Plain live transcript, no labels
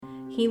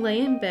He lay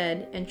in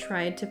bed and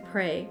tried to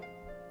pray,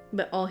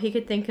 but all he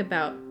could think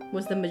about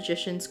was the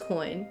magician's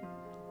coin,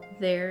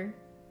 there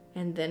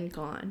and then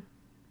gone.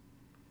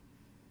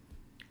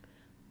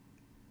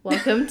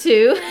 Welcome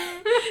to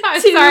I'm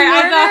sorry,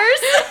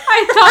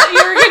 I thought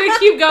you were going to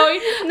keep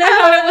going. No, I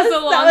thought it was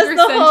a longer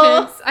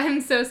sentence.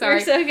 I'm so sorry.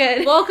 You're so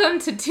good. Welcome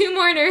to Two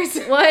Mourners,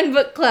 One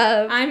Book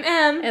Club. I'm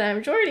Em. And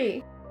I'm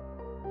Jordy.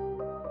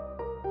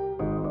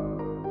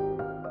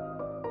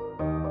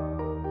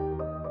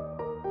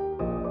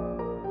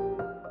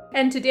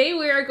 And today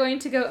we are going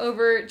to go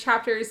over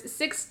chapters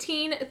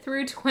 16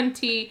 through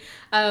 20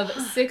 of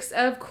Six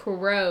of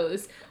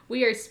Crows.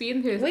 We are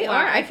speeding through this. We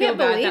are. I can't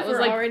believe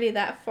we're already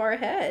that far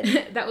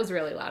ahead. That was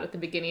really loud at the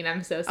beginning.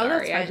 I'm so sorry. Oh,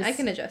 that's fine. I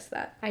can adjust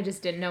that. I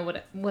just didn't know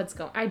what's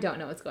going. I don't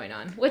know what's going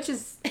on, which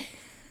is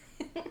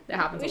that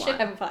happens. We a lot. should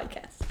have a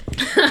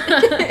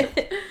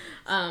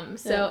podcast.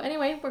 So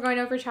anyway, we're going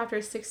over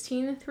chapters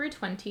 16 through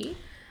 20,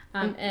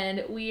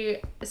 and we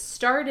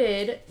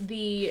started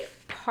the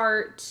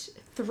part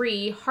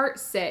 3,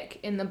 Heartsick,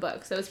 in the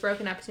book. So it's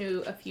broken up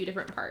to a few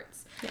different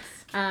parts. Yes.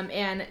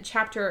 And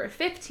chapter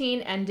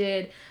 15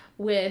 ended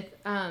with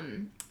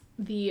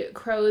the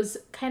crows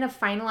kind of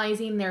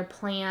finalizing their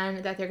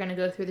plan that they're going to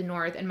go through the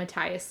north, and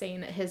Matthias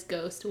saying that his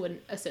ghost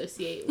wouldn't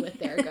associate with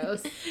their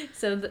ghost.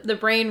 So the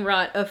brain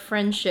rot of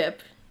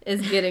friendship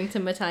is getting to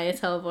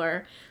Matthias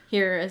Helvar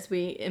here as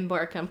we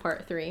embark on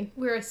part 3.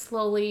 We're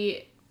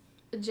slowly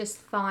just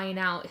thawing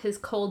out his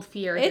cold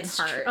fear in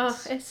heart.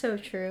 It's so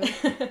true.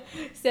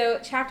 So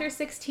chapter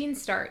 16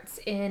 starts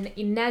in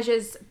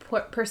Inej's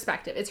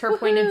perspective. It's her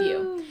point of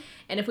view.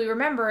 And if we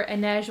remember,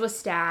 Inej was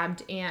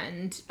stabbed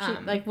and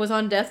she was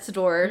on death's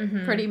door,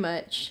 pretty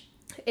much.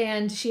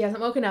 And she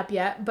hasn't woken up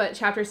yet, but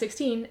chapter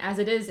 16, as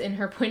it is in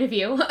her point of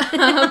view,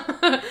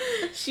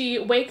 she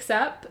wakes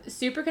up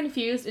super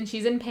confused, and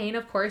she's in pain,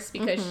 of course,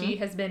 because she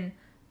has been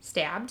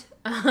stabbed.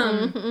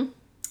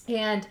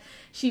 And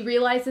she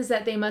realizes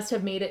that they must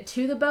have made it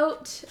to the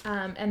boat,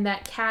 and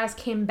that Kaz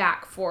came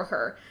back for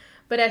her.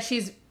 But as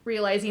she's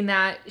realizing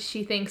that,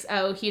 she thinks,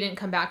 oh, he didn't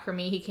come back for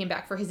me. He came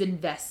back for his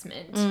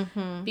investment,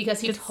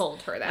 because he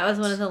told her that. That was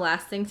one of the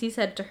last things he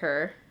said to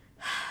her.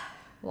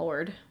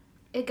 Lord.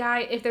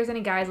 If there's any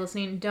guys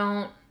listening,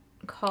 don't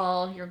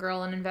call your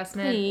girl an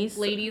investment. Please.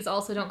 Ladies,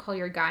 also don't call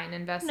your guy an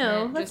investment.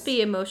 No, let's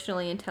be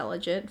emotionally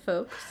intelligent,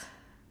 folks.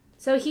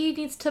 So he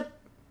needs to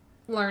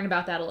learn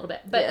about that a little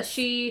bit. But yes.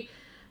 She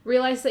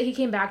realized that he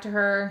came back to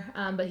her,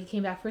 but he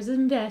came back for his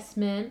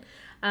investment.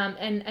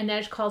 And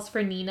Inej calls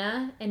for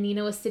Nina, and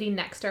Nina was sitting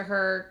next to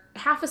her,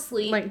 half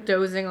asleep. Like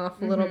dozing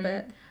off a little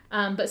bit.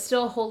 But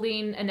still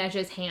holding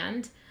Inej's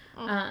hand.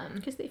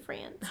 Because they're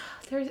friends.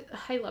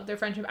 I love their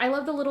friendship. I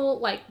love the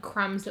little,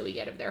 crumbs that we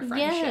get of their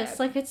friendship. Yes,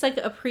 it's like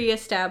a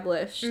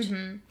pre-established.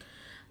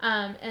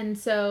 And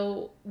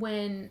so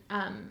when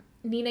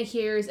Nina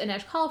hears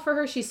Inej call for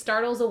her, she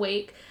startles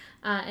awake.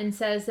 And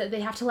says that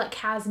they have to let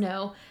Kaz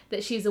know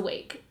that she's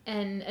awake.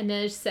 And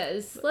Inej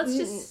says, let's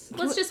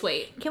just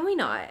wait. Can we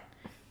not?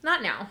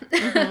 Not now.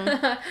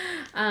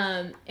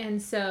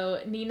 And so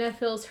Nina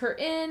fills her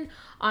in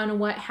on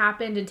what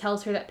happened and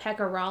tells her that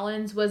Pekka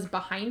Rollins was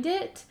behind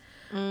it.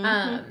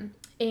 And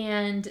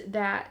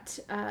that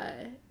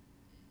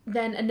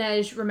then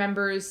Inej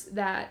remembers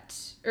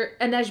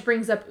Inej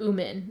brings up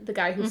Umin, the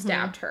guy who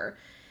stabbed her.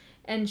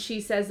 And she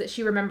says that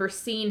she remembers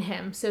seeing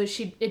him, so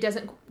it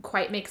doesn't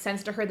quite make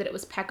sense to her that it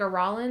was Pekka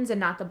Rollins and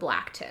not the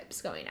Black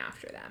Tips going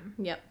after them.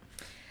 Yep.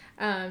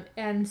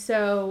 And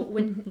so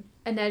when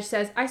Inej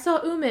says, I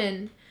saw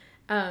Umin,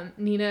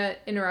 Nina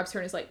interrupts her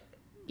and is like,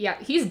 yeah,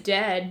 he's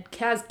dead.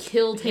 Kaz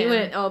killed him. He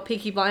went all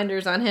Peaky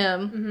Blinders on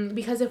him.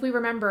 Because if we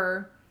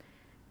remember,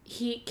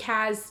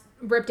 Kaz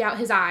ripped out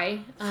his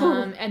eye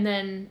and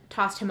then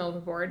tossed him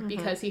overboard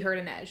because he hurt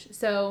Inej.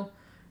 So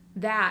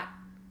that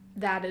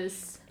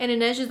is... And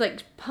Inej is,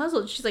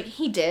 puzzled. She's like,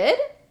 he did?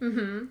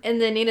 And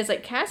then Nina's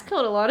like, Kaz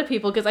killed a lot of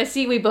people, because I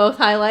see we both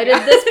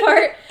highlighted this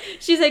part.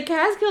 She's like,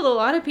 Kaz killed a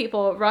lot of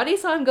people. Roddy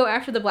saw him go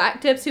after the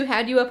Black Tips who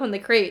had you up on the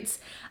crates.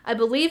 I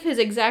believe his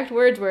exact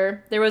words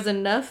were, there was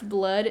enough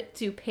blood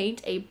to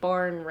paint a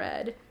barn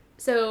red.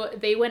 So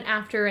they went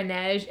after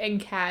Inej,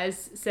 and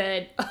Kaz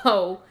said,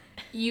 oh,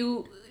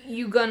 you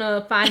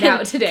gonna find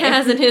out today.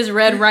 Kaz in his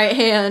red right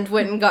hand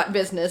went and got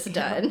business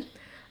done.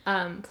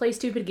 Play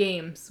stupid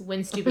games,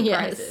 win stupid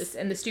prizes.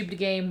 And the stupid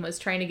game was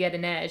trying to get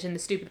Inej, and the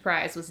stupid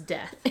prize was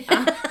death. But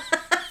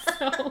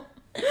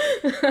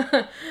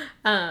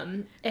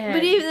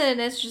even then,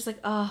 Inej's just like,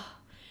 oh,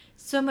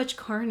 so much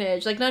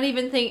carnage. Not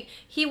even think,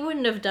 he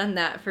wouldn't have done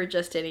that for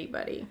just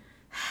anybody.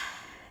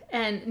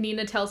 And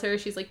Nina tells her,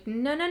 she's like,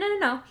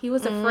 no. He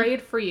was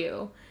afraid for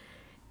you.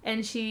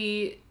 And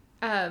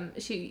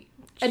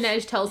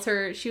Inej tells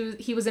her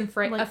he was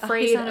afraid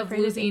of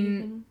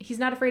losing. He's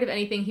not afraid of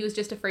anything. He was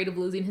just afraid of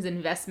losing his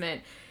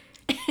investment.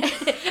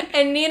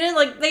 And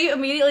Nina, they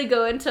immediately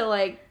go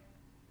into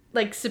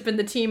sipping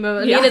the tea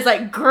mode. Yeah. Nina's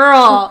like,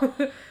 girl,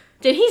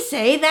 did he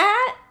say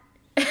that?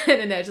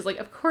 And Inej is like,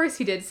 of course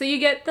he did. So you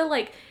get the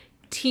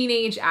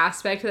teenage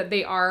aspect that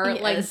they are,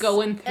 like,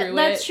 going through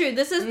That's true.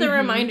 This is the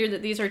reminder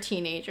that these are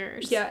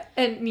teenagers. Yeah,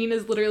 and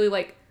Nina's literally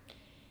like,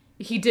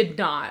 he did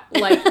not.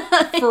 Like,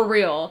 for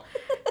real.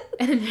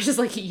 And then they're just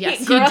like,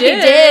 yes, he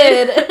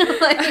did.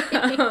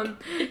 Like,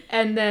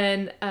 and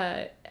then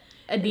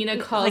Nina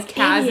calls like,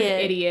 Kaz an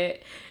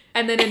idiot.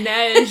 And then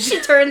Inej...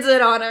 she turns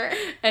it on her.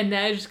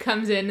 Inej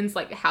comes in and is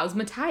like, how's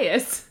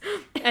Matthias?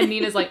 And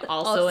Nina's like,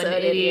 also an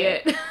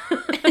idiot.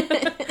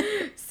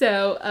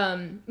 So,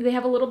 they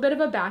have a little bit of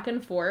a back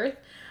and forth.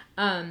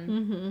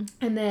 And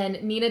then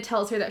Nina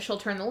tells her that she'll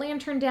turn the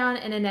lantern down,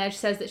 and Inej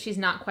says that she's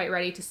not quite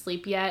ready to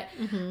sleep yet.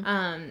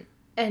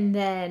 And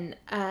then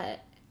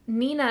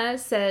Nina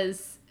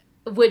says,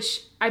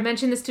 which I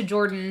mentioned this to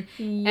Jordan,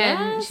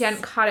 and she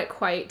hadn't caught it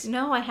quite.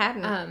 No, I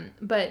hadn't.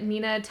 But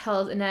Nina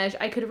tells Inej,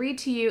 I could read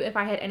to you if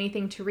I had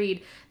anything to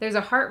read. There's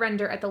a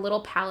heartrender at the little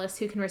palace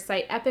who can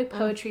recite epic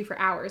poetry for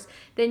hours.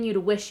 Then you'd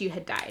wish you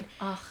had died.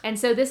 And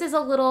so this is a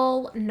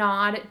little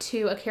nod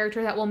to a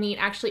character that we'll meet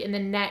actually in the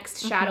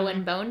next Shadow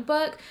and Bone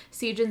book,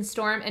 Siege and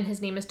Storm, and his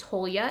name is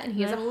Tolia, and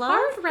he is a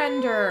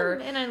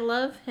heartrender. And I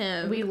love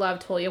him. We love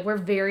Tolia. We're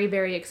very,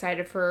 very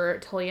excited for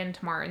Tolia and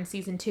Tamar in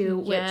season 2,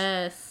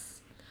 which...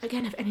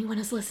 Again, if anyone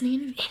is listening,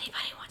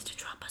 anybody wants to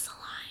drop us a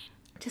line,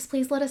 just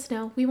please let us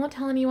know. We won't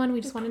tell anyone.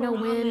 We just want to know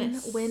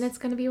when it's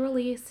going to be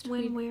released.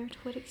 When, where, to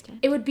what extent.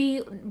 It would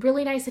be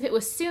really nice if it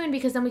was soon,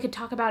 because then we could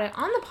talk about it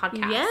on the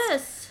podcast.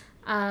 Yes.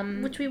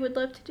 Which we would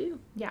love to do.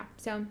 Yeah.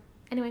 So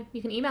anyway,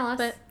 you can email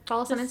us,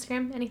 follow us on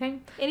Instagram,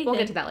 anything. We'll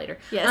get to that later.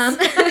 Yes.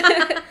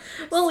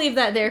 We'll leave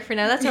that there for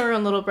now. That's our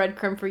own little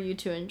breadcrumb for you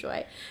to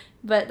enjoy.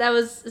 But that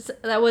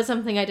was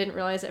something I didn't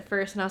realize at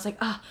first, and I was like,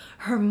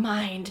 her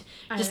mind,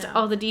 just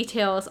all the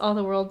details, all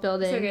the world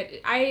building. So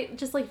good. I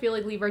just like feel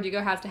like Lee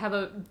Bardugo has to have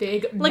a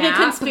big like map.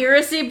 a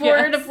conspiracy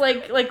board of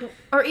like,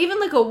 or even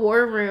like a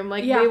war room.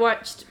 Like we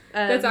watched.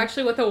 That's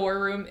actually what the war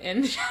room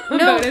in Shadow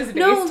Bone is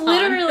based on.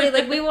 Literally,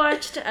 like we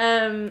watched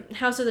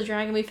House of the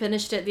Dragon. We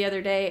finished it the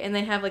other day, and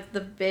they have like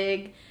the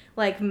big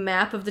like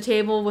map of the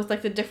table with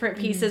like the different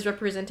pieces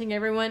representing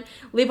everyone.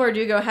 Lee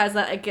Bardugo has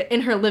that like,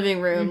 in her living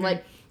room,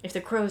 like. If the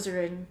crows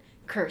are in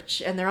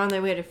Kirch and they're on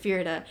their way to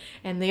Fjerda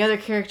and the other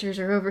characters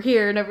are over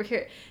here and over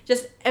here,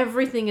 just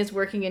everything is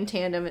working in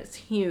tandem. It's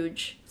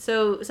huge.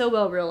 So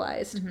well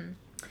realized.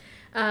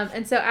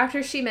 And so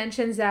after she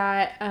mentions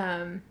that,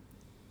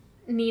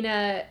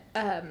 Nina,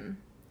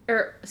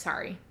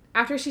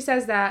 after she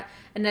says that,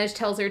 Inej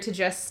tells her to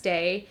just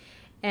stay,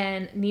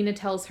 and Nina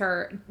tells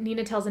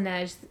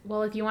Inej,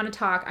 well, if you want to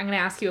talk, I'm going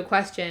to ask you a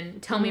question.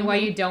 Tell me why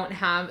you don't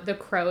have the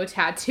crow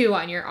tattoo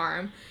on your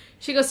arm.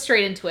 She goes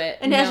straight into it.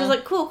 And Nash was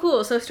like,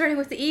 cool. So starting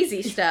with the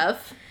easy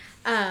stuff.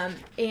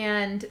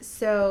 And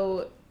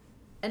so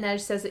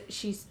Inej says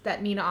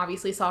that Nina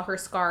obviously saw her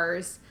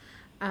scars.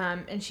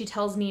 And she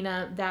tells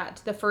Nina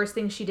that the first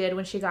thing she did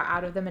when she got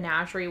out of the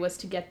menagerie was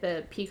to get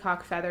the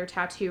peacock feather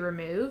tattoo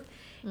removed.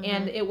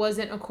 And it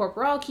wasn't a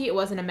corporalki, it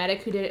wasn't a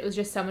medic who did it, it was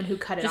just someone who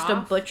cut it off. Just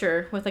a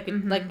butcher with like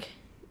a,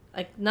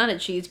 like not a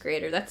cheese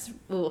grater, that's,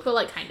 ooh. But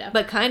like kind of.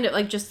 But kind of,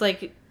 like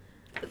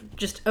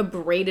just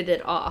abraded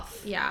it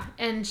off. Yeah,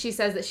 and she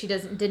says that she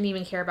didn't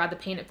even care about the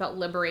pain. It felt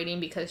liberating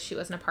because she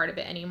wasn't a part of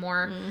it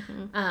anymore.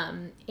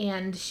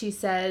 And she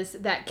says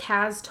that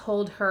Kaz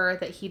told her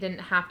that he didn't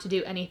have to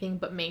do anything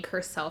but make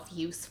herself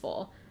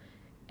useful.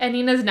 And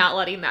Nina's not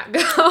letting that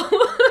go.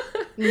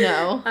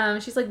 No.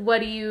 She's like, what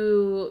do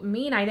you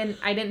mean? I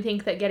didn't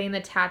think that getting the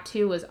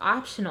tattoo was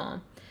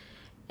optional.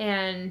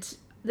 And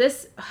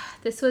this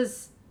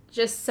was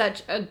just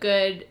such a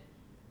good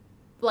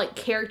like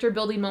character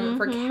building moment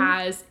for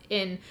Kaz,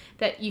 in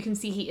that you can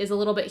see he is a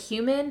little bit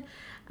human.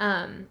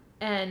 And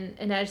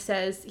Inej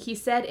says, he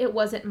said it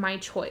wasn't my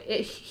choice.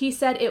 He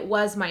said it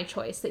was my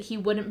choice, that he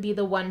wouldn't be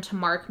the one to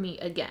mark me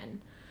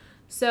again.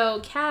 So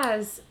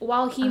Kaz,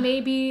 while he may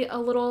be a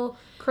little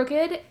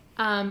crooked,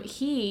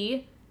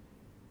 he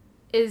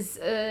is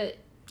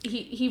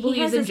he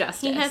believes in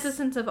justice. He has a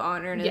sense of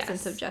honor and a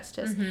sense of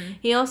justice.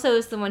 He also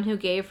is the one who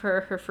gave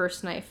her her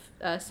first knife,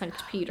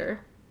 Sankt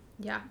Peter.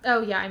 Yeah.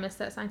 Oh, yeah, I missed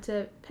that.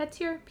 Sancta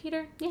Petir,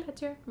 Peter? Yeah.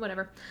 Petir,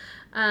 whatever.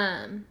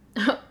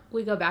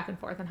 We go back and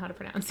forth on how to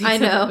pronounce these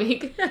every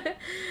week.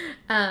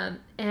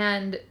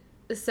 And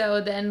so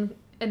then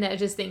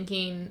Inej is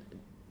thinking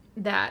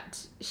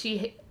that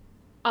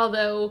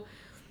although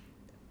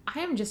I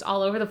am just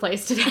all over the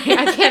place today,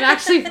 I can't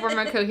actually form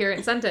a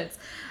coherent sentence.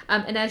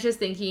 Inej is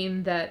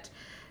thinking that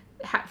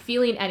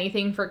feeling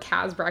anything for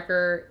Kaz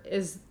Brecker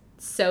is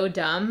so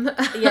dumb.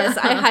 Yes,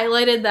 I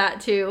highlighted that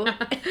too.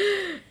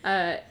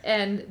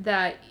 And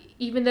that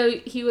even though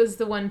he was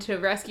the one to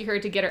rescue her,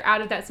 to get her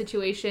out of that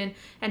situation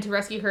and to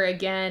rescue her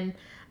again,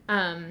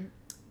 and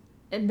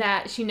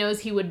that she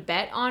knows he would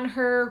bet on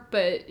her,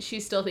 but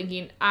she's still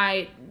thinking,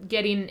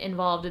 getting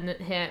involved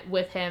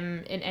with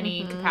him in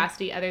any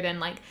capacity other than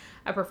like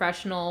a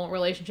professional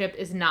relationship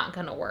is not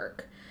gonna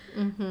work.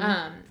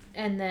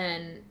 And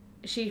then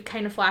she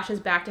kind of flashes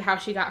back to how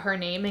she got her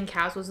name, and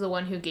Kaz was the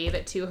one who gave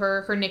it to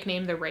her. Her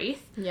nickname, the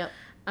Wraith. Yep.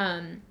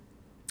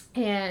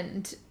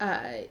 And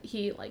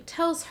he like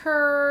tells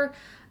her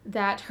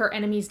that her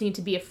enemies need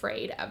to be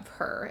afraid of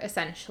her,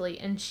 essentially.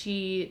 And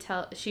she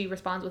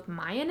responds with,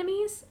 my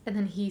enemies? And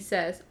then he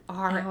says,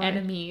 our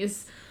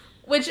enemies.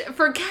 Which,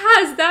 for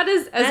Kaz,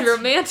 that's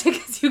romantic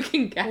as you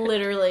can get.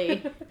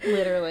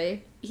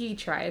 Literally. He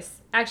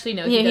tries. Actually,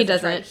 no, he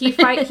doesn't.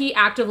 He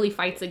actively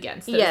fights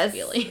against those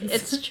feelings.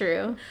 It's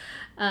true.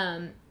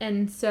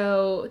 And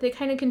so they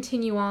kind of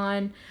continue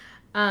on.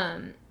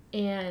 And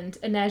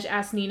Inej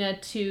asks Nina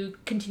to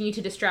continue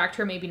to distract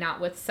her, maybe not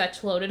with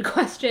such loaded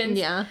questions.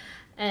 Yeah.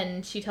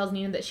 And she tells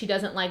Nina that she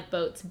doesn't like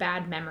boats,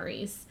 bad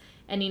memories.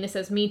 And Nina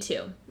says, me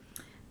too.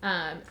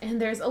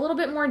 And there's a little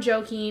bit more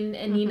joking,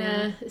 and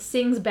Nina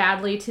sings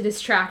badly to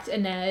distract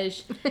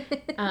Inej.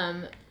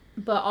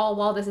 But all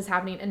while this is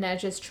happening,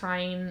 Inej is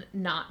trying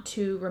not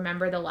to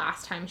remember the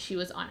last time she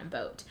was on a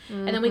boat.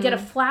 And then we get a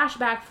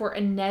flashback for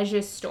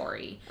Inej's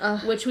story,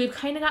 which we've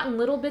kind of gotten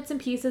little bits and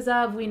pieces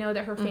of. We know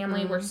that her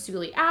family were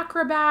Suli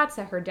acrobats,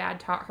 that her dad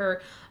taught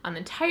her on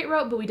the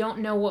tightrope, but we don't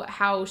know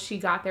how she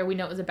got there. We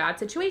know it was a bad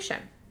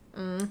situation.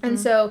 And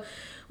so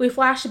we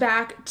flash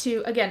back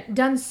to, again,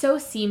 done so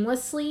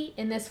seamlessly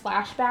in this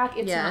flashback.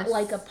 It's not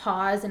like a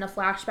pause in a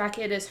flashback.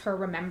 It is her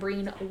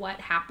remembering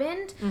what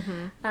happened.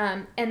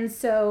 And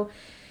so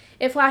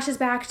it flashes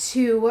back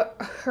to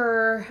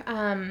her,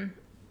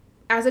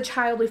 as a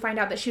child, we find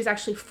out that she was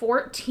actually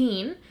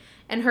 14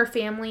 and her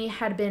family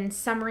had been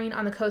summering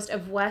on the coast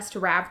of West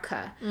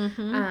Ravka.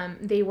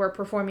 They were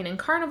performing in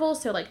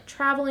carnivals, so like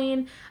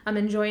traveling,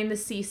 enjoying the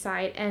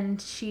seaside,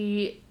 and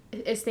she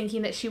is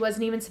thinking that she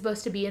wasn't even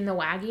supposed to be in the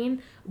wagon.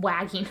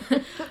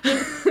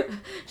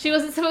 She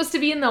wasn't supposed to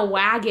be in the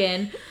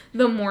wagon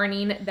the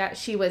morning that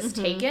she was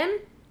taken.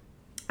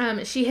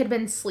 She had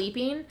been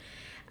sleeping,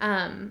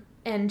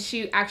 and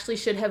she actually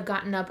should have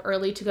gotten up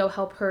early to go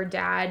help her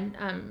dad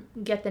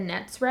get the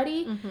nets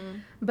ready.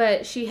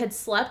 But she had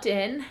slept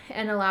in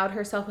and allowed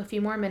herself a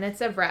few more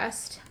minutes of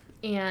rest.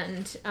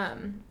 And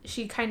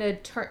she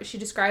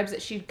describes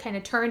that she kind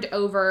of turned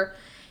over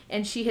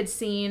and she had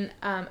seen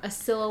a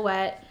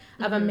silhouette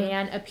of a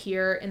man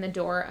appear in the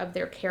door of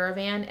their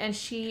caravan, and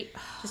she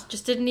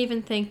just didn't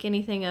even think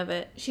anything of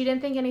it. She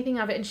didn't think anything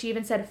of it, and she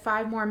even said,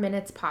 5 more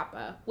minutes,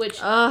 Papa, which,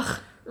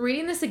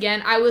 reading this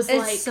again, I was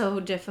it's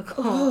so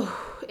difficult.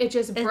 It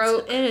just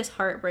broke. It is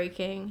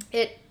heartbreaking.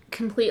 It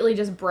completely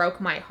just broke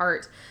my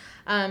heart.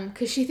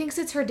 Because she thinks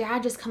it's her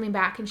dad just coming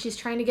back, and she's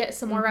trying to get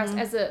some more rest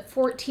as a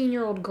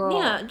 14-year-old girl.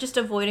 Yeah, just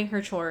avoiding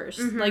her chores.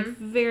 Like,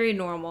 very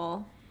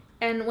normal.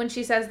 And when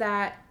she says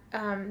that,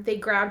 they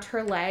grabbed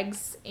her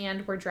legs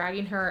and were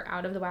dragging her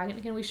out of the wagon.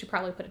 Again, we should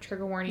probably put a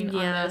trigger warning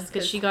on this.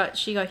 Because she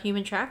got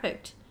human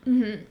trafficked.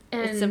 And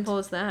as simple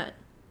as that.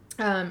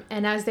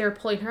 And as they were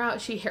pulling her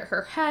out, she hit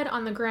her head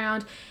on the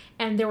ground,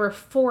 and there were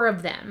 4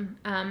 of them.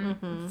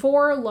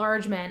 4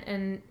 large men,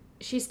 and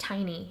she's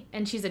tiny,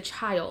 and she's a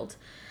child.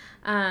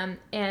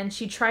 And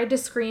she tried to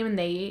scream, and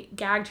they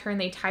gagged her, and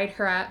they tied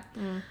her up.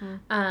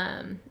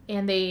 And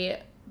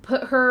they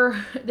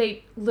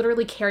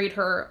literally carried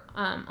her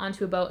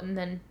onto a boat and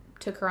then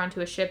took her onto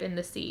a ship in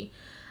the sea.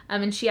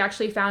 And she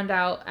actually found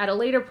out at a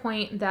later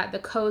point that the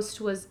coast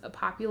was a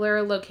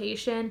popular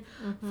location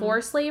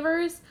for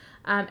slavers,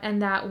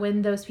 and that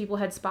when those people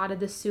had spotted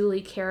the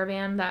Suli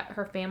caravan that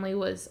her family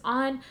was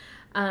on,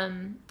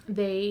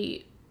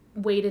 they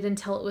waited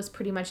until it was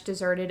pretty much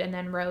deserted and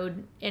then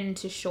rowed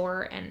into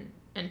shore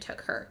and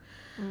took her.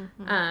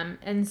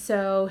 And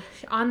so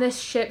on this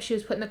ship, she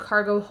was put in the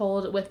cargo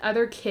hold with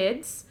other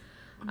kids.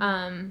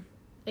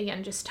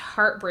 Again, just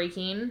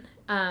heartbreaking.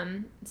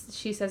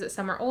 She says that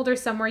some were older,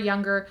 some were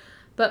younger,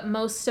 but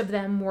most of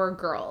them were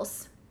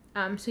girls.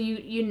 So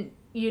you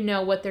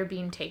know what they're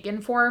being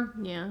taken for.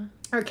 Yeah.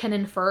 Or can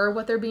infer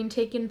what they're being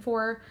taken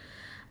for.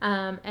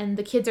 And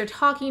the kids are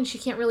talking. She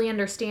can't really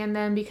understand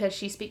them because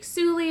she speaks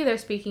Suli. They're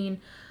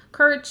speaking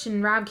Kerch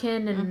and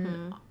Rabkin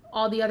and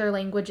all the other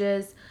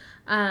languages.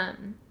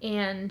 And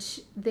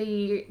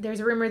there's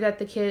a rumor that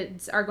the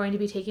kids are going to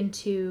be taken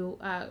to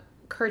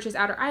Kerch's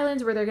outer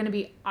islands, where they're going to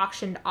be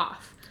auctioned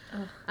off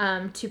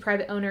to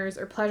private owners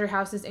or pleasure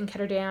houses in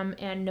Ketterdam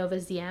and Nova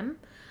Ziem.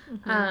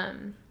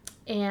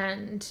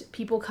 And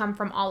people come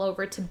from all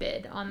over to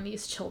bid on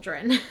these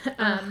children.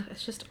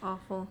 It's just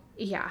awful.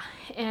 Yeah.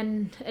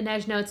 And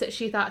Inej notes that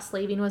she thought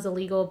slaving was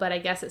illegal, but I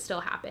guess it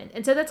still happened.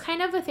 And so that's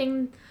kind of a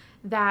thing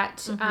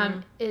that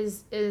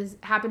is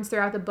happens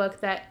throughout the book,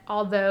 that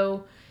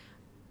although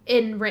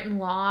in written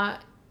law,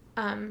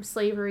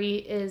 slavery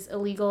is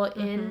illegal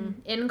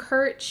in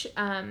Kerch,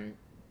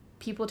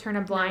 people turn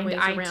a blind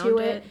eye to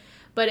it.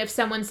 But if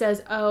someone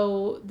says,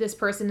 oh, this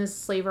person is a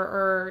slaver,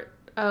 or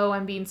oh,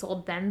 I'm being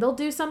sold, then they'll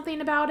do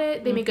something about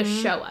it. They make a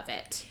show of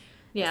it,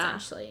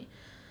 essentially.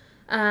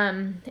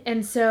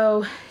 And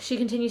so she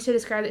continues to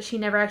describe that she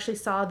never actually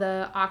saw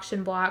the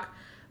auction block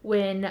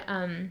when,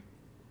 oh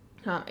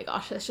my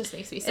gosh, this just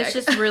makes me sick. It's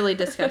just really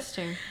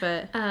disgusting,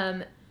 but...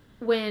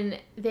 when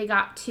they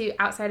got to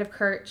outside of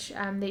Kerch,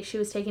 she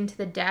was taken to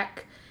the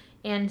deck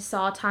and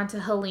saw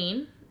Tanta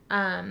Helene,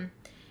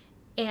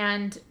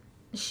 and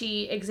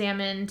she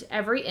examined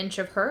every inch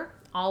of her,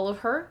 all of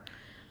her.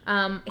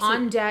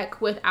 on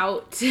deck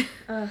without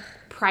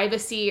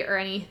privacy or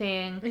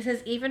anything. It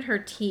says even her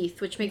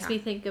teeth, which makes me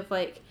think of,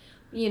 like,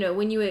 you know,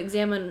 when you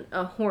examine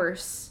a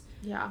horse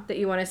that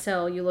you want to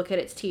sell, you look at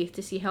its teeth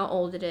to see how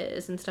old it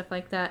is and stuff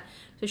like that.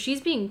 So she's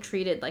being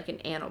treated like an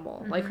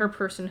animal. Like, her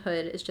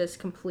personhood is just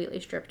completely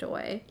stripped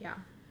away. Yeah.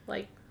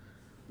 Like,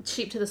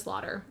 sheep to the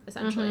slaughter,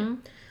 essentially.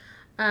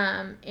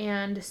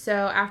 And so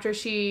after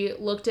she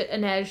looked at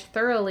Inej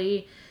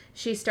thoroughly,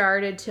 she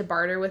started to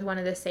barter with one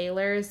of the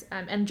sailors,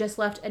 and just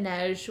left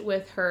Inej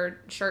with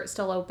her shirt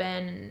still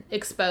open,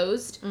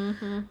 exposed.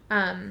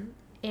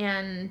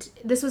 And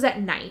this was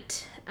at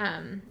night.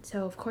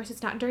 So of course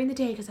it's not during the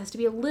day because it has to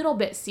be a little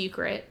bit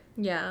secret.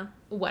 Yeah.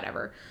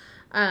 Whatever.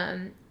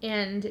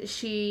 And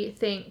she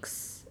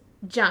thinks,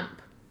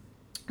 jump.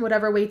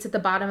 Whatever waits at the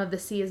bottom of the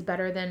sea is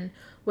better than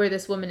where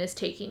this woman is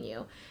taking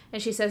you.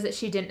 And she says that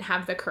she didn't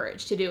have the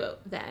courage to do it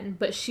then,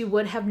 but she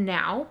would have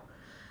now.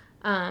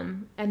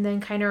 And then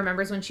kind of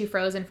remembers when she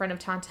froze in front of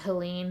Tante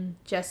Helene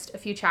just a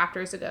few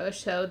chapters ago.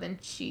 So then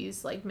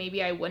she's like,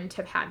 maybe I wouldn't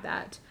have had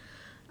that.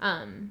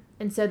 And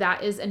so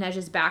that is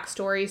Inej's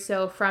backstory.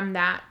 So from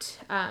that,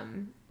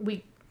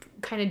 we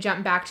kind of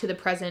jump back to the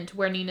present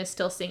where Nina's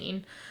still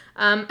singing.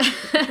 And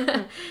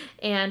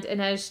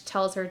Inej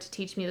tells her to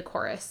teach me the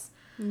chorus.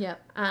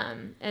 Yep.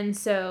 And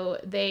so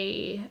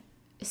they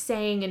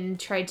sang and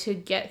tried to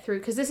get through,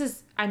 because this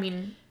is, I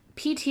mean,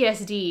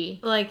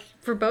 PTSD. Like,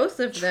 for both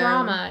of them.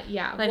 Trauma,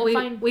 yeah.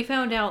 Like, we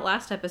found out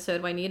last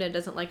episode why Nina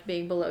doesn't like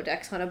being below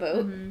decks on a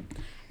boat.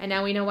 And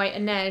now we know why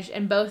Inej,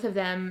 and both of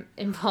them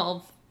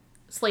involve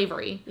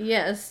slavery.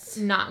 Yes.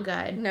 Not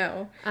good.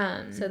 No.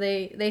 So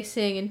they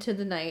sing into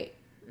the night.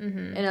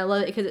 And I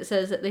love it because it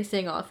says that they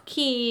sing off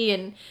key,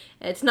 and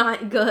it's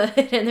not good,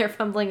 and they're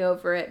fumbling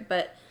over it,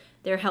 but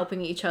they're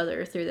helping each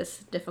other through this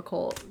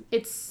difficult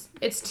It's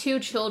two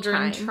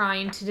children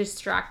trying to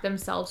distract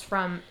themselves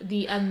from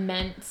the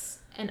immense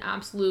and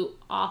absolute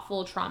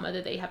awful trauma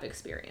that they have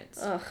experienced.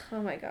 Ugh,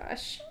 oh my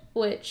gosh.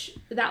 Which,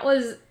 that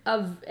was,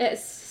 it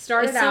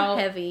started out...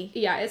 so heavy.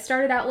 Yeah, it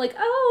started out like,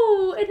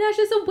 oh, Inej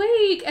is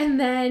awake, and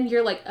then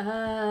you're like,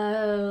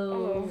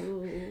 oh.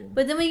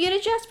 But then we get a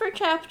Jesper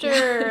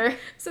chapter.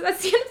 So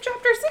that's the end of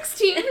chapter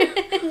 16.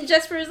 And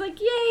Jesper is like,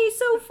 yay,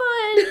 so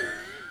fun.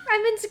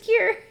 I'm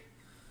insecure.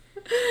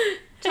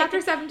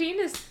 Chapter 17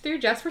 is through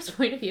Jesper's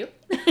point of view.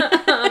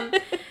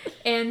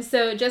 And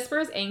so Jesper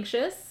is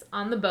anxious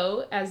on the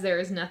boat as there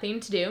is nothing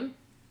to do.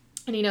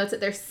 And he notes that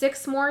there's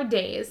 6 more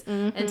days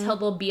until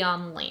they'll be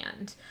on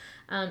land.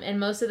 And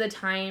most of the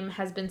time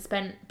has been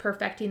spent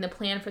perfecting the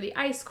plan for the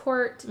ice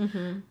court.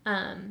 And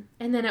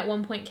then at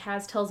one point,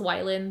 Kaz tells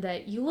Wylan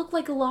that you look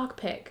like a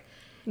lockpick.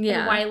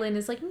 Yeah. And Wylan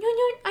is like, no,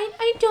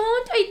 I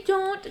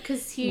don't.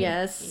 Because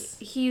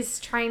he's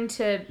trying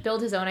to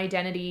build his own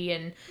identity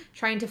and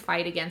trying to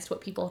fight against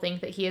what people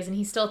think that he is. And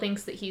he still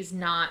thinks that he's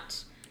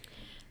not...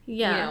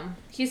 Yeah. You know,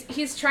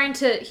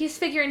 he's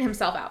figuring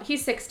himself out.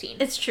 He's 16.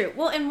 It's true.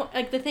 Well, and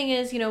like the thing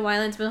is, you know,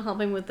 Wylan's been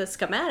helping with the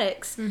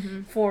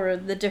schematics for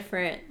the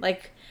different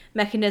like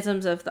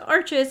mechanisms of the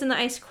arches in the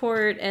ice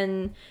court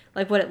and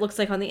like what it looks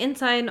like on the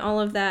inside and all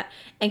of that.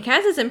 And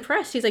Kaz is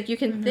impressed. He's like, you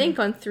can think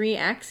on 3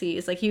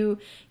 axes. Like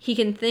he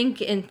can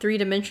think in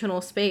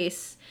 3-dimensional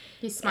space.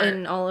 He's smart.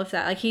 And all of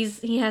that. Like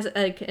he has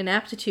like an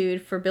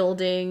aptitude for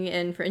building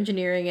and for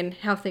engineering and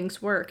how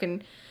things work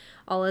and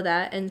all of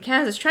that. And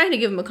Kaz is trying to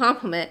give him a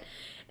compliment.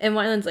 And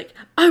Wylan's like,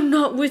 I'm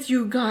not with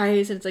you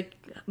guys. And it's like,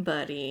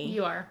 buddy.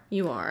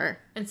 You are.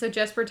 And so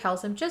Jesper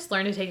tells him, just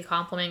learn to take a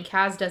compliment.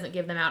 Kaz doesn't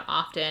give them out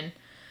often.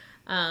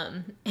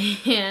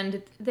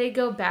 And they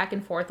go back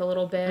and forth a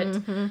little bit.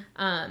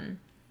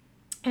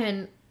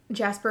 And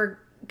Jasper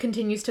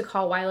continues to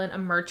call Wylan a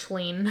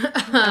merchling.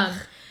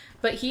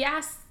 But he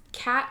asks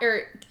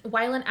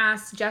Wylan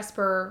asks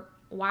Jesper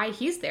why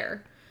he's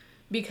there.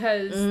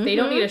 Because they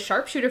don't need a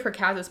sharpshooter for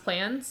Kaz's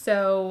plan.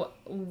 So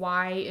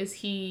why is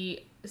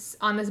he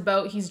on this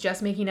boat? He's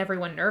just making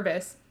everyone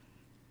nervous.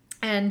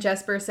 And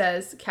Jesper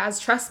says,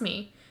 Kaz, trust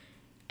me.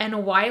 And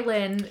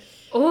Wylan...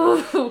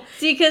 Oh,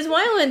 see, because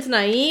Wylan's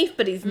naive,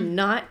 but he's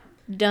not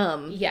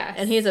dumb. Yes.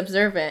 And he's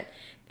observant.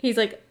 He's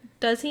like,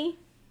 does he?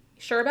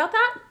 Sure about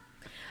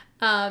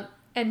that?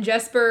 And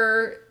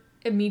Jesper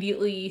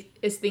immediately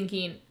is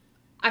thinking,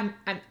 I'm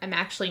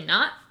actually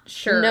not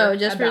sure. No,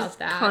 Jesper's about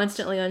that.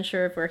 Constantly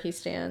unsure of where he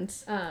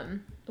stands.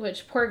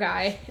 Which, poor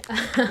guy.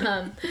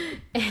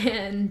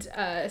 And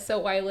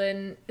so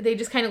Wylan, they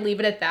just kind of leave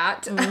it at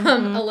that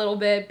a little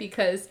bit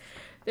because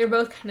they're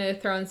both kind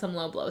of throwing some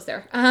low blows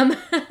there.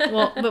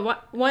 Well,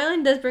 but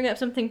Wylan does bring up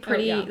something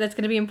pretty that's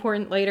going to be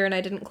important later, and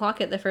I didn't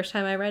clock it the first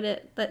time I read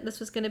it, that this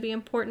was going to be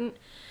important.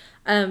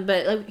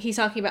 But like, he's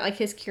talking about like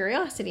his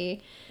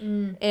curiosity,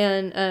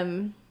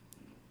 and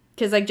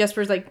because like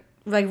Jesper's like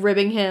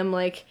ribbing him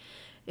like,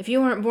 if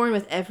you weren't born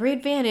with every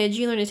advantage,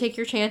 you learn to take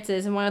your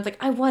chances. And Wylan's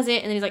like, I wasn't.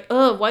 And then he's like,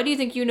 oh, why do you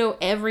think you know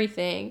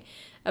everything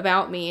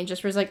about me? And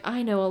Jesper's like,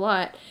 I know a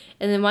lot.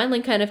 And then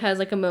Wylan kind of has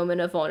like a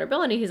moment of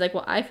vulnerability. He's like,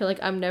 well, I feel like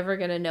I'm never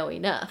going to know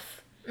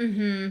enough.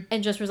 And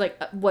Jesper's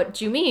like, what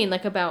do you mean?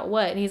 Like, about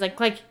what? And he's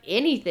like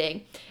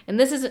anything. And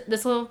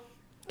this will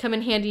come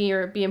in handy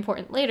or be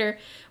important later,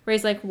 where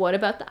he's like, what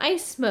about the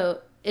ice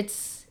moat?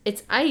 It's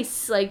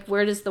ice. Like,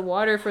 where does the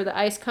water for the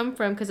ice come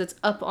from? Because it's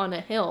up on a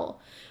hill.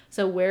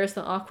 So where's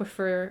the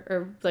aquifer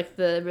or, like,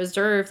 the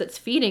reserve that's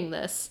feeding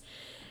this?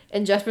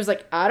 And Jesper's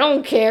like, I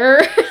don't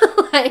care.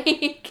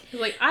 Like, he's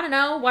like, I don't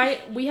know. Why?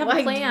 We have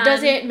a plan.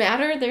 Does it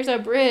matter? There's a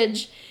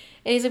bridge.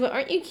 And he's like, but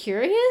aren't you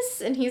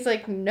curious? And he's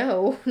like,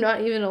 no,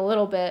 not even a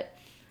little bit.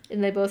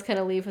 And they both kind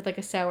of leave with, like,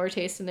 a sour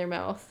taste in their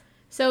mouth.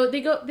 So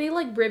they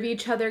like riv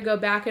each other, go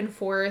back and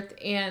forth,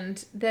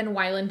 and then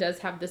Wyland does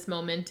have this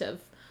moment of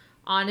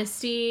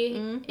honesty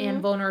and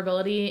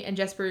vulnerability, and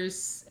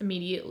Jesper's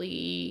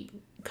immediately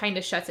kind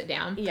of shuts it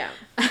down. Yeah.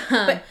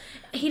 But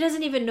he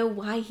doesn't even know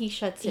why he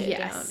shuts it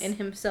down in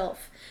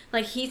himself.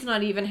 Like, he's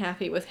not even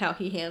happy with how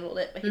he handled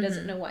it, but he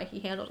doesn't know why he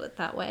handled it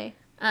that way.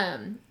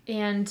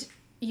 And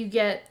you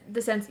get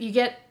the sense,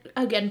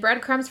 again,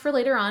 breadcrumbs for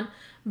later on,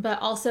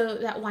 but also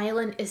that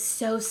Wyland is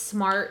so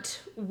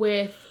smart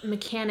with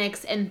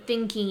mechanics and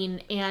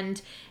thinking and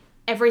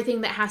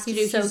everything that has to do.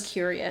 He's so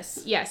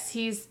curious. Yes,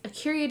 he's a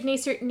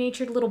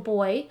curious-natured little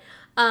boy.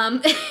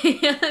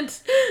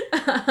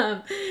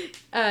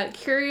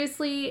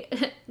 Curiously,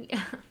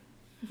 I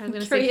was going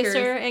to say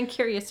curiouser and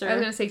curiouser. I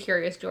was going to say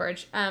Curious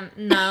George.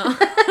 No.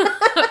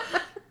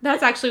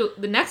 That's actually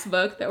the next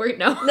book that we're,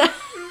 no.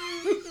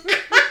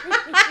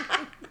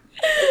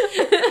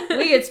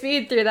 We could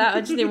speed through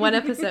that just in one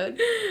episode.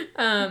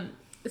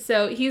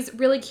 So he's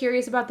really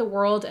curious about the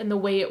world and the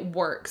way it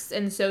works.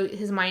 And so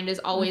his mind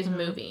is always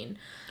moving.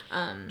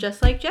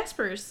 Just like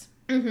Jesper's.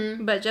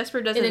 But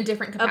Jesper doesn't in a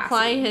different capacity.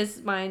 Apply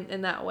his mind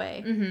in that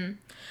way.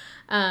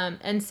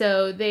 And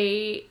so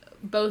they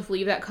both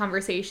leave that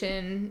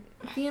conversation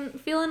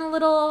feeling a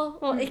little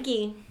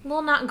icky. A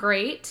little not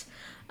great.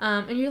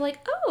 And you're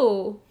like,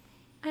 oh,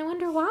 I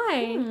wonder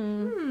why.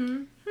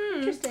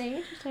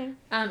 Interesting.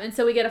 And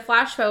so we get a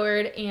flash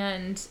forward,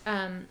 and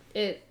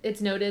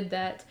it's noted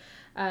that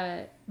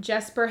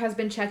Jesper has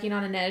been checking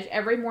on Inej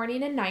every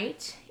morning and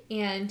night,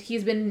 and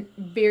he's been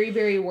very,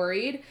 very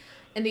worried.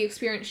 And the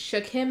experience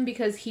shook him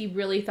because he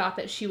really thought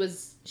that she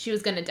was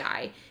going to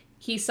die.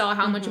 He saw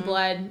how much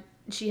blood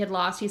she had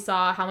lost. He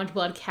saw how much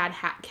blood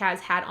Kaz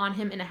had on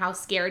him and how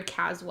scared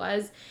Kaz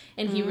was.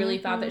 And he really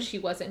thought that she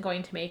wasn't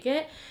going to make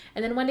it.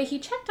 And then one day he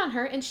checked on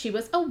her and she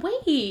was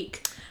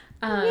awake.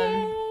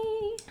 Yay!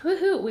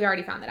 Woohoo! We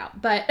already found that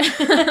out. But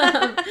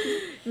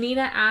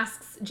Nina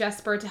asks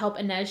Jesper to help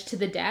Inej to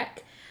the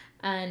deck.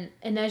 And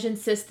Inej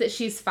insists that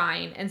she's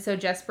fine. And so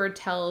Jesper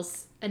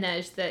tells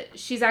Inej that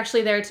she's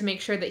actually there to make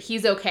sure that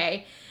he's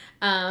okay.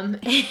 And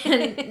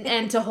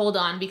to hold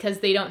on because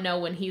they don't know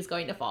when he's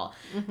going to fall.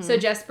 So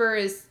Jesper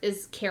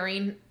is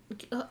carrying,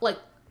 like,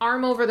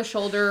 arm over the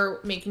shoulder,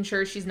 making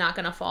sure she's not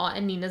going to fall.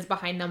 And Nina's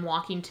behind them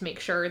walking to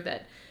make sure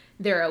that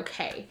they're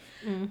okay.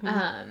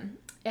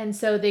 And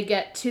so they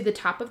get to the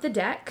top of the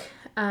deck.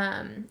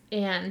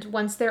 And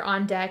once they're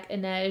on deck,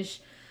 Inej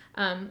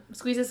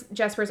squeezes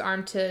Jesper's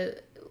arm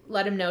to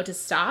let him know to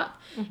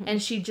stop.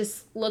 And she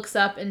just looks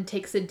up and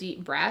takes a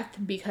deep breath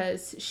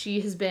because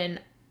she has been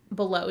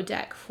below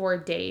deck for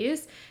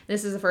days.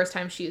 This is the first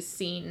time she's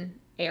seen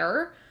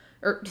air.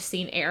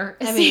 Seen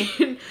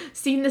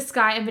the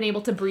sky and been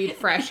able to breathe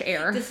fresh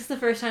air. This is the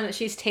first time that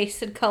she's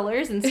tasted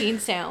colors and seen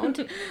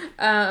sound.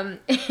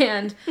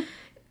 And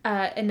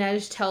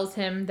Inej tells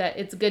him that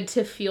it's good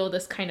to feel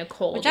this kind of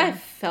cold. Which I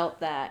felt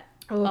that.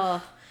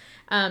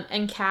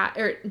 And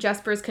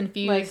Jesper's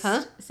confused,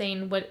 like,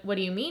 saying, "What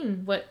do you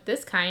mean? What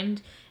this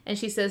kind?" And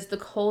she says, "The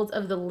cold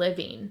of the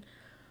living."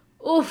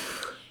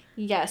 Oof.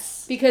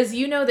 Yes. Because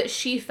you know that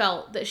she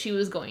felt that she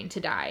was going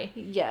to die.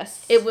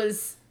 Yes. It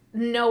was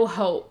no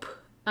hope.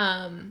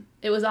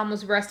 It was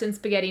almost rest in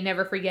spaghetti,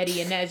 never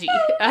forgetty, and Neji.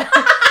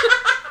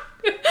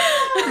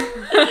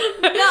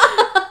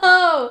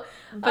 No!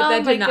 But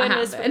that did not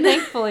happen.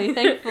 Thankfully.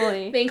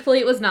 Thankfully,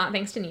 it was not,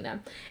 thanks to Nina.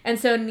 And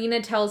so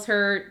Nina tells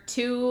her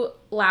 2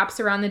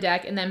 laps around the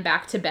deck and then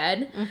back to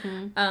bed.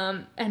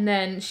 And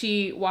then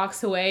she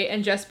walks away,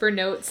 and Jesper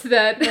notes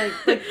that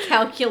like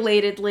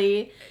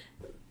calculatedly,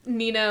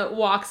 Nina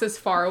walks as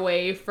far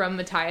away from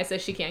Matthias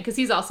as she can, because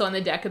he's also on the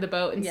deck of the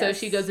boat, and so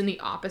she goes in the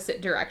opposite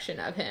direction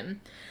of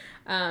him.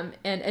 And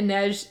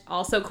Inej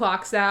also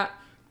clocks that,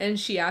 and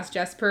she asks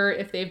Jesper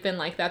if they've been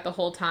like that the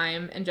whole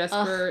time, and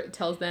Jesper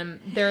tells them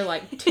they're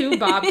like 2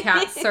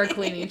 bobcats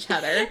circling each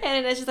other.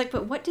 And Inej is like,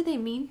 but what do they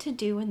mean to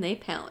do when they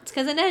pounce?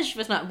 Because Inej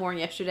was not born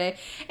yesterday.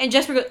 And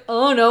Jesper goes,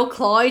 oh no,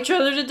 claw each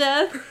other to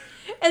death.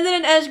 And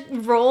then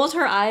Inej rolls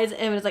her eyes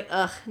and is like,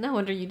 ugh, no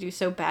wonder you do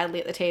so badly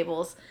at the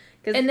tables.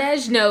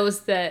 Inej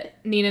knows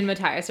that Nina and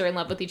Matthias are in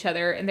love with each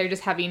other, and they're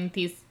just having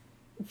these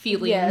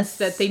feelings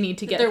that they need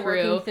to get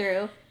through.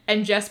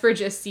 And Jesper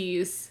just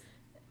sees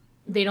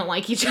they don't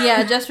like each other.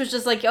 Yeah, Jesper's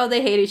just like, oh,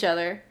 they hate each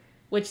other.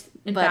 Which,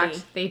 in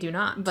fact, they do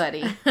not.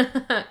 Buddy.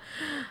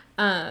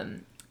 After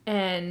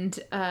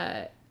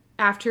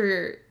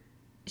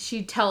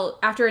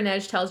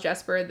Inej tells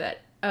Jesper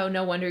that, oh,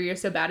 no wonder you're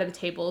so bad at the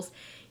tables,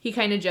 he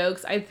kind of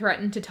jokes, I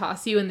threatened to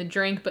toss you in the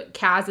drink, but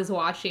Kaz is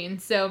watching.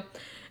 So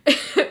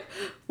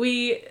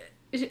we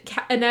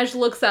Inej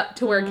looks up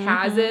to where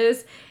Kaz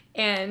is,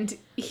 and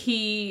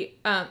Inej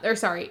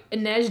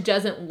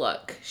doesn't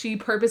look. She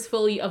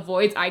purposefully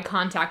avoids eye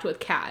contact with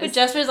Kaz. But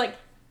Jesper's like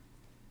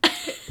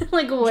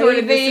waving.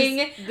 Jordan,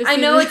 I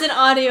know it's an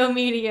audio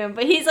medium,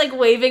 but he's like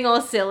waving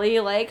all silly,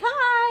 like,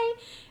 hi.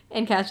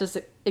 And Kaz just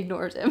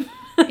ignores him.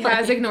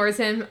 Kaz ignores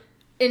him,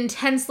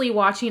 intensely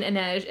watching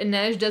Inej.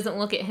 Inej doesn't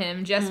look at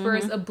him. Jesper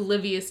is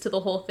oblivious to the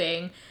whole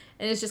thing.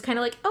 And it's just kind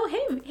of like,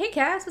 oh, hey,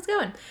 Cass, what's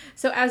going?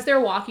 So as they're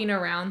walking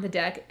around the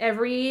deck,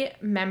 every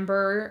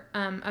member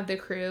of the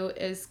crew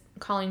is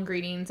calling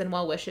greetings and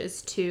well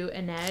wishes to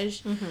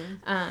Inej.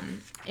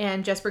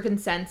 And Jesper can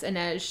sense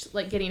Inej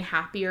like getting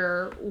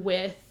happier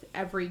with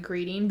every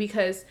greeting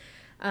because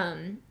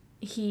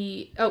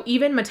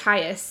even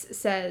Matthias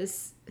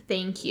says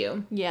thank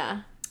you.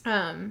 Yeah.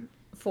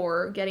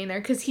 For getting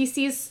there because he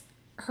sees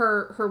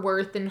her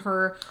worth and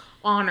her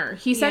honor.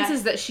 He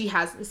senses that she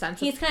has the sense.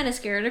 He's kind of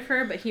scared of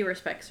her, but he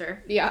respects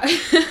her. Yeah.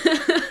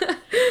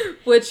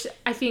 Which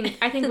I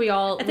think we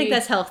all. I think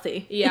that's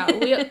healthy.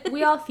 Yeah,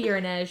 we all fear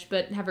Inej,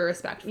 but have a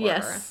respect for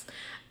her.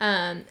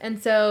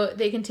 And so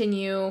they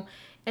continue,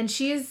 and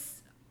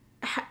she's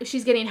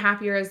getting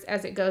happier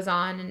as it goes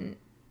on. And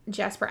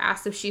Jesper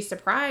asks if she's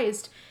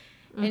surprised,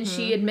 and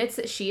she admits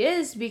that she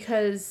is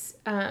because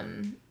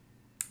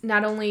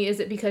not only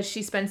is it because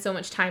she spends so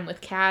much time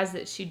with Kaz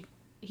that he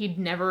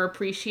never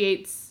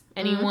appreciates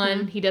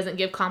anyone. He doesn't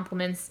give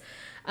compliments.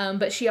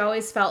 But she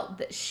always felt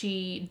that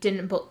she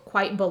didn't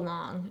quite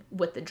belong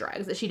with the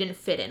Dregs, that she didn't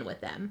fit in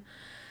with them.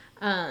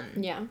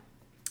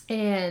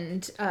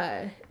 And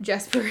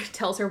Jesper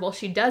tells her, well,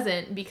 she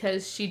doesn't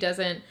because she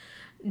doesn't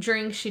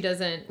drink, she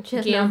doesn't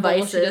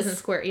gamble, she doesn't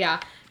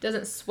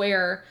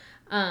swear,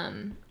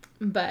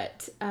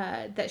 but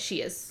that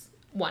she is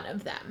one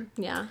of them.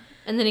 Yeah.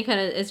 And then he kind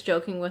of is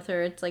joking with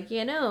her. It's like,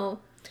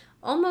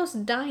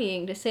 almost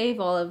dying to save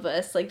all of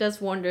us, like, does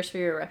wonders for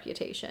your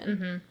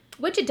reputation.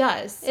 Which it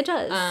does. It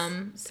does.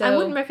 So I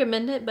wouldn't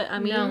recommend it, but I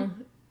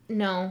mean...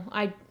 No,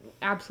 I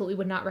absolutely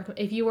would not recommend...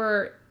 If you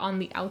were on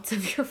the outs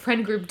of your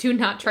friend group, do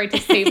not try to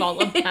save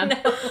all of them.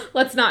 No.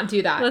 Let's not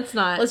do that. Let's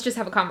not. Let's just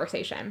have a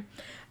conversation.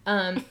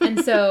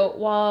 And so,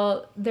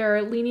 while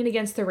they're leaning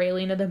against the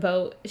railing of the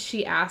boat,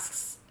 she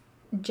asks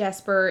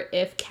Jesper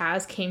if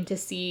Kaz came to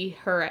see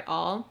her at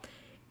all.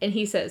 And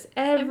he says,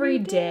 every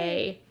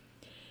day.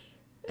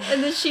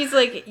 And then she's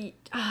like,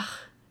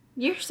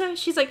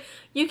 she's like,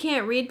 you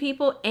can't read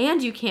people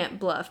and you can't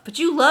bluff, but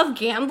you love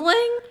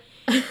gambling?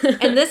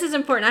 And this is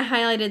important. I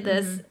highlighted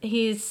this.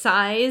 He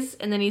sighs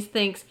and then he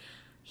thinks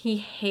he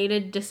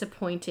hated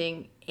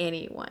disappointing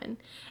anyone.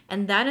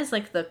 And that is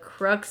like the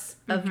crux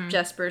of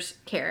Jesper's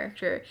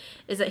character,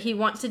 is that he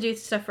wants to do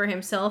stuff for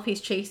himself.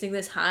 He's chasing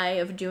this high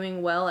of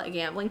doing well at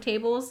gambling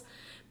tables.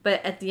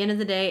 But at the end of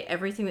the day,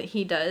 everything that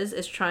he does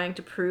is trying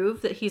to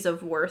prove that he's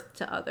of worth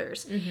to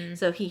others.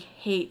 So he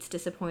hates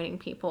disappointing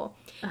people.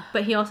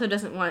 But he also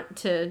doesn't want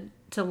to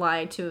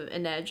lie to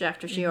Inej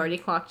after she already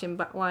clocked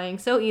him lying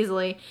so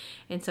easily.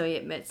 And so he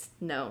admits,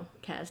 no,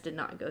 Kaz did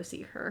not go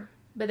see her.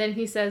 But then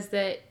he says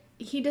that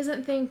he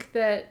doesn't think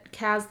that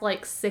Kaz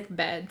likes sick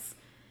beds.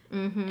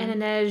 And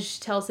Inej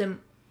tells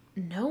him,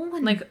 no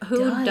one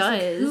who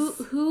does?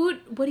 Like, who,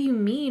 what do you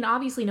mean?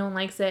 Obviously no one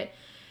likes it.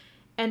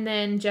 And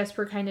then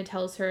Jesper kind of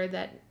tells her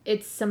that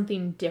it's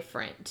something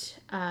different.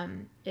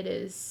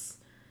 It's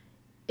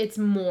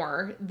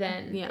more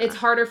than... Yeah. It's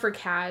harder for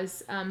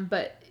Kaz,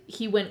 but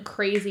he went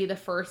crazy the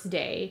first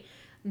day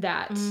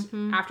that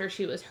after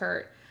she was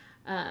hurt.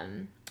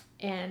 And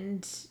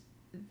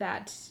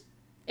that...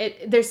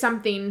 there's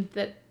something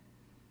that...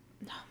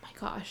 Oh my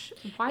gosh.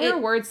 Why are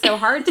words so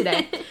hard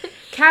today?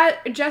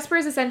 Jesper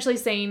is essentially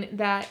saying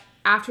that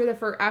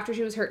after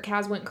she was hurt,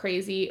 Kaz went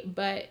crazy,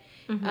 but...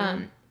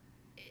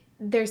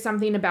 there's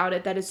something about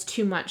it that is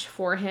too much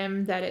for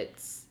him, that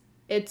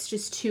it's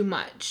just too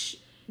much,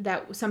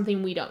 that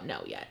something we don't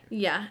know yet.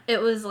 Yeah,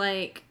 it was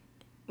like,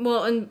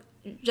 well, and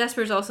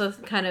Jesper's also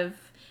kind of,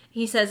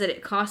 he says that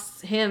it costs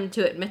him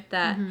to admit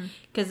that,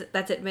 because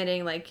that's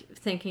admitting, like,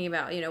 thinking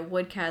about,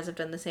 would Kaz have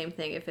done the same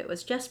thing if it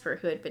was Jesper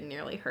who had been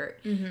nearly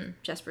hurt?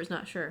 Jesper's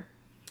not sure.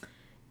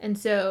 And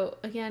so,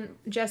 again,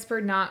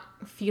 Jesper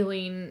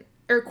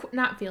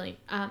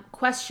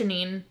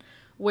questioning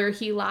where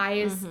he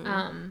lies,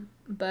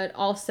 but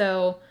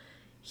also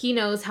he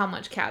knows how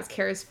much Kaz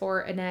cares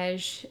for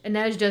Inej.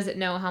 Inej doesn't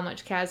know how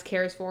much Kaz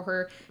cares for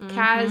her.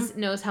 Kaz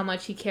knows how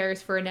much he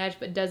cares for Inej,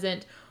 but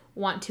doesn't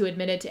want to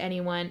admit it to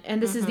anyone. And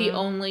this is the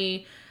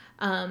only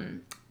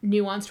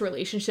nuanced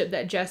relationship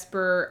that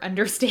Jesper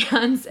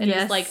understands. And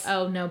is like,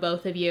 oh, no,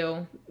 both of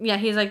you. Yeah,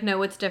 he's like,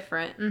 no, it's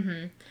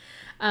different.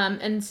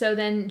 And so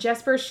then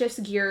Jesper shifts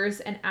gears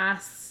and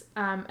asks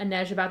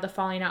Inej about the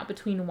falling out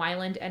between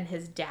Wyland and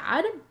his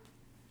dad.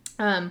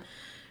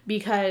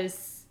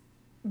 Because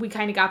we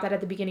kind of got that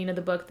at the beginning of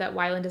the book, that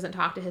Wyland doesn't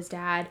talk to his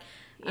dad.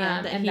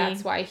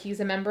 That's why he's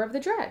a member of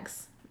the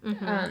Dregs.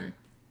 And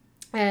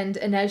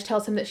Inej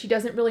tells him that she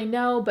doesn't really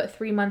know, but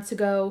 3 months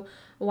ago,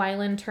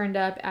 Wyland turned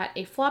up at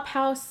a flop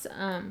house.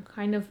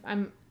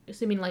 I'm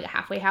assuming like a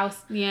halfway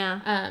house.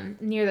 Yeah.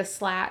 Near the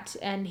Slat,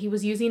 and he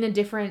was using a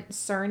different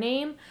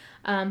surname.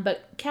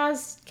 But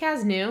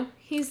Kaz knew.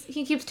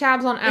 He keeps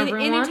tabs on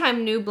everyone.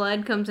 Anytime new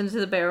blood comes into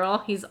the barrel,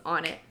 he's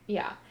on it.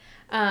 Yeah.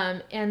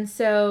 And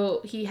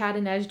so he had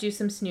Inej do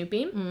some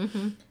snooping.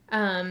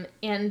 Mm-hmm.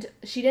 And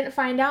she didn't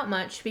find out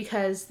much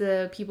because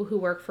the people who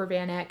work for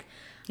Van Eck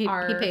he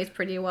pays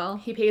pretty well.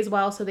 He pays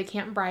well, so they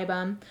can't bribe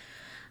him.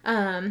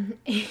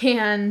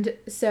 And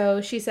so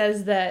she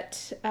says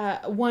that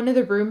one of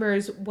the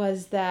rumors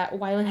was that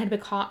Wyland had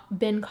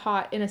been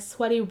caught in a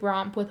sweaty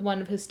romp with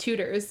one of his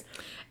tutors.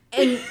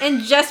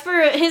 And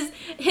Jesper,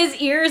 his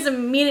ears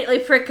immediately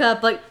prick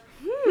up like,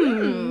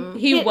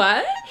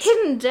 What?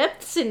 Hidden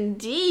depths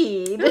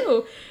indeed.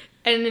 Ooh.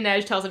 And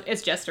Inej tells him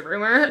it's just a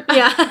rumor.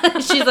 Yeah.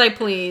 She's like,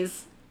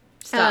 please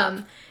stop.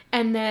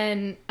 And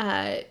then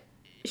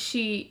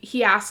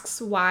he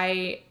asks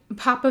why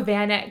Papa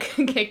Van Eck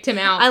kicked him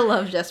out. I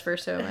love Jesper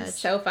so much. It's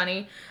so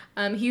funny.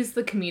 He's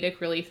the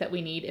comedic relief that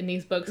we need in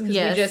these books because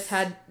we just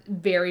had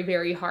very,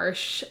 very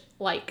harsh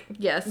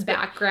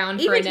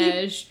background for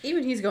Inej.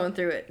 Even he's going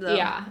through it though.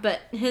 Yeah.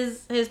 But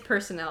his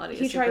personality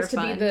is super fun. He tries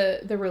to be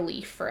the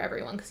relief for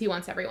everyone because he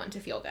wants everyone to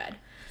feel good.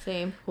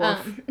 Same.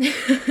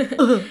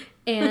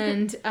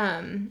 And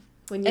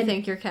when you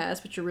think you're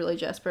Kaz, but you're really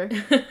Jesper.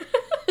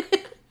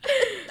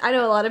 I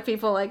know a lot of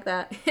people like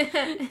that.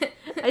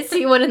 I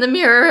see one in the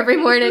mirror every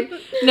morning.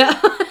 No.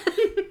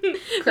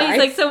 He's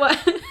like, so what?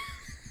 So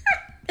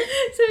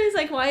he's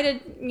like, why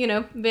did,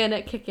 Van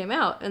Eck kick him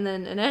out? And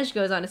then Inej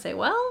goes on to say,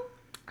 well,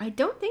 I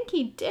don't think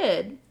he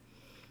did.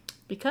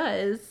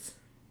 Because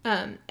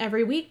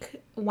every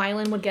week,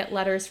 Wyland would get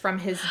letters from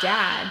his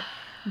dad,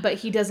 but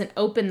he doesn't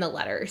open the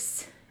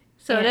letters.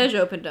 So Inej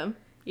opened them.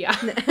 Yeah.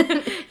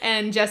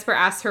 And Jesper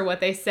asked her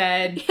what they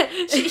said.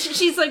 Yeah.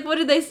 She's like,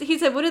 he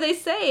said, what did they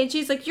say? And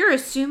she's like, you're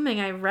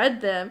assuming I read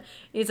them. And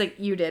he's like,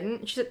 you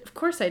didn't? She said, of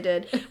course I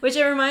did. Which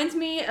it reminds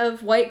me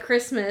of White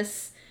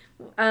Christmas.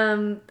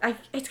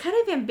 It's kind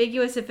of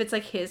ambiguous if it's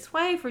like his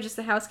wife or just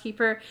the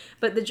housekeeper,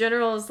 but the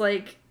general's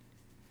like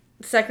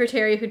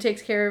secretary who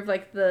takes care of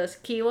like the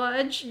key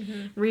lodge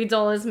reads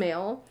all his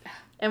mail.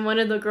 And one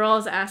of the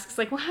girls asks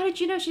like, well, how did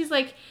you know? She's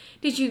like,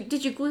 did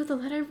you glue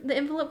the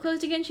envelope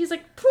closed again? She's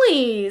like,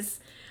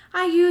 please,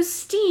 I use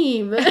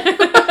steam. like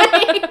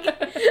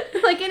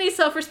any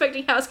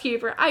self-respecting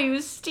housekeeper, I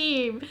use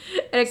steam.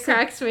 And it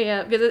cracks me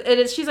up because it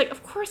is. She's like,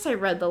 of course I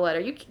read the letter.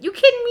 You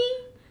kidding me?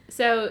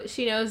 So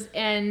she knows,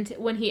 and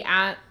when she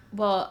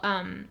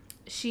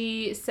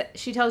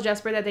tells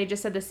Jesper that they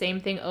just said the same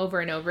thing over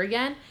and over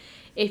again.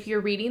 If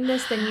you're reading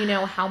this, then you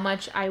know how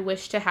much I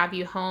wish to have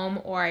you home,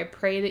 or I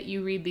pray that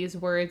you read these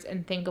words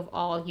and think of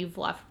all you've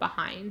left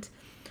behind.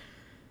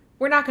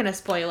 We're not going to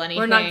spoil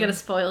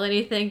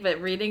anything. But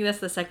reading this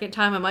the second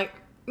time, I'm like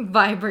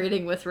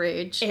vibrating with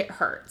rage. It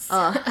hurts.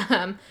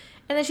 And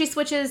then she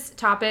switches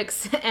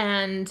topics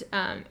and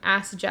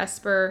asks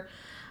Jesper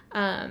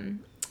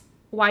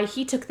why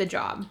he took the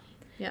job.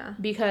 Yeah.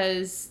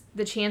 Because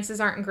the chances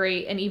aren't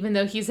great, and even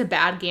though he's a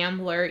bad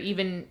gambler,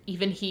 even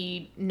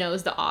he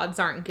knows the odds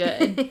aren't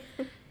good.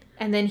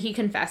 And then he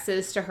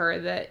confesses to her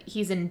that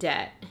he's in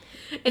debt.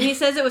 And he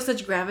says it with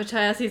such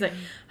gravitas. He's like,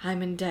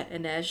 I'm in debt,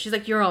 Inej. She's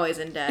like, you're always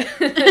in debt.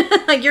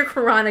 Like, you're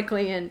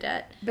chronically in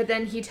debt. But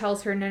then he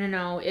tells her,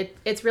 no,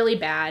 it's really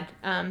bad,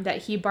 that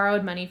he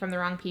borrowed money from the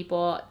wrong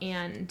people.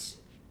 And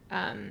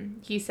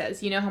he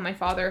says, you know how my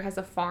father has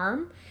a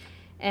farm?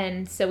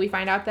 And so we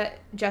find out that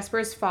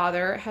Jesper's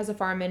father has a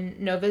farm in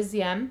Nova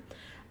Zem,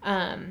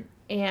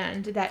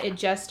 and that it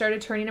just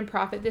started turning a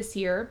profit this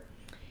year,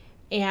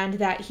 and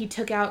that he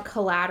took out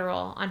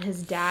collateral on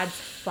his dad's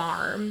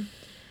farm.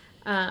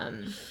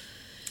 And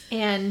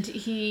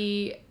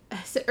his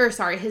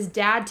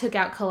dad took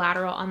out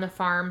collateral on the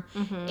farm,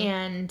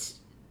 and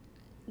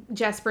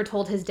Jesper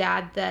told his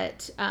dad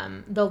that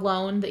the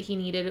loan that he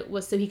needed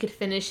was so he could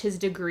finish his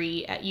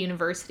degree at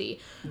university,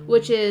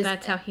 which is...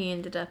 That's how he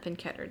ended up in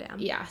Ketterdam.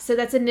 Yeah, so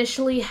that's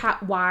initially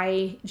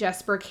why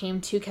Jesper came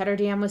to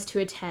Ketterdam, was to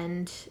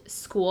attend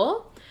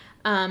school.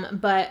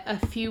 But a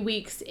few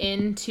weeks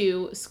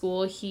into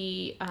school,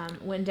 he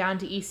went down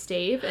to East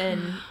Stave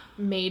and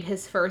made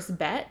his first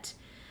bet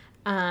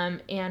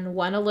and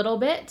won a little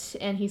bit,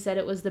 and he said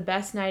it was the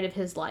best night of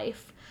his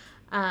life.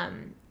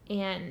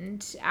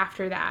 And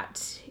after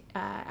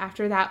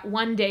that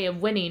one day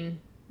of winning,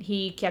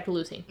 he kept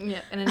losing.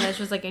 Yeah, and Inej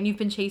was like, and you've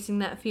been chasing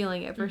that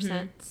feeling ever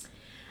since.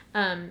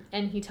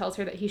 And he tells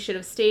her that he should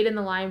have stayed in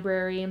the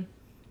library,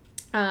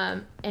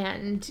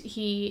 and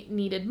he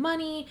needed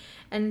money,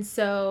 and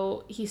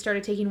so he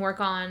started taking work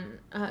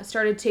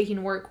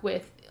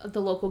with the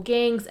local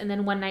gangs, and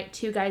then one night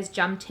 2 guys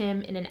jumped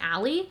him in an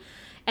alley,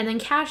 and then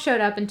Kaz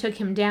showed up and took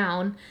him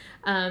down.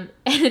 And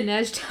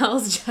Inej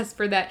tells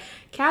Jesper that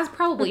Kaz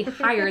probably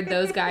hired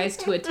those guys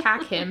to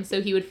attack him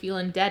so he would feel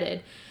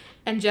indebted.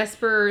 And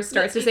Jesper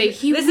starts to say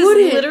this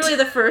is literally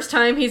the first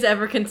time he's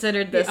ever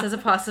considered this as a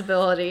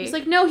possibility. He's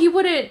like, no, he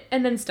wouldn't.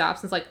 And then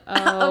stops and is like,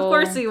 oh. Of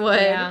course he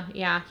would.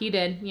 Yeah, he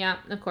did. Yeah,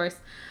 of course.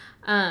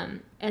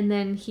 And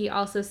then he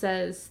also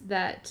says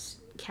that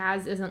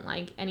Kaz isn't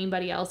like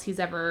anybody else he's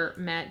ever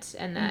met,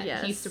 and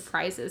that he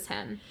surprises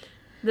him.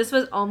 This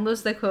was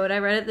almost the quote I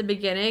read at the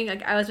beginning.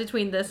 Like, I was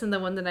between this and the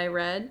one that I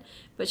read.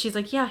 But she's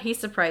like, yeah, he's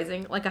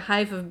surprising. Like a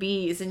hive of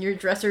bees in your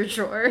dresser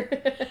drawer.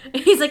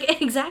 And he's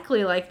like,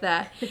 exactly like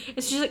that.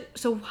 And she's like,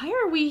 so why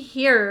are we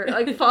here?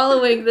 Like,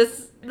 following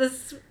this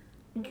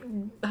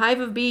hive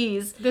of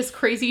bees. This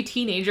crazy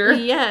teenager.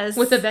 Yes.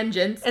 With a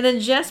vengeance. And then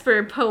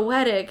Jesper,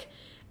 poetic.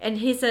 And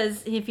he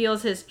says he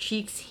feels his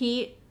cheeks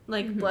heat,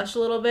 like, blush a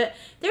little bit.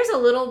 There's a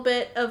little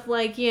bit of,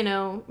 like, you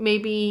know,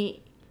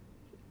 maybe...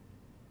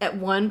 At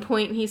one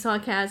point he saw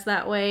Kaz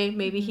that way.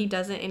 Maybe he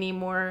doesn't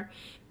anymore.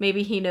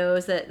 Maybe he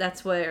knows that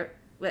that's where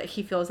that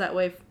he feels that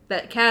way.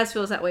 That Kaz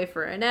feels that way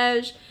for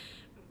Inej.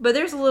 But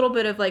there's a little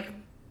bit of like.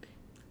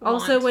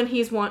 Also, when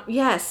he's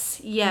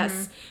yes.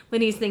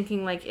 When he's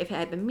thinking like, if it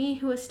had been me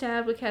who was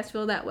stabbed, would Kaz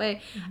feel that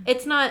way?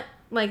 It's not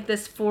like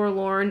this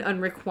forlorn,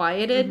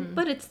 unrequited,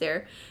 but it's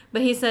there.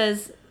 But he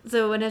says,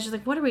 so Inej is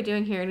like, what are we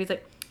doing here? And he's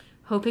like,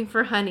 hoping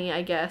for honey,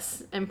 I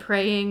guess, and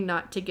praying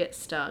not to get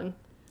stung.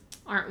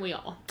 Aren't we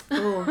all?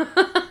 And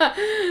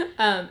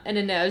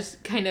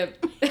Inej kind of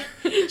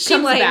she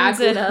lightens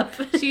it up.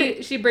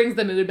 she brings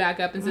the mood back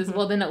up and says,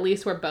 well, then at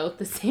least we're both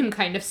the same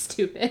kind of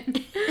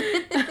stupid.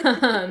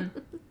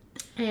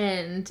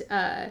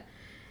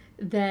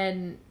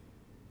 Then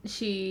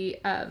she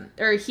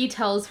or he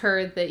tells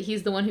her that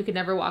he's the one who could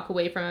never walk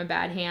away from a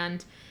bad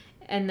hand.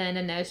 And then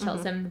Inej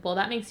tells him, well,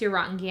 that makes you a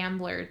rotten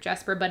gambler,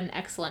 Jesper, but an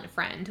excellent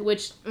friend,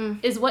 which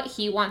is what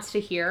he wants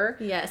to hear.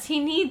 Yes, he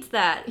needs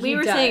that. We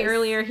were saying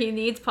earlier, he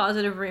needs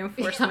positive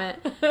reinforcement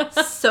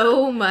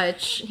so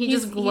much. He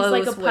just glows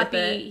he's like a with puppy.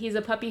 it. He's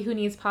a puppy who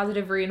needs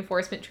positive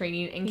reinforcement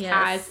training, and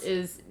Kaz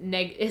is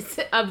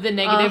of the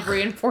negative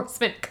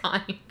reinforcement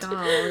kind.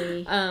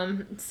 Golly.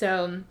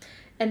 And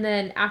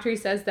then after he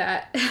says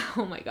that,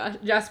 oh my gosh,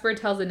 Jesper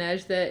tells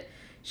Inej that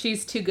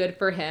she's too good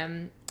for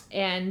him.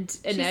 And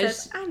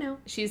Inej,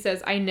 she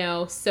says, I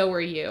know, so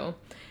are you.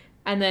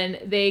 And then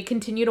they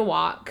continue to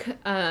walk.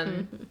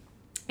 And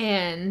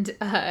then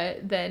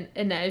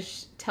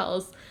Inej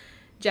tells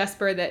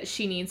Jesper that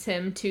she needs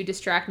him to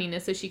distract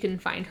Nina so she can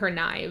find her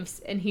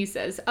knives. And he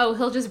says, oh,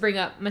 he'll just bring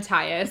up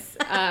Matthias.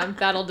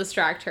 That'll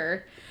distract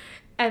her.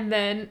 And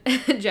then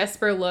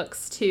Jesper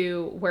looks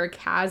to where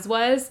Kaz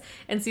was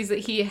and sees that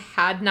he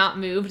had not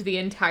moved the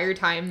entire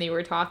time they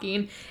were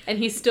talking. And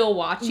he's still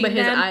watching them.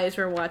 But his eyes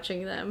were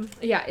watching them.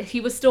 Yeah,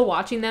 he was still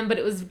watching them, but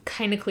it was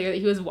kind of clear that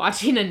he was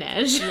watching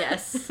Inej.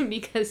 Yes.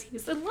 Because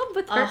he's in love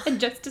with her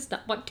and just does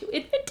not want to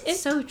admit it.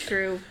 So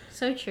true.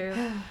 So true.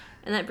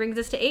 And that brings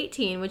us to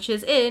 18, which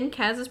is in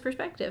Kaz's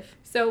perspective.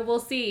 So we'll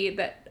see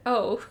that,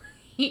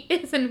 he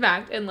is in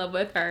fact in love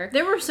with her.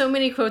 There were so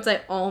many quotes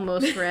I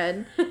almost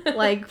read,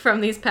 like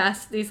from these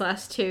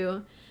last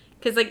two,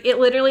 because like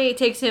it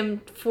takes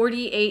him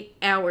 48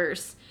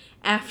 hours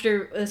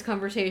after this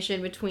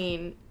conversation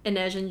between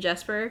Inej and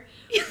Jesper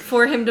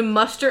for him to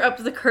muster up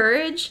the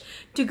courage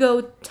to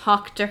go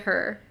talk to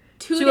her,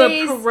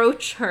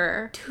 approach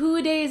her.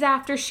 2 days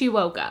after she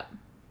woke up.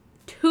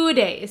 2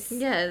 days.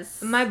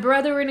 Yes. My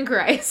brother in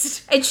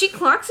Christ. And she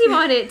clocks him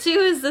on it, too,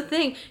 is the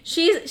thing.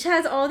 She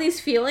has all these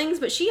feelings,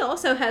 but she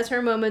also has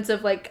her moments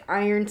of, like,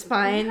 iron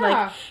spine. Yeah.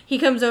 Like, he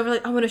comes over,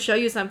 like, I want to show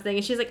you something.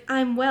 And she's like,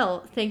 I'm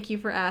well. Thank you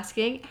for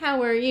asking.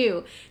 How are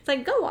you? It's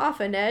like, go off,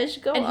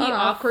 Inej. Go off. And he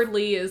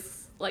awkwardly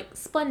is, like,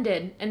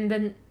 splendid. And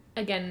then,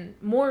 again,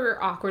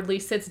 more awkwardly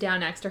sits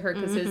down next to her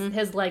because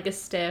his leg is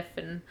stiff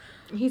and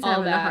he's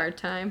having a hard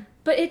time.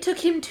 But it took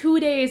him 2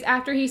 days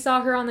after he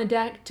saw her on the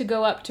deck to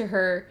go up to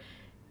her.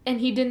 And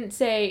he didn't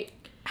say,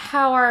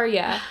 how are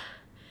ya?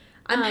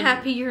 I'm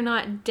happy you're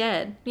not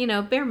dead. You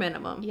know, bare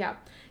minimum. Yeah.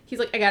 He's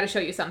like, I gotta show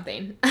you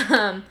something.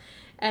 And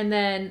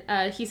then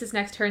he sits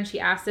next to her and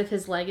she asks if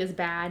his leg is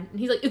bad. And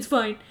he's like, it's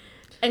fine.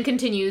 And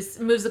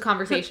moves the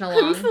conversation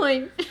along. I'm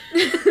fine.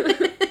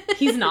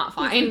 He's not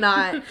fine. He's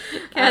not.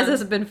 Kaz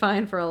has been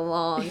fine for a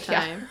long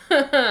time.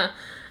 Yeah.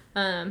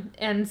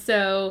 And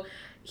so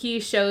he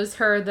shows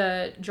her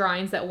the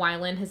drawings that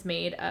Wylan has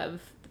made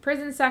of the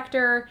prison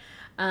sector.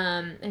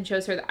 And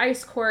shows her the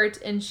ice court,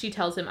 and she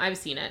tells him, I've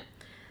seen it.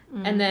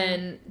 And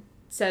then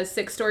says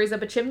 6 stories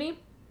up a chimney,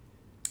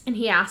 and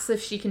he asks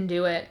if she can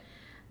do it.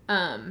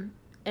 And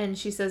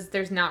she says,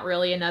 there's not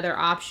really another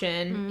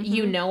option.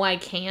 You know I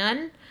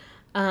can.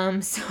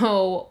 And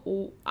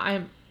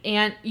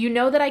you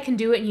know that I can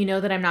do it, and you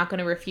know that I'm not going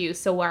to refuse,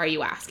 so why are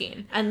you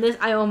asking? And this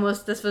was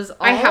almost the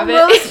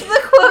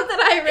quote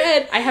that I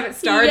read. I have it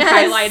starred,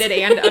 highlighted,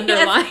 and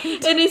underlined.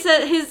 Yes. And he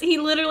said he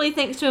literally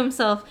thinks to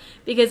himself,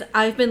 because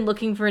I've been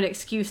looking for an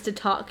excuse to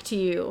talk to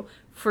you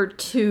for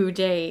 2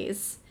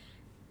 days.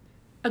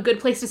 A good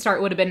place to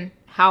start would have been,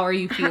 how are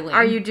you feeling?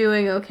 Are you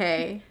doing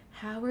okay?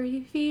 How are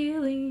you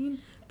feeling?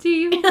 Do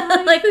you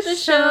like the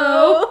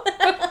show?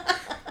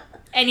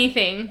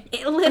 Anything.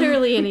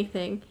 Literally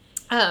anything.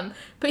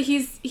 But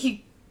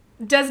he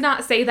does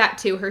not say that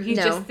to her. He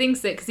just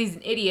thinks it because he's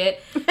an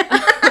idiot.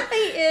 He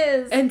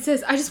is. And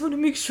says, I just want to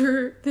make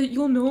sure that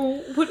you'll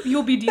know what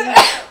you'll be doing.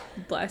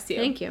 Bless you.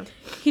 Thank you.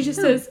 He just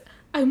says,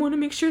 I want to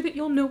make sure that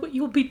you'll know what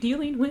you'll be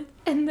dealing with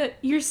and that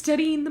you're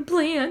studying the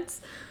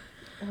plants.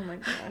 Oh my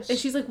gosh. And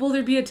she's like, will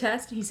there be a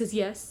test? And he says,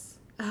 yes.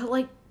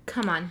 Like,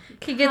 come on.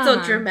 He gets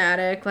all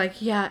dramatic.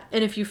 Like, yeah,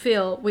 and if you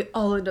fail, we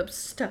all end up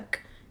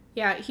stuck.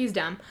 Yeah, he's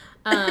dumb.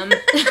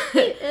 He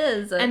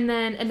is. And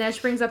then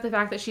Inej brings up the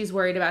fact that she's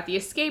worried about the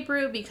escape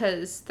route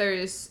because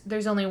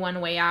there's only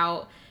one way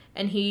out.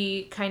 And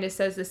he kind of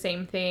says the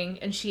same thing.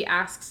 And she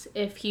asks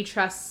if he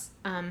trusts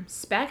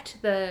Specht,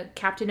 the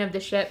captain of the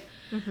ship.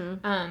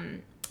 Mm-hmm.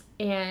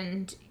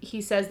 And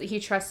he says that he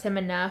trusts him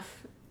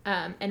enough.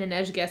 And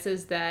Inej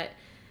guesses that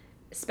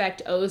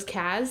Specht owes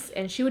Kaz.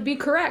 And she would be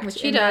correct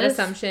in that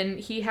assumption.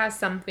 He has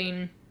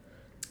something,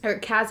 or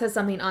Kaz has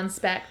something on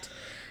Specht.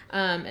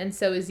 And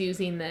so is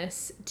using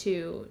this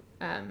to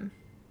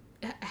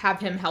have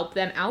him help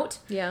them out.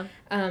 Yeah.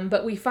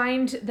 But we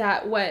find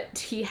that what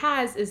he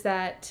has is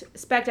that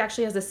Specht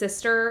actually has a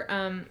sister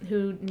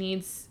who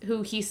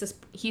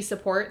he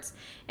supports,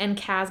 and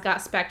Kaz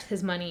got Specht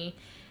his money.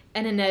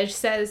 And Inej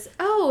says,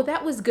 "Oh,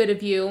 that was good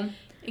of you."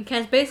 And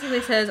Kaz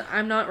basically says,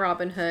 "I'm not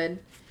Robin Hood.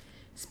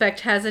 Specht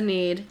has a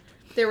need.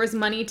 There was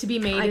money to be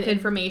made and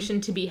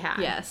information to be had."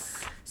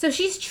 Yes. So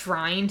she's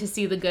trying to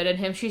see the good in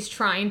him. She's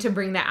trying to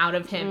bring that out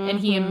of him, and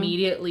he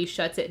immediately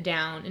shuts it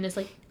down and is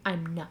like,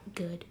 "I'm not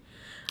good."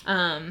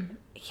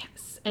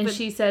 Yes. And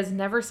she says,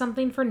 "Never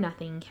something for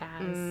nothing,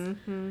 Kaz."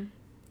 Mm-hmm.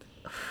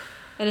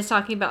 And it's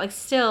talking about, like,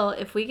 still,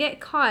 if we get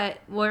caught,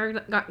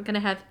 we're not going to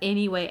have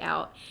any way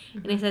out. Mm-hmm.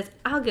 And he says,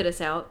 "I'll get us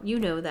out. You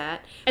know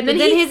that." And then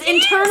his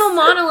internal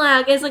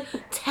monologue is like,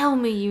 "Tell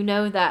me you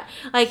know that."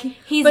 Like,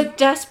 he's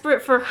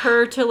desperate for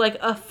her to, like,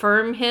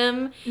 affirm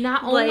him.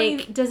 Not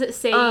only does it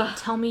say,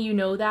 "Tell me you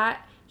know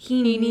that,"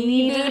 he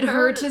needed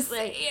her to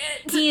say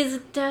it. He is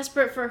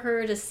desperate for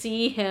her to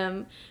see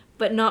him,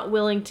 but not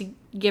willing to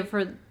give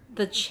her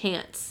the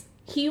chance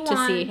to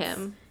see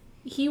him.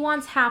 He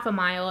wants half a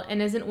mile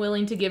and isn't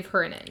willing to give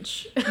her an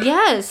inch.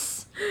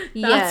 Yes.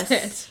 That's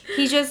it.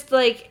 He just,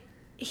 like,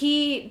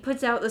 he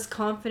puts out this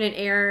confident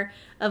air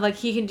of, like,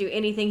 he can do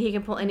anything, he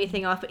can pull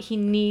anything off, but he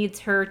needs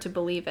her to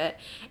believe it.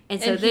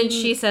 And so then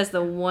she says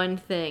the one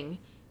thing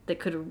that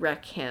could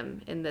wreck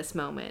him in this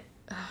moment,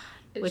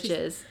 which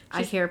is,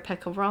 "I hear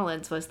Pekka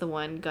Rollins was the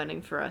one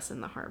gunning for us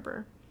in the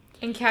harbor."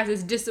 And Kaz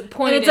is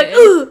disappointed. And it's like,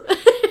 ooh!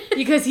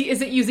 Because he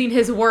isn't using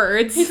his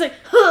words. He's like,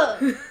 huh!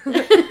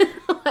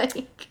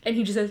 And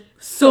he just says,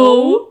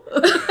 "So?"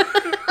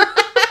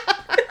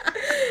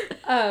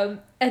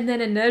 And then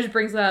Inej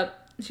brings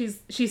up,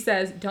 she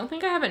says, "Don't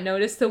think I haven't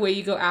noticed the way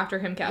you go after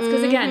him, Kaz."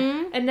 Because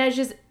again,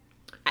 Inej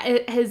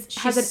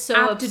has an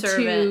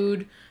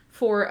aptitude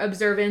for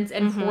observance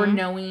and for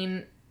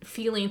knowing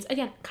feelings.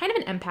 Again, kind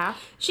of an empath.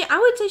 I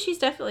would say she's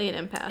definitely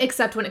an empath.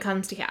 Except when it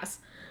comes to Kaz.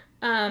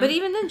 But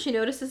even then, she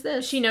notices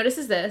this. She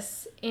notices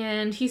this,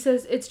 and he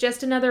says, "It's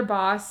just another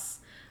boss."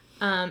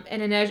 And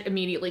Inej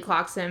immediately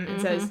clocks him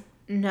and says,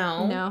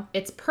 No,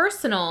 it's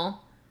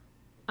personal.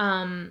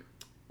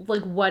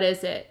 Like, what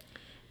is it?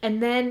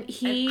 And then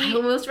I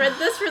almost read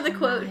this for the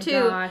quote,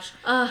 too. Gosh.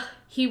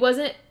 He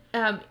wasn't,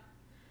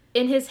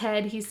 in his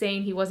head, he's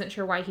saying he wasn't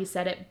sure why he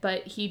said it,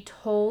 but he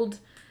told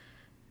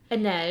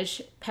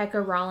Inej,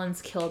 "Pekka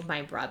Rollins killed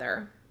my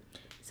brother."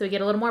 So we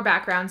get a little more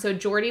background. So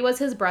Geordie was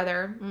his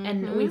brother,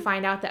 and we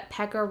find out that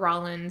Pekka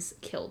Rollins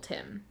killed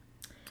him.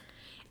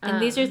 And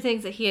these are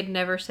things that he had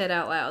never said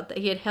out loud, that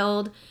he had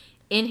held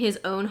in his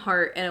own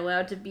heart and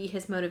allowed to be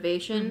his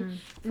motivation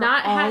for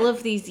all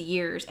of these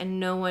years, and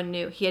no one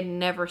knew. He had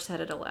never said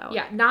it aloud.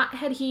 Yeah, not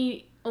had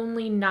he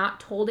only not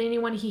told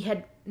anyone, he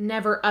had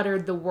never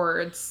uttered the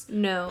words,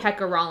 "No,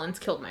 Pekka Rollins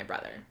killed my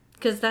brother."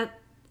 Because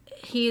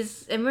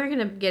and we're going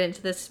to get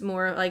into this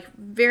more, like,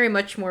 very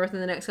much more within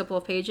the next couple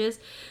of pages,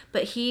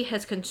 but he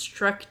has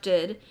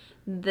constructed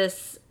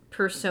this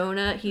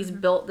persona. He's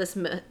built this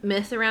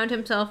myth around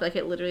himself, like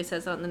it literally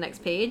says on the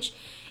next page.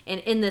 And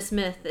in this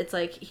myth, it's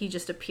like he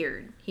just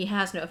appeared. He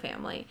has no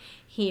family.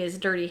 He is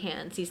dirty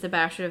hands. He's the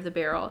bastard of the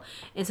barrel.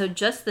 And so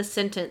just the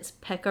sentence,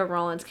 "Pekka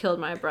Rollins killed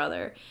my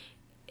brother,"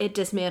 it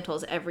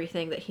dismantles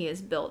everything that he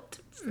has built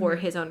for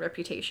his own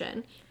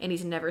reputation. And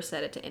he's never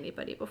said it to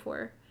anybody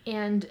before.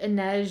 And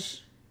Inej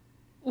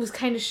was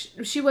kind of,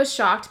 she was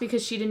shocked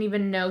because she didn't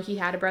even know he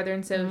had a brother.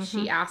 And so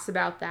she asked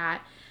about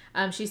that.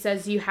 She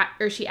says,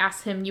 she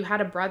asks him, "You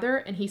had a brother?"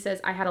 And he says,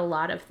 "I had a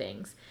lot of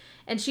things."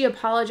 And she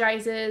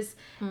apologizes.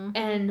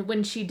 And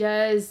when she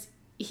does,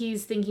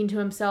 he's thinking to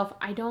himself,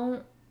 I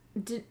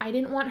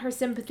didn't want her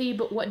sympathy,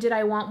 but what did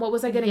I want? What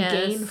was I going to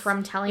gain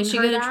from telling her that? Is she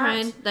going to try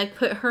and, like,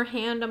 put her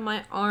hand on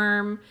my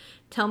arm,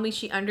 tell me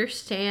she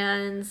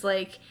understands?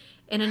 Like,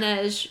 and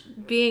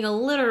Inej, being a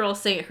literal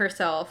saint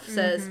herself,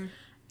 says,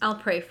 "I'll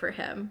pray for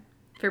him.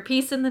 For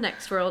peace in the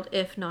next world,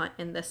 if not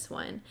in this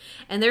one."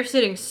 And they're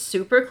sitting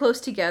super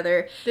close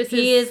together.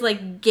 He is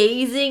like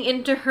gazing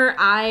into her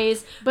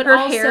eyes, but her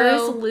hair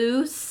is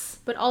loose.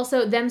 But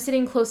also, them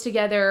sitting close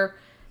together,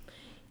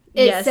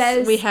 it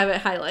says... we have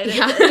it highlighted.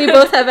 Yeah. We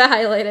both have it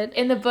highlighted.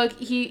 In the book,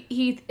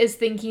 he is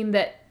thinking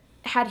that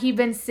had he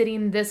been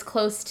sitting this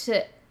close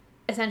to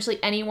essentially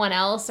anyone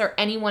else or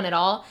anyone at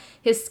all,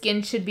 his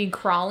skin should be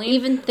crawling.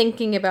 Even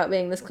thinking about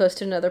being this close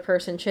to another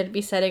person should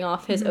be setting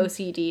off his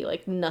OCD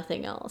like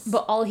nothing else.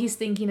 But all he's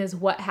thinking is,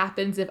 what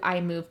happens if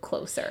I move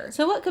closer?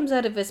 So what comes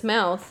out of his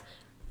mouth?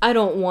 I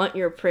don't want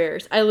your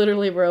prayers. I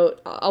literally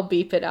wrote, I'll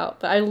beep it out,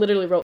 but I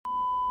literally wrote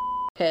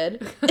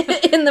head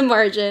in the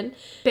margin.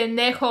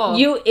 Pendejo.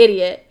 You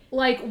idiot.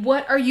 Like,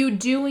 what are you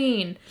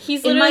doing?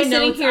 He's literally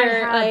sitting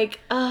here like,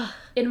 ugh.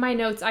 In my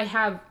notes, I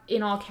have,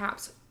 in all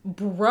caps,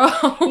 bro.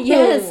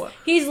 Yes.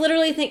 He's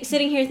literally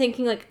sitting here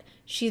thinking, like,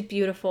 she's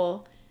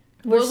beautiful.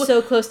 We're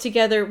so close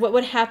together. What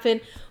would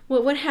happen?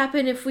 What would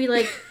happen if we,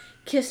 like,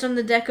 kissed on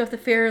the deck of the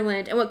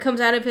Fairland? And what comes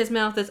out of his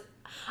mouth is,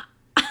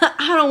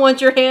 I don't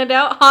want your hand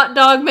out, hot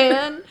dog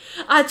man.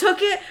 I took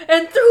it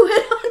and threw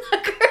it on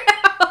the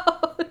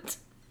ground.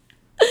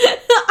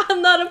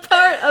 I'm not a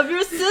part of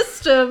your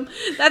system.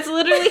 That's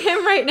literally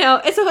him right now.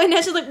 And so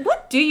Inej is like,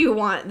 what do you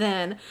want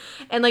then?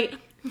 And, like,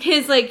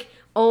 his, like,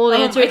 old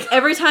answer,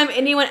 every time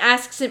anyone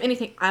asks him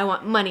anything, I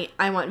want money,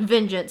 I want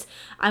vengeance,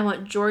 I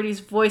want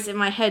Jordy's voice in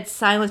my head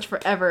silenced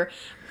forever.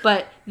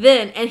 But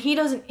then, and he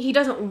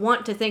doesn't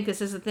want to think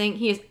this is a thing.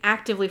 He is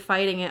actively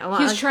fighting it a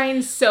lot. He's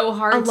trying so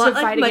hard to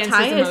fight against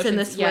his emotions in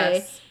this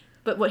way.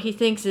 But what he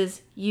thinks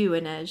is, you,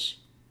 Inej,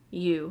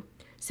 you.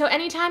 So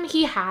anytime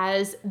he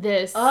has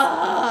this,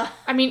 I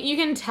mean, you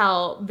can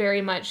tell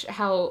very much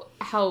how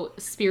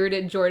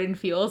spirited Jordan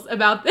feels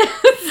about this.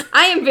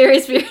 I am very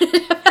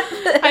spirited about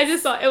this. I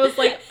just thought it was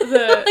like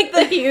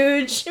the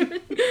huge.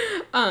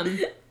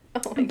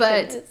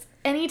 Goodness.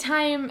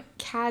 Anytime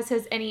Kaz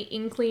has any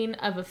inkling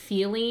of a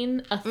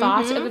feeling, a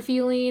thought of a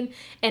feeling,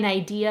 an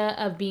idea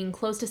of being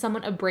close to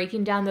someone, of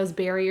breaking down those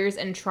barriers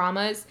and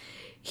traumas,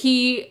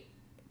 he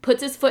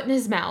puts his foot in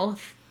his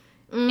mouth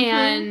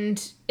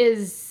and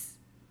is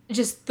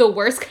just the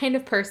worst kind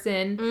of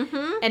person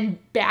and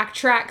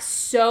backtracks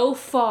so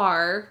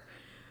far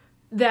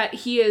that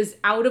he is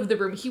out of the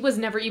room. He was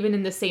never even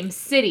in the same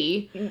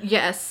city.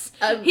 Yes.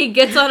 He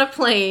gets on a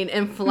plane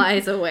and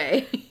flies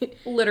away.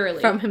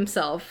 Literally. From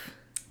himself.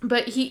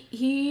 But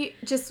he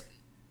just...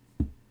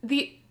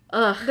 The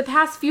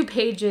past few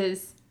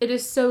pages, it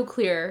is so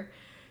clear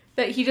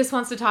that he just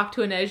wants to talk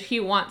to Inej. He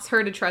wants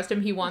her to trust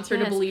him. He wants her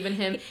to believe in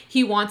him.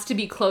 He wants to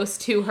be close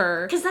to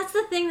her. Because that's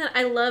the thing that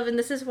I love, and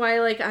this is why,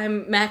 like,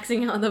 I'm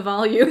maxing out the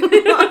volume on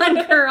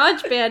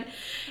GarageBand,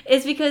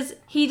 is because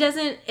he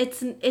doesn't,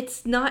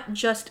 it's not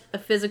just a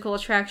physical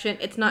attraction.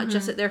 It's not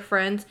just that they're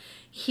friends.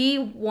 He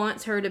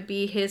wants her to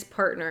be his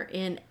partner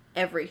in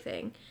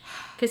everything.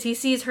 Because he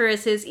sees her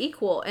as his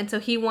equal, and so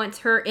he wants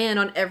her in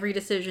on every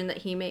decision that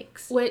he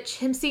makes. Which,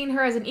 him seeing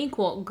her as an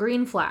equal,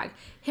 green flag.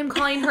 Him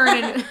calling her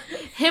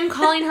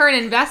an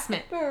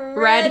investment,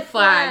 red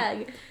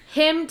flag.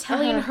 Him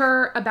telling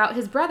her about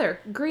his brother,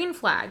 green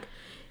flag.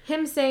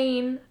 Him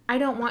saying, I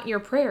don't want your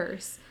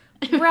prayers,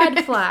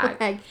 red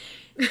flag.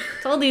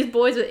 It's all these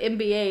boys with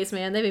MBAs,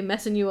 man. They be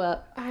messing you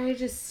up.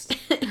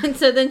 And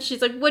so then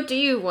she's like, what do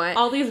you want?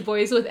 All these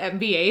boys with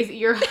MBAs,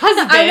 your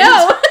husband. I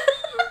know.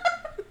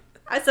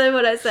 I said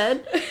what I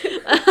said.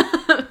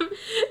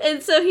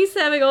 And so he's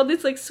having all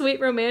these, like, sweet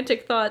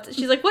romantic thoughts.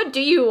 She's like, what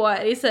do you want?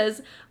 And he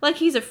says, like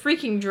he's a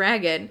freaking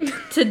dragon,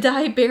 to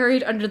die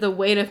buried under the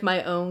weight of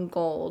my own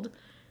gold.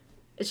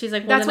 And she's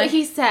like, well, that's what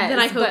he says. Then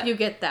I hope you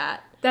get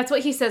that. That's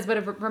what he says,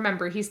 but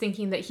remember, he's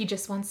thinking that he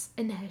just wants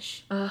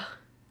Inej.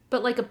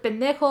 But like a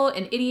pendejo,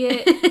 an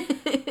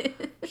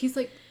idiot, he's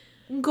like,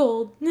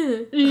 gold.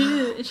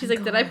 And she's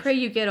like, did I pray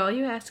you get all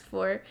you ask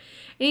for? And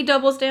he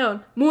doubles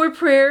down. More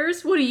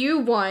prayers? What do you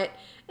want?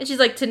 And she's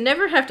like, to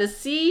never have to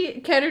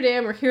see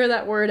Ketterdam or hear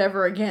that word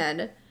ever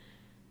again.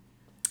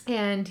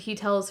 And he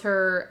tells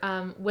her,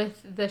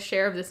 with the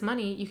share of this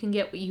money, you can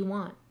get what you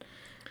want.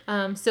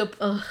 So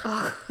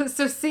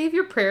save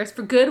your prayers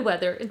for good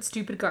weather and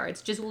stupid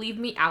guards. Just leave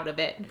me out of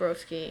it.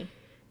 Broski.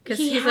 Because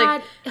he's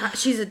like,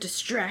 she's a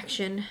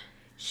distraction.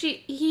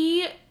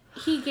 He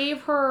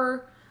gave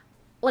her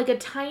like a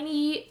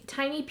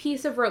tiny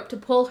piece of rope to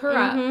pull her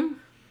up,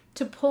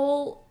 to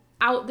pull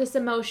out this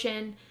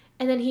emotion,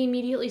 and then he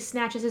immediately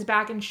snatches his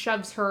back and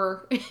shoves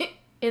her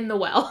in the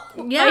well.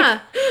 Yeah.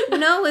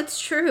 No, it's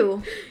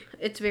true.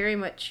 It's very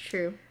much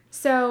true.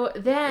 So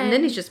then... And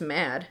then he's just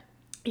mad.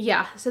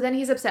 Yeah. So then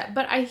he's upset.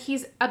 But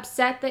he's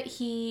upset that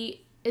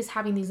he is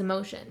having these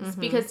emotions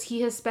because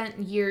he has spent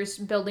years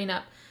building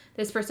up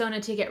this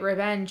persona to get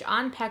revenge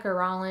on Pekka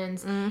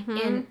Rollins.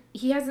 And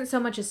he hasn't so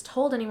much as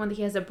told anyone that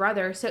he has a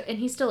brother. And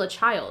he's still a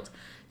child.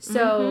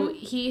 So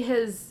he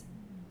is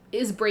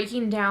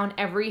breaking down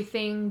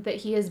everything that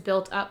he has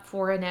built up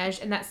for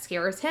Inej, and that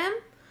scares him.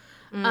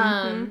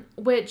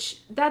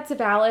 Which that's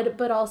valid,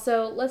 but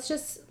also let's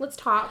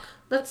talk.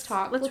 Let's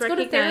talk. Let's go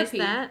to therapy.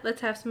 That.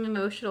 Let's have some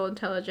emotional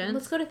intelligence.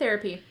 Let's go to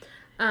therapy.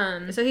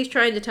 So he's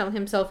trying to tell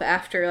himself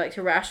after, like,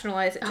 to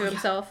rationalize it to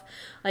himself.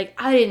 Like,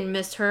 I didn't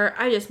miss her.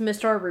 I just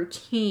missed our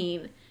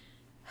routine.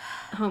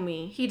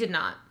 Homie. He did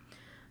not.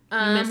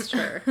 You missed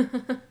her.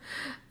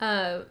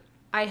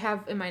 I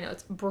have in my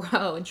notes,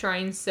 bro,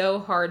 trying so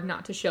hard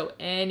not to show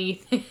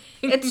anything.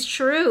 It's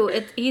true.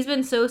 He's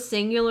been so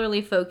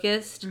singularly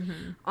focused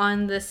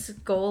on this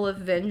goal of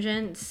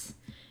vengeance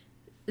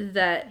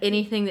that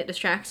anything that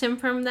distracts him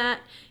from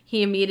that,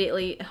 he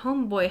immediately...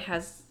 Homeboy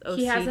has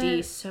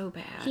OCD so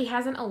bad. He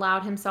hasn't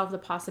allowed himself the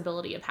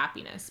possibility of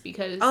happiness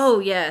because... Oh,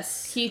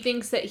 yes. He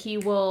thinks that he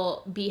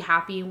will be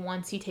happy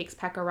once he takes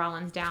Pekka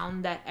Rollins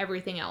down, that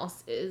everything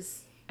else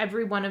is...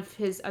 Every one of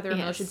his other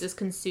emotions is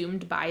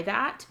consumed by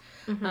that.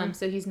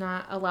 So he's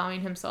not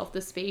allowing himself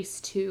the space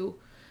to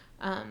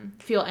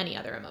feel any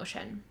other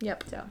emotion.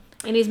 Yep. So,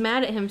 and he's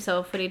mad at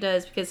himself what he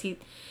does because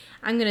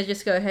I'm going to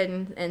just go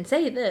ahead and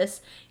say this.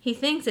 He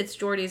thinks it's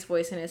Jordy's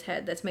voice in his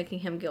head that's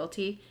making him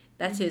guilty.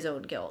 That's his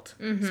own guilt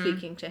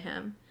speaking to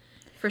him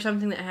for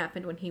something that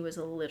happened when he was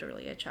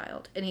literally a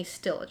child. And he's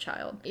still a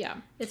child. Yeah.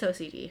 It's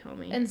OCD,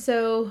 homie. And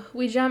so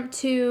we jump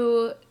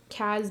to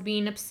Kaz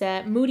being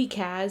upset. Moody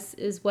Kaz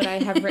is what I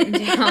have written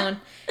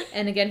down.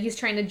 And again, he's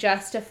trying to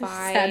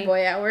justify... Sad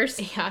boy hours.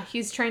 Yeah,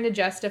 he's trying to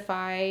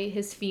justify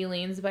his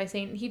feelings by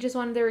saying he just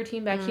wanted their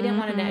routine back. He didn't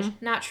want an edge.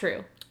 Not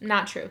true.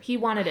 Not true. He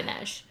wanted an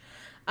edge.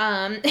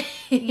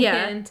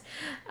 Yeah.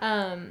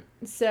 And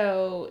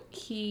so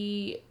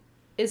he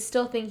is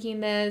still thinking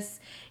this,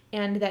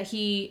 and that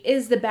he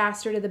is the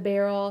bastard of the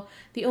barrel,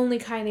 the only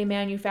kind they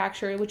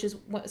manufactured, which is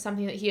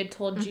something that he had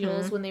told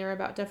Jules when they were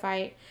about to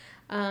fight.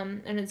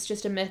 And it's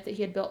just a myth that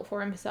he had built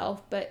for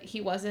himself, but he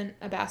wasn't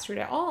a bastard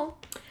at all.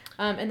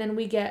 And then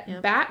we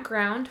get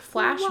background,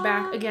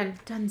 flashback, again,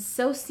 done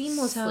so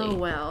seamlessly. So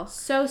well.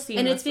 So seamlessly.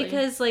 And it's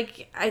because,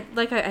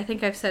 I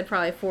think I've said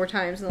probably 4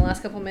 times in the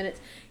last couple minutes,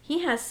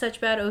 he has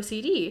such bad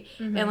OCD.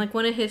 And,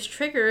 one of his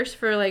triggers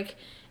for,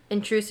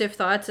 intrusive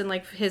thoughts and,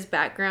 his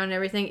background and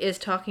everything is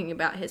talking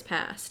about his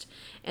past.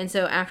 And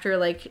so after,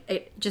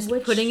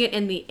 putting it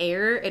in the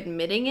air,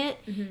 admitting it,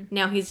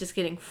 now he's just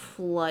getting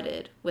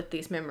flooded with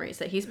these memories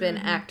that he's been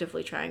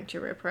actively trying to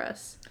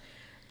repress.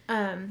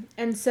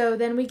 And so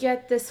then we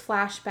get this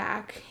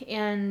flashback,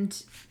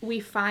 and we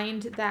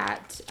find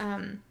that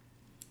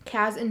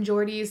Kaz and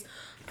Jordy's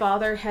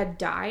father had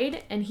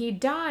died, and he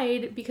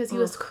died because he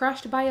was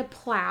crushed by a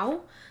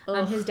plow.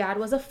 His dad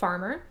was a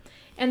farmer.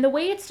 And the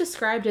way it's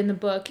described in the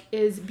book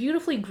is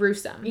beautifully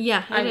gruesome.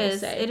 Yeah, it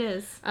is. It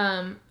is.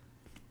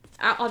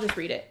 I'll just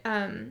read it.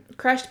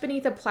 Crushed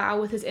beneath a plow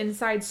with his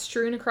insides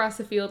strewn across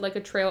the field like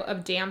a trail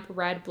of damp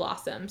red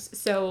blossoms.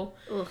 So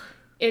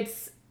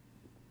it's...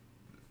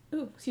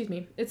 Ooh, excuse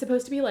me. It's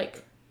supposed to be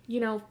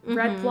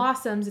red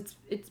blossoms.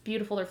 It's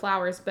beautiful. They're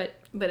flowers, but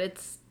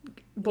it's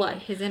blood.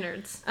 His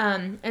innards.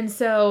 And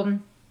so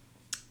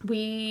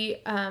we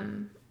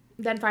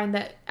then find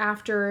that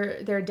after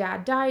their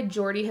dad died,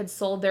 Jordy had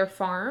sold their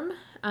farm.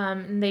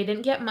 And they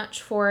didn't get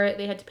much for it.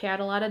 They had to pay out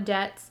a lot of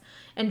debts.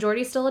 And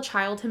Jordy's still a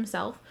child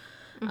himself.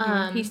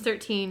 He's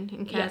 13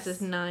 and Kaz is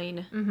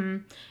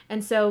 9.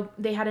 And so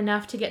they had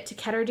enough to get to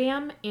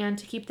Ketterdam and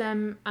to keep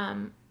them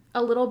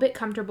a little bit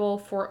comfortable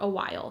for a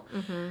while.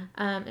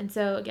 And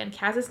so again,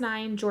 Kaz is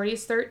 9,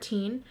 Jordy's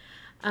 13.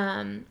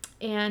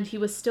 And he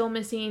was still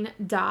missing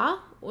Da,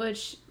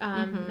 which,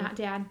 not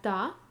Dad,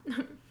 Da.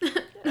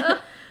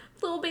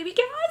 Little baby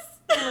Kaz.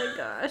 Oh my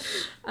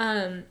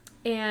gosh.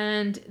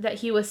 And that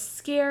he was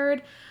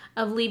scared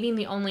of leaving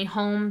the only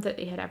home that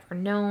they had ever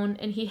known,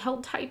 and he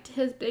held tight to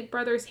his big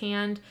brother's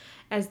hand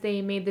as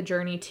they made the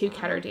journey to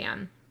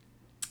Ketterdam.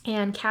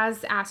 And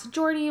Kaz asks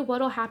Jordy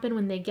what'll happen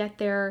when they get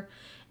there,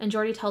 and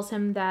Jordy tells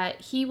him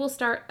that he will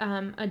start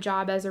a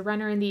job as a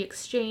runner in the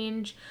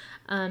exchange,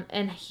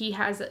 and he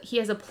has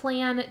a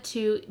plan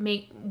to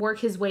work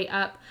his way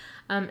up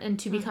and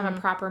to become a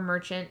proper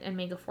merchant and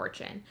make a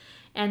fortune,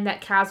 and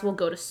that Kaz will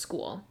go to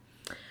school.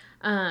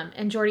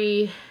 And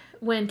Jordy...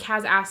 When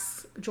Kaz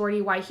asks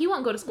Jordy why he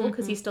won't go to school,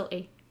 because he's still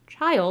a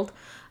child,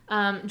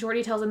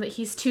 Jordy tells him that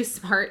he's too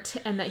smart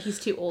and that he's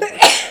too old.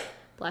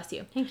 Bless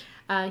you. Thank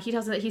you. He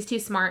tells him that he's too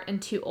smart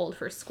and too old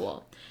for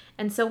school.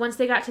 And so once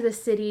they got to the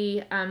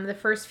city, the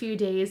first few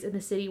days in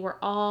the city were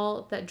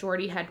all that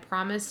Jordy had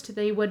promised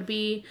they would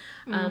be.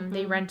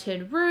 They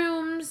rented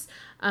rooms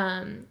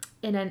in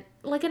a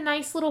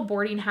nice little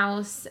boarding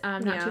house,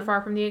 not too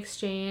far from the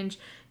exchange.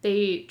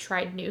 They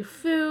tried new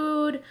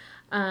food.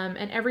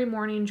 And every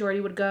morning Jordy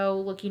would go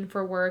looking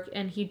for work,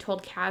 and he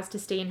told Kaz to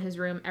stay in his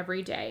room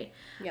every day.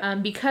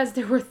 Because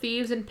there were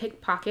thieves and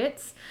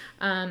pickpockets,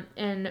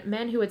 and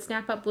men who would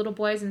snap up little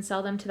boys and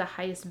sell them to the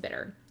highest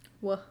bidder.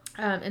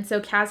 And so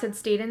Kaz had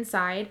stayed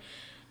inside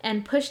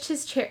and pushed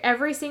his chair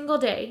every single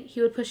day. He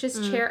would push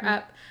his chair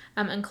up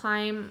and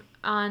climb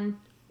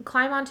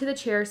onto the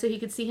chair so he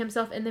could see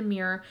himself in the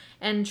mirror,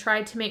 and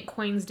tried to make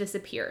coins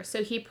disappear.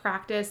 So he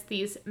practiced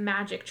these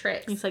magic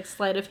tricks. He's like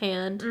sleight of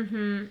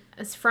hand.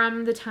 It's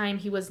from the time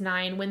he was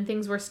 9 when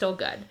things were still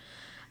good.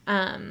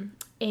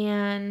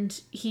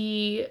 And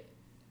he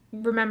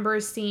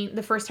remembers seeing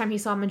the first time he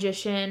saw a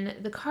magician,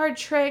 the card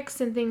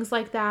tricks and things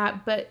like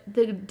that, but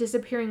the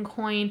disappearing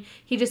coin,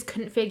 he just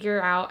couldn't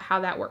figure out how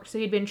that worked. So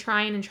he'd been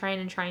trying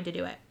to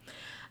do it.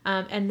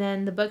 And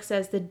then the book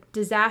says the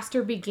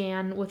disaster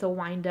began with a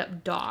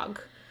wind-up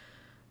dog,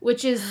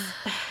 which is,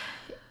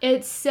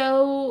 It's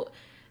so...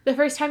 The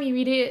first time you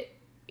read it,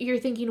 you're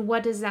thinking,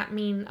 what does that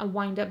mean, a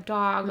wind-up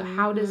dog? Mm-hmm.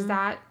 How does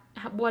that...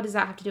 What does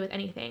that have to do with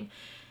anything?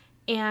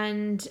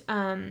 And,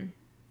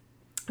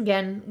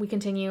 again, we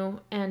continue,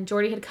 and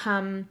Jordy had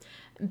come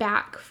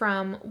back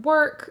from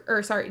work,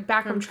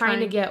 back from trying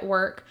to get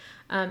work,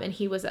 and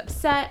he was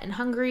upset and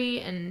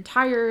hungry and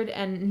tired,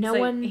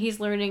 and he's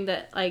learning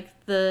that, like,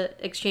 the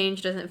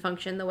exchange doesn't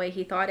function the way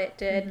he thought it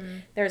did. Mm-hmm.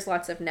 There's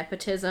lots of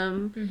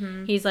nepotism.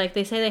 Mm-hmm. He's like,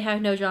 they say they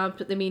have no jobs,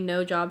 but they mean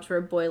no jobs for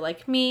a boy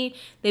like me.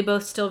 They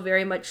both still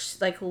very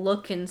much, like,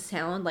 look and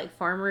sound like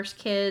farmers'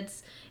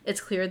 kids. It's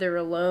clear they're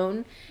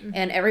alone, mm-hmm.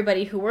 and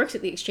everybody who works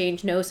at the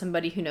exchange knows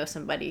somebody who knows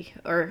somebody,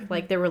 or, mm-hmm.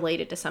 like, they're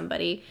related to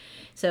somebody.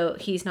 So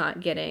he's not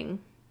getting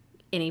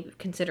any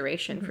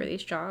consideration mm-hmm. for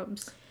these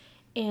jobs.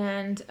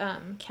 And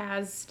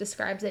Kaz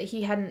describes that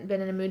he hadn't been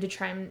in a mood to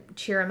try and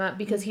cheer him up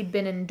because he'd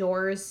been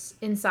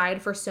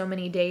inside for so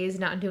many days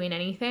not doing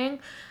anything,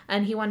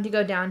 and he wanted to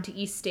go down to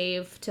East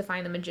Stave to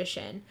find the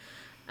magician.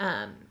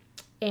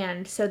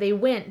 And so they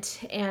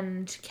went,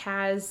 and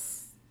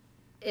Kaz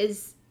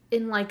is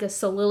in like a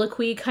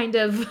soliloquy kind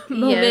of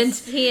moment.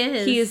 Yes, he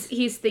is.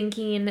 He's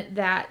thinking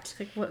that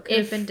like, what could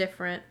have been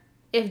different?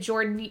 If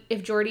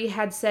Jordy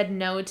had said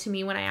no to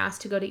me when I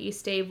asked to go to East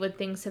Stave, would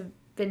things have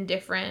been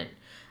different?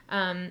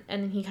 And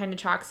then he kind of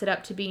chalks it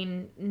up to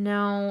being,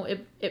 no,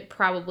 it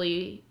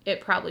probably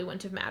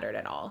wouldn't have mattered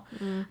at all.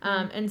 Mm-hmm.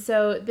 And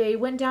so they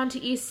went down to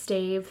East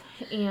Stave,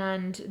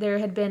 and there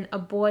had been a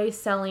boy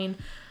selling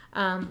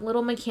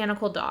little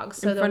mechanical dogs.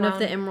 So in front of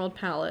the Emerald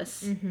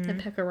Palace mm-hmm. that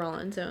Pekka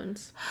Rollins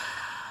owns.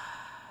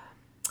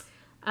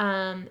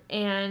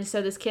 And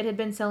so this kid had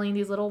been selling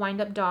these little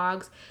wind-up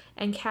dogs,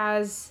 and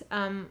Kaz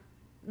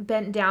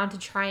bent down to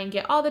try and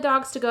get all the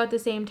dogs to go at the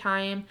same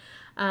time.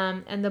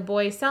 And the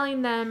boy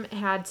selling them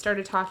had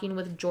started talking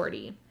with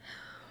Jordy.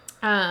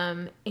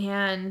 And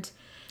it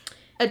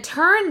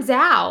turns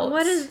out...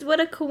 What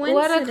a coincidence.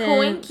 What a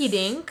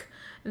coinky-dink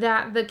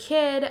that the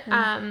kid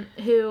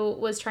who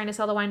was trying to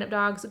sell the wind-up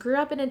dogs grew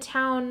up in a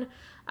town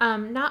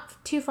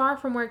not too far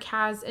from where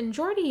Kaz and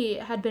Jordy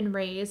had been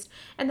raised,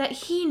 and that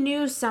he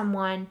knew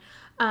someone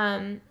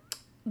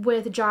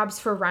with jobs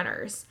for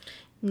runners.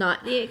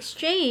 Not the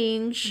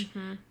exchange,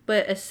 mm-hmm.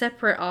 but a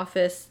separate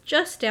office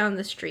just down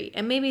the street.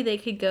 And maybe they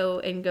could go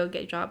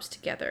get jobs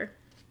together.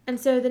 And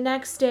so the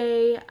next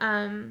day...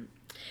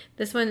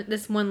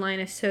 This one line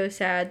is so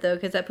sad, though,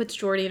 because that puts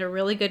Jordy in a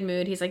really good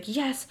mood. He's like,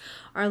 yes,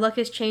 our luck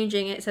is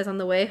changing. It says on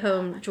the way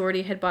home,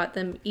 Jordy had bought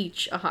them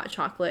each a hot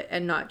chocolate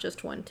and not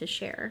just one to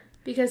share.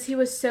 Because he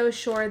was so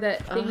sure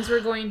that things were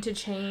going to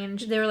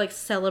change. They were, like,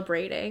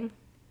 celebrating.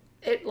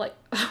 It, like,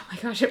 oh my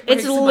gosh.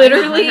 It's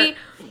literally...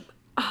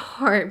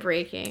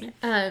 heartbreaking.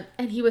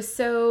 And he was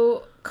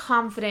so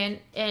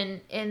confident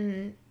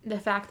in the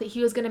fact that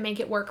he was going to make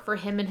it work for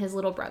him and his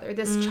little brother.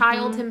 This mm-hmm.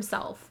 child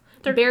himself,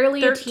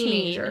 barely 13. A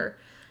teenager,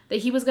 that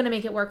he was going to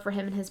make it work for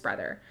him and his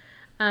brother.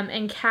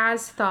 And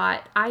Kaz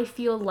thought, I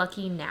feel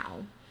lucky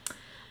now.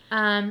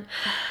 And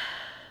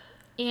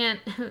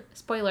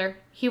spoiler,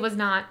 he was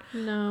not.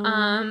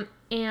 No.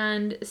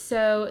 And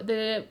so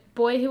the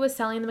boy who was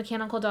selling the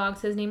mechanical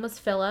dogs, his name was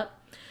Philip.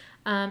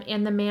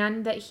 And the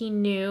man that he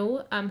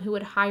knew who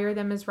would hire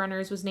them as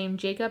runners was named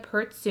Jacob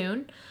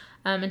Hertzsohn.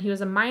 And he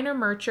was a minor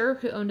merchant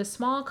who owned a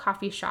small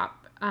coffee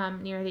shop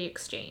near the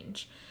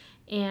exchange.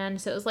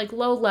 And so it was like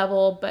low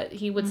level, but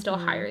he would mm-hmm. still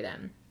hire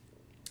them.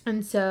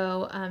 And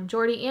so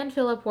Jordy and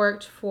Philip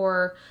worked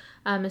for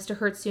Mr.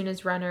 Hertzsohn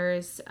as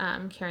runners,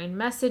 carrying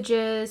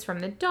messages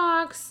from the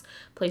docks,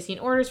 placing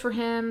orders for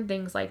him,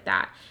 things like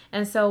that.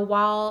 And so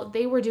while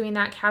they were doing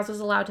that, Kaz was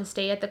allowed to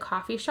stay at the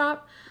coffee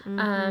shop.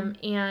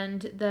 Mm-hmm.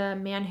 And the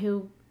man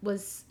who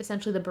was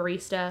essentially the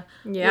barista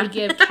would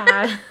give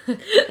Kaz...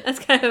 That's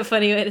kind of a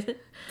funny way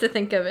to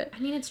think of it. I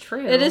mean, it's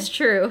true. It is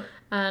true.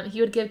 He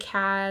would give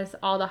Kaz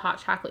all the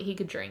hot chocolate he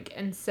could drink.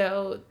 And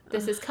so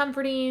this is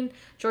comforting.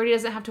 Jordy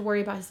doesn't have to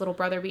worry about his little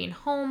brother being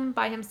home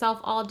by himself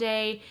all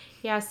day.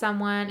 He has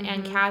someone, mm-hmm.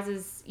 and Kaz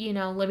is,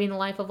 living the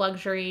life of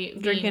luxury.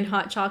 Drinking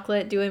hot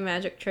chocolate, doing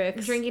magic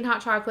tricks. Drinking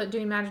hot chocolate,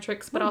 doing magic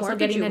tricks, but also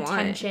getting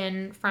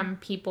attention from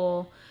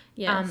people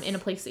in a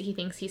place that he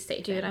thinks he's safe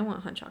in. Dude, I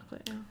want hot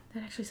chocolate now.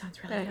 That actually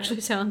sounds really good. That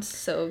actually sounds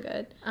so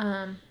good.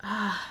 Dang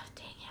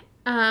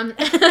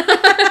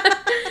it.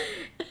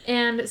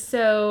 And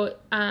so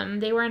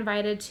they were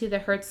invited to the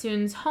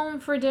Hertzsohn's home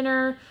for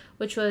dinner,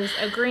 which was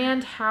a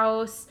grand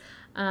house,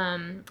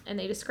 and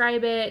they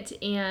describe it,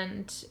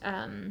 and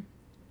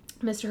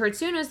Mr.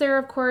 Hertzsohn is there,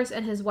 of course,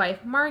 and his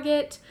wife,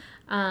 Margit.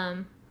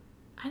 I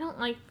don't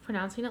like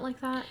pronouncing it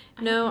like that.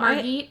 No,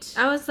 Margit.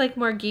 I was like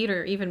Margit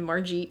or even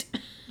Margit.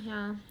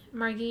 Yeah,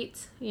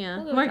 Margit.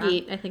 Yeah,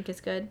 Margit, I think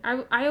is good.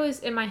 I always,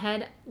 in my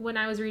head, when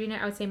I was reading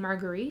it, I would say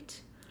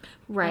Marguerite.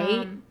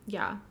 Right.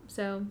 Yeah.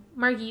 So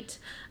Margit,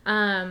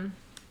 and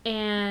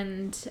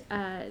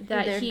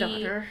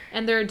that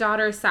their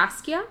daughter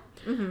Saskia,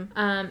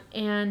 mm-hmm.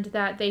 And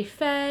that they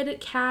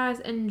fed Kaz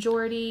and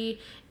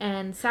Jordy,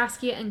 and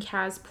Saskia and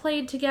Kaz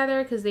played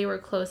together because they were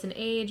close in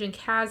age, and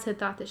Kaz had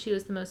thought that she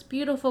was the most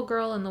beautiful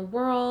girl in the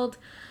world.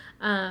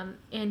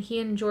 And he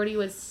and Jordy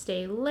would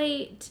stay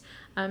late,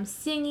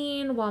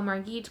 singing while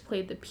Margit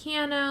played the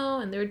piano,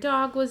 and their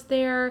dog was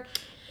there.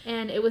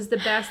 And it was the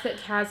best that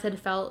Kaz had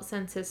felt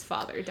since his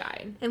father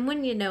died. And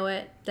wouldn't you know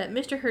it, that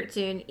Mr.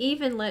 Hertzune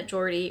even let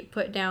Jordy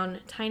put down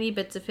tiny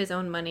bits of his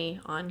own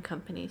money on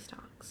company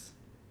stocks.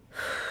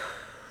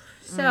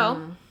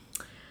 So,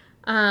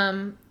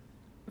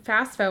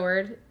 fast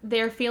forward,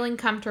 they're feeling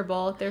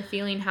comfortable, they're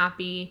feeling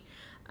happy,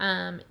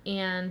 and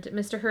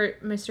Mr.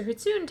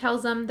 Hertzune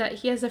tells them that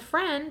he has a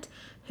friend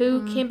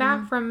who came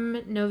back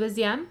from Nova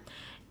Zem,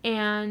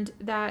 and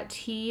that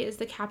he is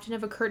the captain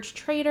of a Kirch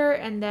trader,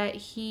 and that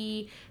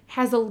he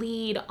has a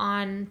lead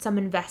on some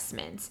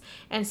investments.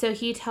 And so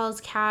he tells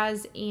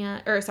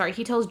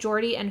he tells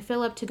Jordy and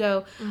Philip to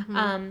go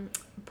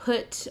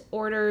put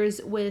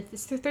orders with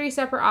 3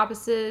 separate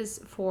offices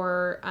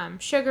for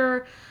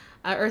sugar,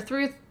 or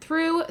through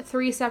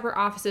 3 separate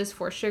offices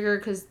for sugar,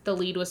 because the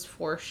lead was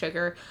for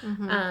sugar.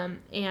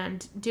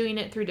 And doing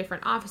it through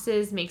different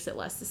offices makes it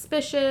less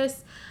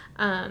suspicious.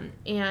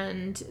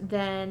 And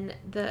then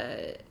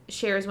the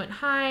shares went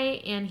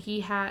high, and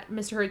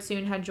Mr.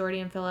 Hertzune had Jordy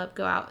and Philip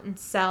go out and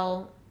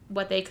sell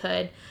what they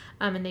could,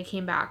 and they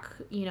came back,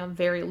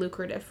 very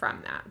lucrative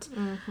from that.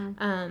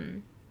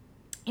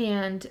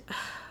 And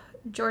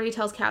Jordy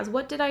tells Kaz,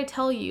 "What did I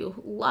tell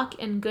you? Luck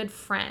and good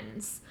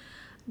friends,"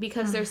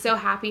 because they're so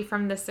happy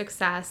from the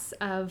success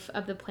of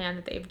the plan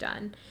that they've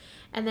done.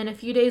 And then a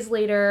few days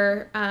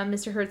later,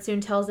 Mr.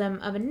 Hertzune tells them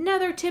of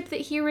another tip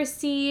that he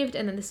received,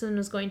 and then this one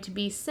was going to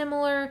be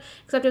similar,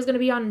 except it was going to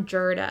be on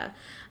Jurda.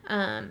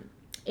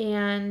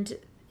 And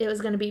it was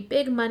going to be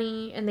big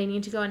money, and they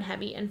need to go in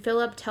heavy. And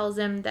Philip tells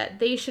him that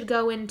they should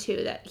go in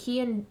too,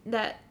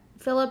 that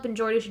Philip and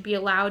Jordy should be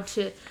allowed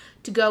to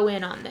go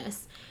in on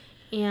this.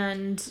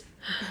 And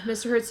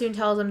Mr. Hertzune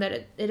tells them that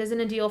it isn't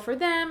a deal for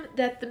them,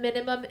 that the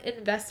minimum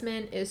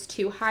investment is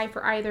too high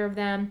for either of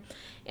them.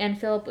 And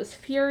Philip was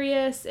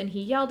furious, and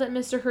he yelled at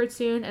Mr.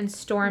 Hertzune and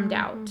stormed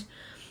out.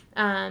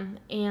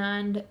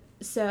 And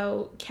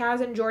so Kaz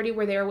and Jordy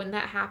were there when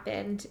that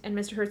happened, and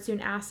Mr. Hertzune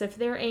asks if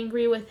they're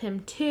angry with him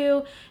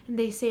too, and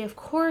they say, "Of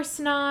course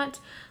not.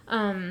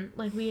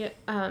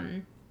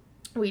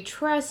 We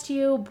trust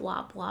you,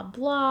 blah, blah,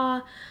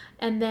 blah."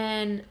 And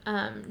then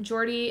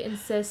Jordy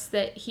insists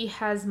that he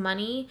has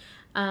money,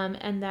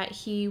 and that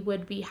he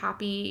would be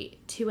happy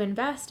to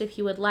invest if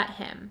he would let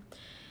him.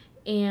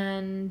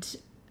 And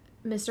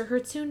Mr.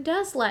 Hertzune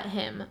does let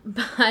him,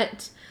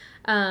 but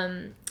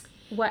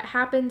what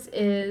happens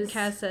is...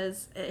 Kaz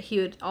says he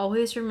would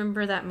always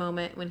remember that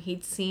moment when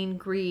he'd seen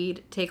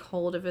greed take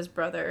hold of his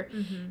brother,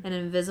 an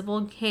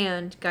invisible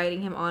hand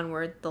guiding him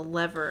onward, the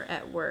lever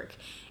at work.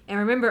 And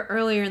remember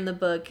earlier in the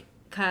book,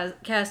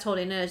 Kaz told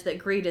Inez that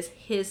greed is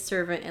his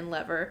servant and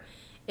lever.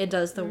 It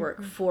does the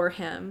work for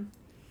him.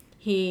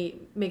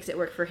 He makes it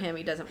work for him.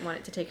 He doesn't want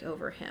it to take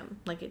over him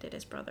like it did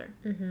his brother.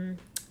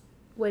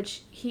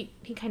 Which he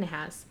kind of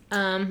has.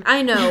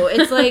 I know.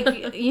 It's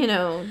like,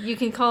 you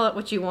can call it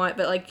what you want,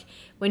 but like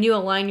when you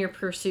align your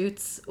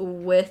pursuits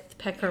with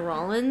Pekka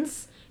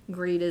Rollins,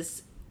 greed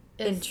is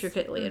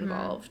intricately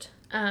involved.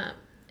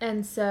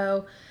 And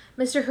so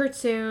Mr.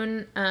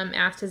 Hertzune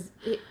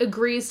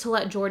agrees to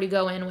let Jordy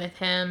go in with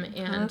him,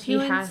 and he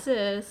has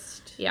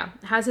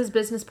his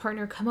business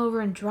partner come over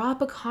and draw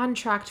up a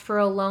contract for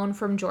a loan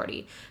from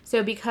Jordy.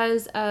 So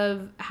because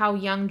of how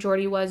young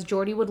Jordy was,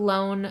 Jordy would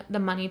loan the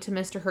money to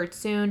Mr.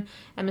 Hertzune,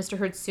 and Mr.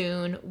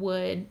 Hertzune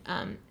would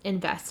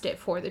invest it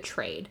for the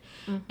trade.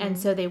 And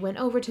so they went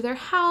over to their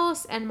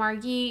house, and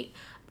Margit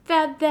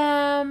fed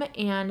them,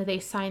 and they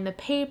signed the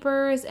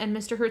papers, and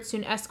Mr.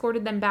 Hertzune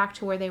escorted them back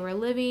to where they were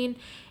living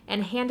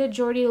and handed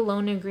Jordy a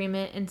loan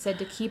agreement and said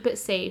to keep it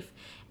safe,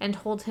 and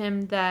told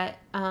him that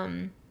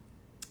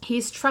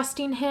he's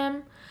trusting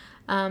him,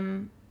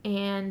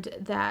 and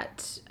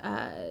that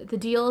the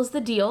deal is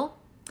the deal,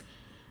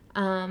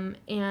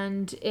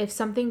 and if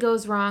something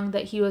goes wrong,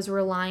 that he was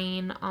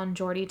relying on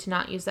Jordy to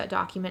not use that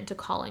document to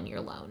call in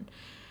your loan.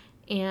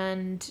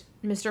 And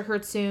Mr.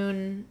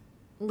 Hertzune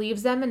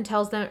leaves them and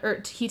tells them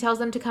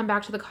to come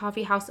back to the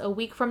coffee house a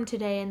week from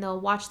today, and they'll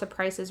watch the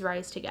prices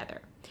rise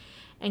together,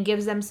 and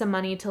gives them some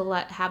money to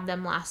have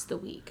them last the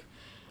week.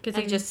 Because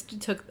they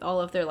just took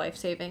all of their life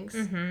savings.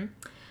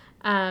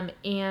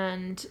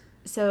 And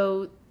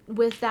so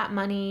with that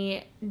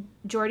money,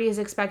 Jordy is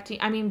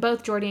expecting,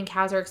 both Jordy and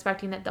Kaz are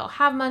expecting that they'll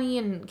have money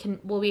and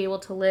will be able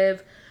to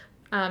live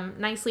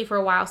nicely for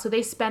a while. So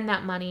they spend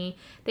that money.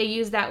 They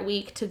use that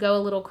week to go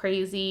a little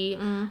crazy.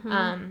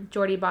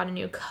 Jordy bought a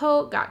new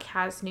coat, got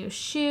Kaz new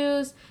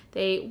shoes.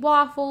 They ate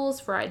waffles,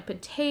 fried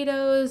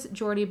potatoes.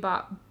 Jordy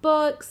bought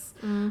books.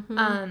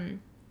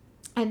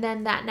 And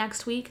then that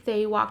next week,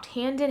 they walked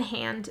hand in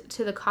hand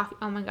to the coffee...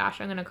 Oh my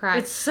gosh, I'm going to cry.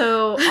 It's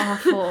so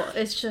awful.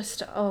 It's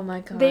just, oh my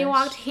gosh. They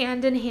walked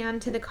hand in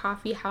hand to the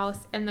coffee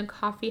house, and the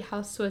coffee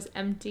house was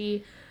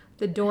empty.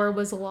 The door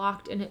was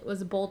locked, and it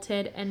was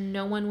bolted, and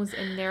no one was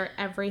in there.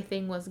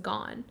 Everything was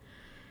gone.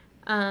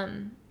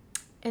 And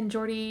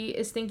Jordy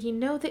is thinking,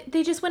 no,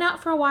 they just went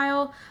out for a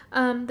while.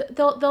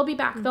 They'll be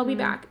back. They'll be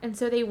back. And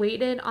so they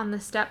waited on the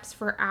steps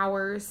for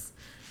hours,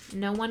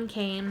 No one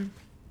came.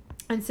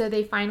 And so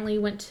they finally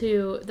went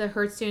to the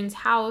Hertzoon's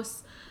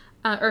house.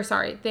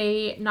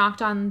 They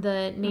knocked on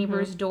the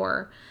neighbor's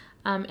door.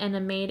 And a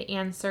maid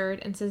answered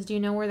and says, "Do you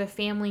know where the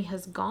family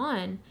has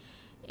gone?"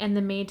 And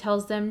the maid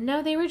tells them,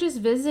 "No, they were just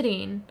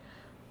visiting.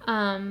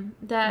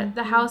 That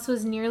the house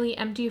was nearly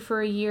empty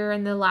for a year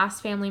and the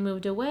last family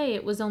moved away.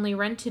 It was only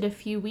rented a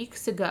few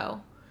weeks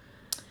ago."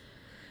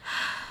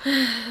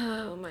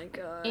 Oh my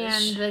gosh.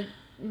 And the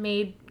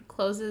maid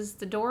closes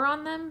the door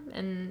on them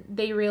and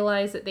they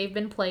realize that they've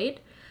been played.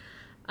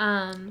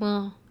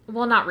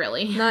 Well, not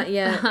really. Not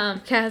yet.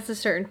 Kaz is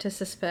starting to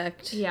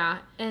suspect. Yeah.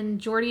 And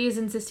Jordy is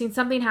insisting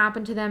something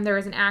happened to them. There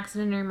was an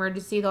accident or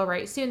emergency. They'll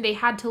write soon. They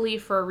had to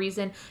leave for a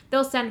reason.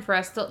 They'll send for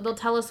us. They'll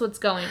tell us what's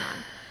going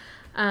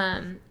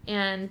on.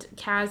 And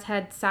Kaz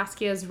had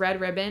Saskia's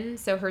red ribbon.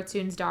 So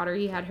Hertzoon's daughter,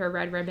 he had her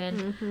red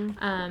ribbon.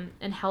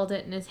 And held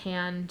it in his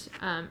hand.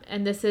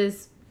 And this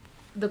is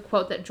the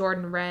quote that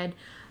Jordan read.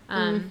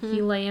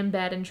 He lay in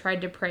bed and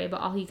tried to pray,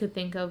 but all he could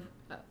think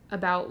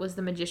about was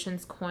the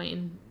magician's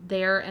coin,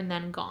 there and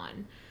then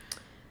gone.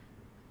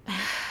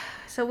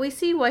 So we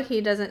see why he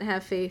doesn't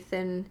have faith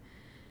in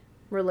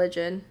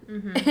religion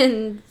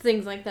and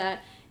things like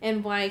that,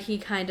 and why he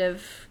kind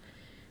of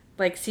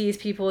like sees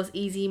people as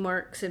easy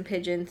marks and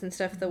pigeons and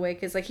stuff the way,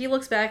 because like he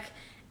looks back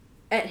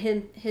at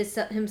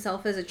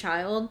himself as a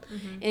child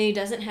and he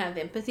doesn't have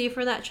empathy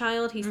for that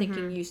child. He's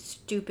thinking, "You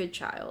stupid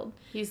child.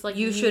 He's like,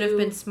 you should have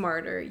been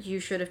smarter. You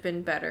should have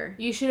been better.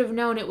 You should have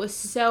known. It was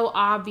so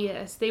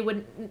obvious.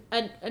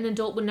 An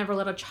adult would never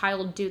let a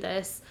child do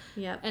this."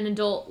 Yep. An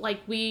adult,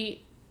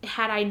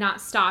 had I not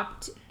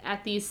stopped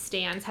at these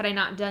stands, had I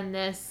not done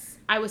this,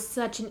 I was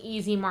such an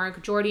easy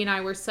mark. Jordy and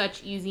I were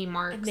such easy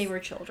marks. And they were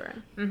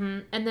children.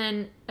 And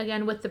then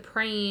again with the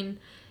praying,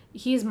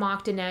 he's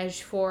mocked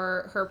Inej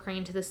for her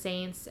praying to the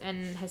saints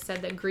and has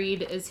said that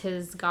greed is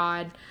his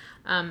god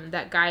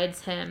that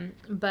guides him.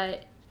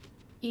 But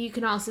you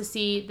can also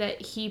see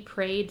that he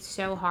prayed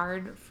so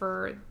hard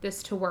for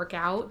this to work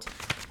out.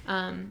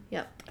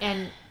 Yep.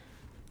 And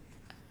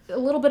a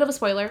little bit of a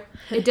spoiler,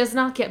 it does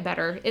not get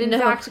better. It, in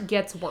fact,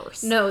 gets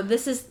worse. No,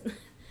 this is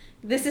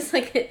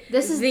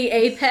the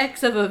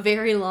apex of a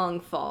very long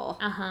fall.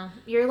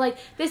 You're like,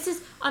 this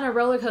is on a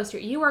roller coaster.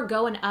 You are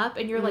going up,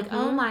 and you're like,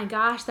 "Oh my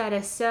gosh, that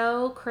is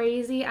so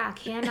crazy! I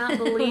cannot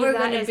believe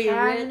that is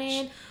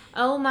happening. Rich.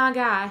 Oh my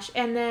gosh!"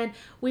 And then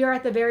we are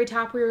at the very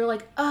top. We were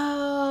like,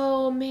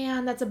 "Oh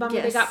man, that's a bummer.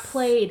 Yes. They got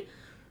played."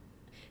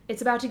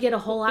 It's about to get a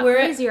whole lot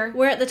crazier.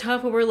 We're at the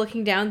top, and we're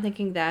looking down,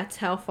 thinking that's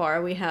how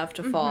far we have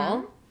to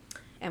fall.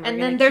 And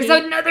then there's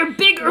another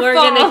bigger fall. We're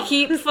going to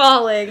keep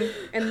falling.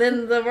 And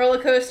then the roller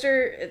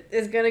coaster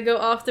is going to go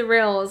off the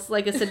rails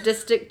like a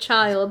sadistic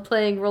child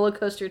playing Roller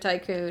Coaster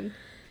Tycoon.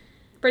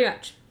 Pretty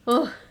much.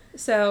 Oh.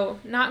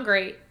 So, not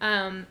great.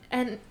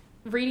 And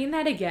reading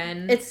that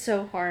again. It's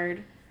so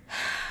hard.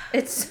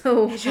 It's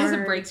so hard. It just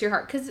breaks your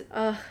heart. Because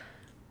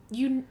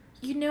you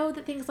know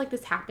that things like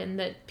this happen.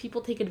 That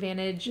people take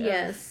advantage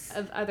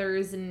of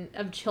others and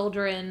of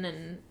children.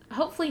 And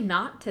hopefully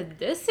not to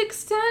this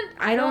extent.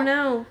 I don't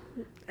know.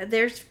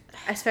 There's,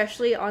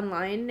 especially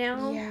online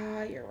now.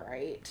 Yeah, you're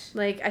right.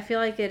 Like, I feel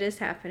like it is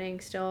happening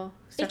still.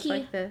 Stuff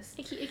like this.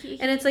 Icky.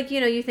 And it's like,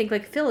 you think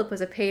like Philip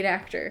was a paid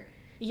actor.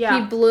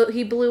 Yeah.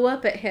 He blew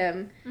up at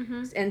him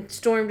and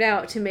stormed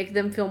out to make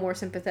them feel more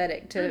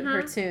sympathetic to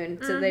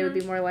Hertzoon, so they would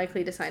be more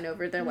likely to sign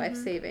over their life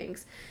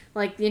savings.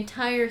 Like, the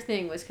entire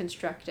thing was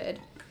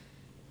constructed.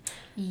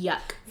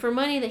 Yuck. For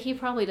money that he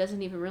probably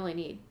doesn't even really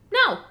need.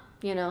 No.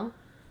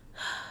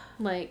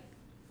 Like,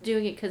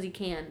 doing it because he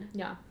can.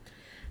 Yeah.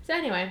 So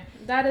anyway,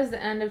 that is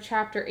the end of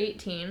chapter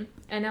 18.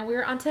 And now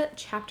we're on to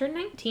chapter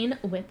 19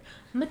 with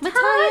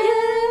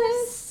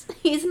Matthias.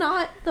 He's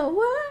not the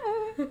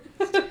worst.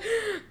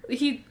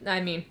 He's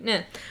not.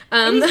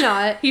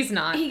 He's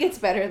not. He gets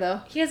better,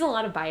 though. He has a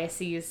lot of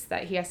biases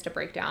that he has to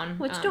break down.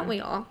 Which don't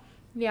we all?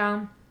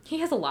 Yeah.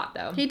 He has a lot,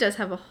 though. He does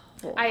have a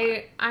whole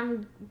lot.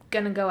 I'm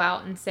going to go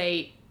out and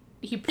say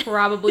he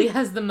probably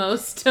has the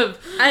most of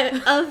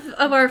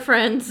our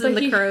friends and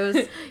the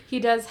crows. He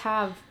does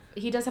have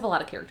a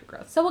lot of character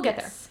growth. So we'll get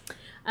there.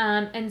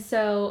 And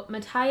so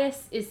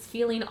Matthias is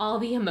feeling all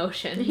the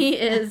emotions. He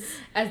is.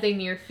 As they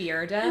near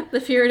Fjerda. The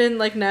Fjerdan,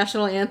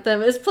 national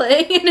anthem is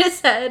playing in his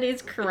head.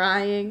 He's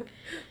crying.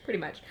 Pretty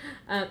much.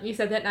 You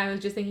said that and I was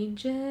just thinking,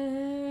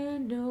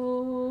 Genovia.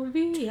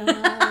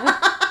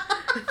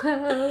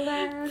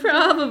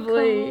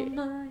 Probably.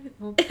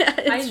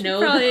 It's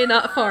probably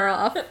not far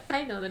off.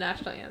 I know the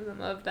national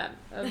anthem of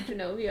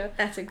Genovia.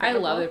 That's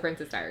incredible. I love the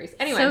Princess Diaries.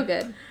 Anyway. So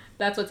good.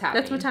 That's what's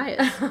happening. That's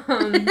Matthias.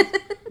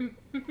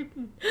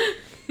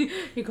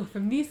 You go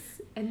from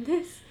this and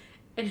this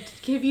and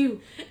give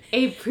you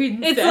a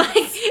princess.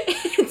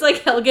 It's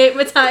like Hellgate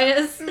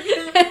Matthias and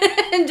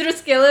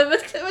Druskelle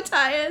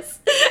Matthias.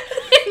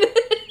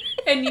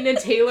 And Nina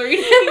Taylor.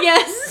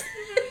 Yes.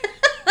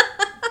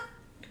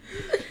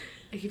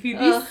 I give you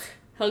this,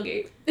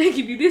 Hellgate. I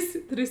give you this,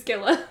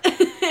 Druskelle.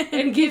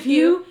 And give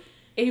you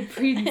a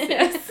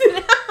princess.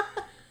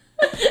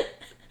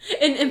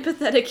 An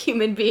empathetic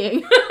human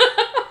being.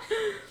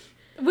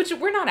 which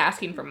we're not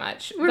asking for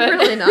much. We're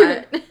really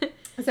not.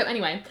 So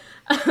anyway,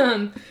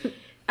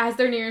 as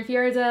they're nearing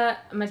Fjerda,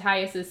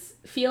 Matthias is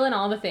feeling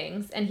all the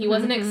things, and he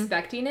wasn't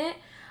expecting it.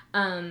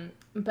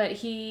 But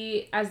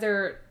as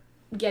they're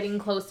getting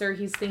closer,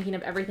 he's thinking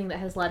of everything that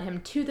has led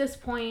him to this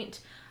point,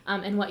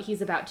 and what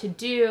he's about to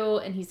do,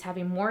 and he's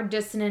having more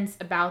dissonance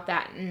about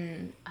that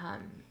and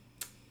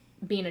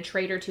being a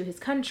traitor to his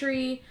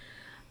country.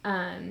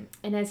 And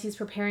as he's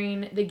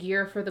preparing the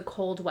gear for the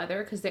cold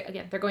weather, because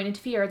they're going into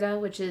Fjerda,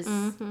 which is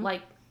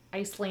like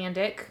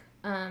Icelandic,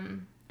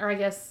 or I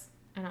guess,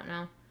 I don't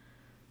know,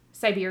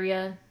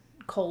 Siberia,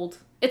 cold.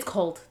 It's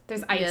cold.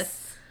 There's ice.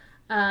 Yes.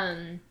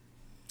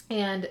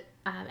 And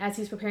as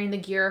he's preparing the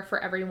gear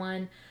for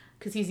everyone,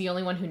 because he's the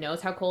only one who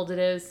knows how cold it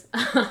is,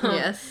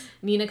 Yes.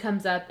 Nina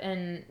comes up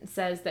and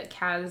says that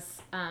Kaz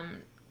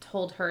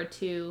told her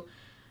to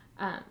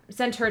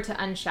sent her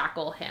to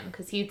unshackle him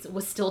because he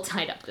was still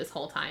tied up this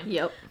whole time.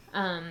 Yep.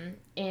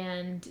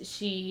 And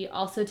she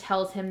also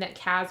tells him that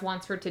Kaz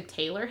wants her to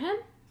tailor him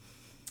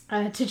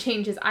to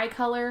change his eye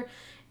color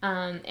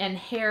and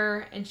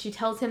hair, and she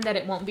tells him that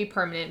it won't be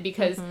permanent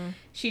because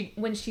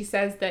when she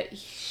says that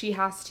she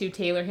has to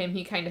tailor him,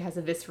 he kind of has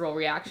a visceral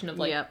reaction of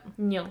like,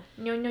 no.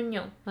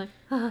 Like,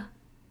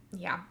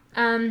 Yeah.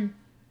 And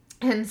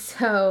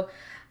so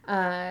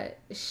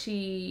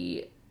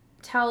she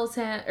tells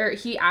him, or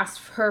he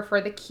asks her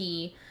for the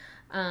key,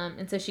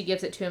 and so she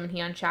gives it to him and he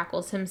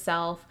unshackles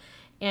himself,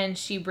 and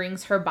she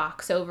brings her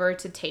box over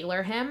to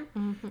tailor him,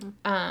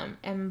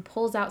 and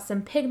pulls out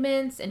some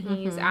pigments, and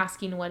he's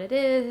asking what it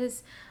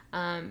is,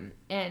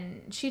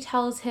 and she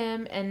tells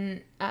him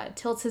and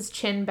tilts his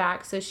chin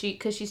back because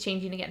she's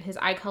changing again his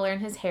eye color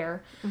and his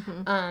hair,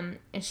 and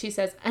she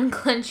says,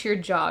 unclench your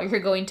jaw,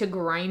 you're going to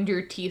grind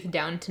your teeth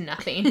down to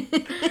nothing.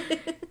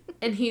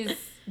 And he's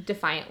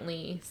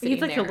defiantly sitting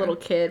he's like there. a little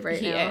kid right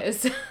now. He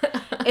is.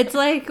 It's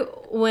like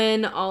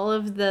when all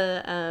of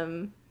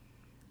the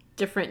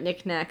different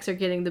knickknacks are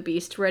getting the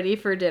Beast ready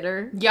for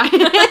dinner. Yeah.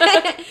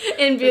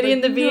 And Beauty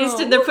and the Beast,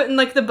 no. and they're putting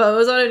like the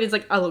bows on it, and he's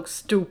like, I look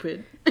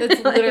stupid.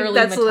 That's literally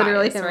that's Matthias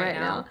literally him right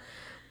now.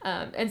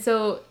 And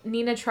so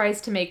Nina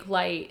tries to make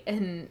light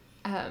and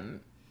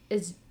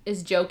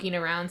is joking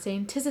around,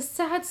 saying, "'Tis a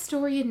sad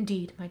story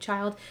indeed, my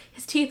child.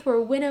 His teeth were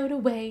winnowed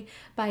away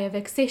by a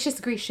vexatious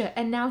Grisha,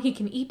 and now he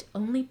can eat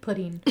only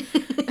pudding."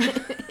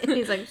 And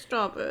he's like,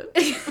 stop it.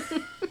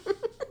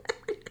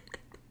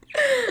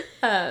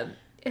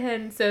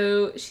 And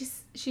so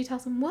she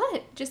tells him,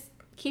 what? Just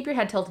keep your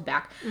head tilted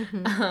back.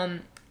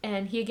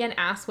 And he again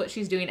asks what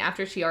she's doing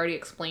after she already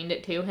explained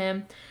it to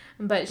him.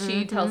 But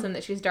she tells him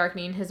that she's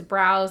darkening his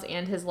brows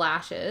and his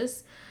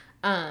lashes.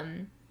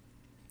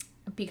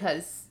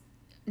 Because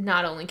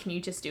not only can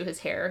you just do his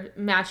hair,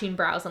 matching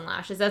brows and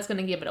lashes, that's going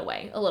to give it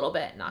away a little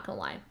bit, not going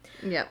to lie.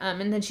 Yep.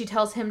 And then she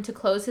tells him to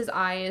close his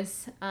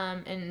eyes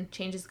and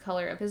changes the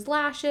color of his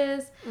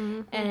lashes.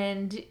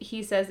 And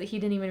he says that he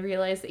didn't even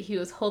realize that he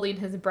was holding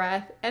his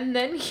breath. And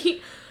then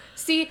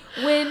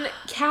when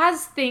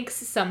Kaz thinks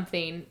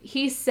something,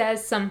 he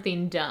says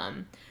something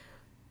dumb.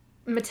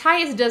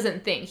 Matthias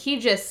doesn't think. He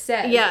just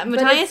says. Yeah,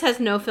 Matthias has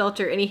no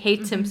filter, and he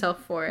hates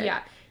himself for it.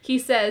 Yeah. He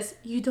says,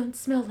 "You don't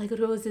smell like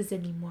roses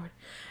anymore."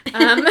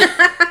 And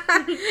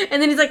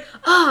then he's like,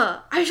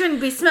 I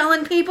shouldn't be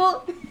smelling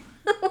people.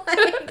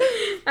 Like,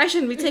 I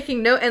shouldn't be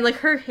taking note. And like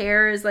her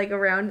hair is like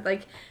around,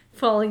 like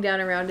falling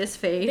down around his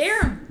face.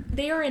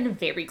 They are in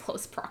very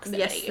close proximity.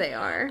 Yes, they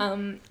are.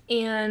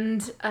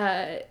 And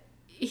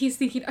he's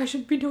thinking, I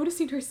should be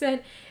noticing her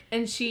scent.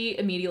 And she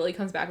immediately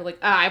comes back with like,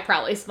 I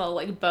probably smell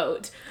like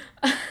boat.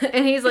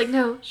 And he's like,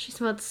 no, she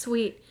smelled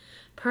sweet.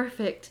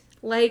 Perfect.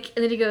 Like,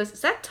 and then he goes,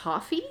 is that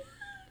toffee?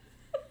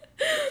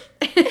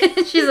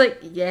 And she's like,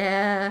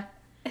 yeah.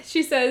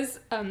 She says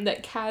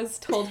that Kaz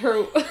told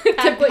her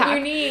Pack what you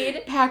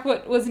need. Pack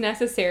what was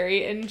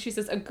necessary. And she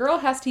says, a girl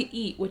has to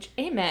eat, which,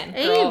 amen,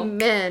 girl.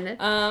 Amen.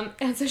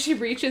 And so she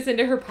reaches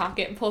into her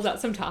pocket and pulls out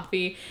some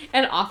toffee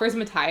and offers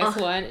Matthias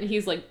one. And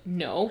he's like,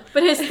 no.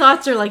 But his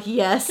thoughts are like,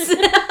 yes.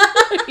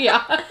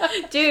 Yeah.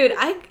 Dude,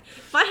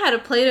 if I had a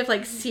plate of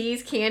like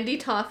C's candy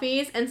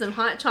toffees and some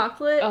hot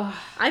chocolate,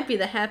 I'd be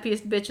the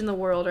happiest bitch in the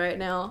world right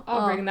now.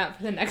 I'll bring that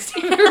for the next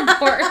time I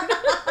report.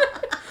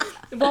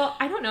 Well,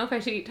 I don't know if I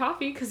should eat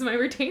toffee because my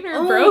retainer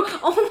broke.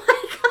 Oh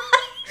my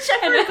gosh,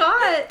 I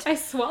forgot. I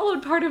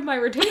swallowed part of my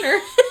retainer.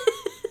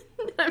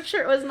 I'm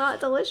sure it was not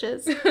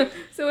delicious.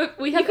 So if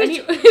we have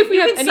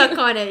suck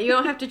on it. You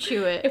don't have to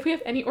chew it. If we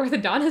have any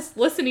orthodontists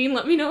listening,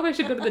 let me know if I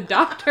should go to the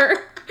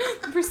doctor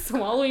for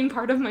swallowing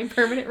part of my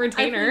permanent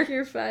retainer. I think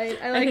you're fine.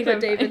 I like what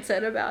David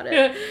said about it.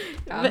 Yeah.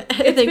 But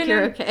I think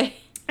you're okay.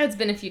 It's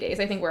been a few days.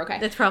 I think we're okay.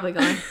 It's probably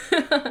gone.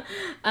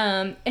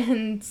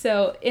 And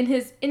so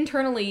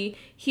internally,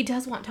 he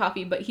does want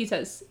toffee, but he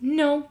says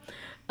no.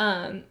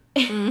 And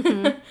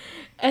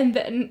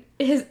then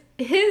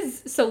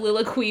his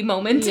soliloquy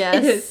moment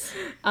is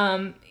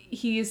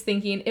he's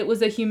thinking it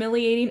was a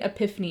humiliating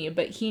epiphany,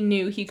 but he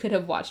knew he could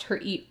have watched her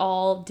eat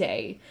all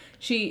day.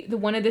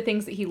 One of the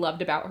things that he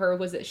loved about her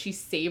was that she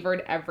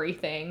savored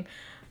everything.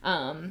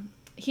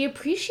 He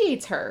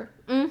appreciates her.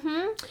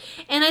 And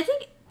I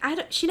think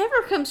she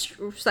never comes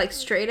like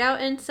straight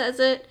out and says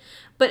it,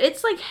 but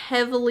it's like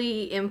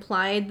heavily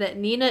implied that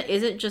Nina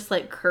isn't just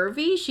like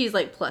curvy, she's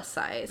like plus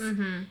size.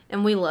 Mm-hmm.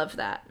 And we love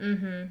that.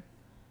 Mm-hmm.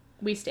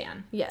 We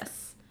stan.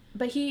 Yes.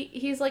 But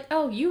he's like,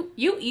 oh, you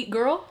eat,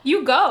 girl.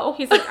 You go.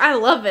 He's like, I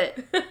love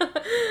it.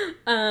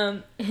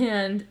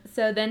 And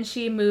so then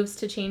she moves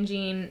to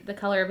changing the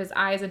color of his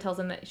eyes and tells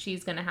him that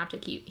he's gonna have to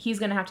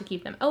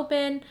keep them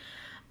open.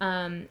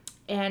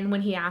 And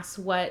when he asks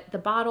what the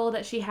bottle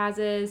that she has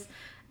is,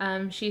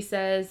 she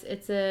says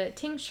it's a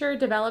tincture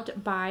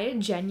developed by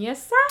Jenya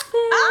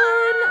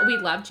Saffin. We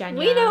love Jenya.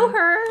 We know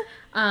her.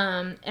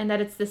 And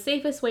that it's the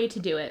safest way to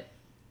do it.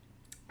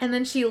 And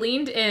then she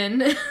leaned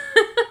in.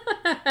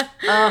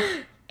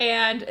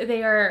 And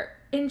they are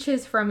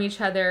inches from each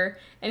other.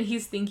 And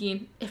he's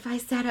thinking, if I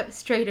sat up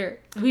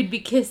straighter, we'd be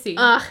kissing.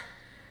 And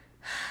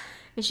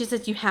she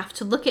says, you have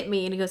to look at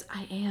me. And he goes,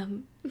 I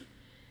am.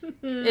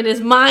 In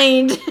his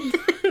mind.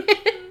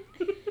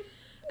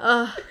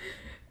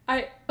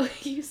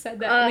 You said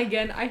that, and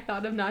again, I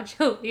thought of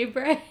Nacho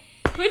Libre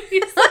when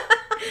you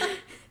said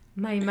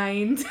my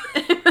mind.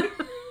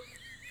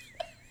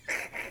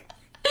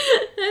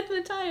 That's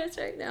Matthias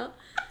right now.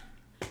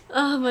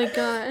 Oh my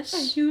gosh. I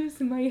use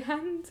my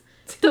hand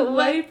to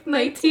wipe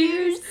my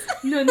tears.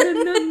 No,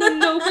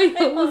 wait,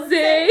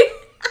 Jose.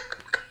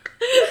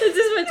 This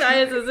is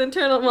Matthias'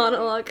 internal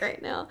monologue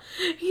right now.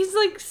 He's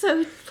like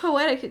so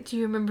poetic. Do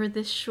you remember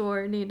this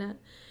shore, Nina?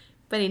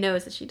 But he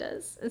knows that she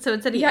does. And so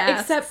instead he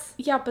asks.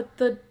 But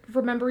the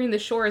remembering the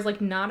shore is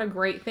like not a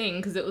great thing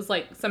because it was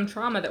like some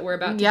trauma that we're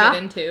about to get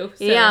into.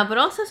 So. Yeah, but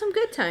also some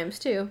good times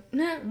too.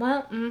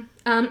 Some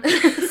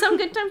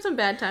good times, some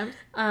bad times.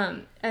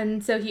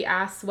 And so he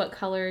asks what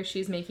color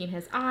she's making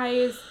his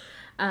eyes.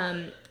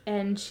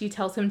 And she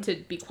tells him to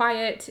be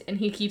quiet and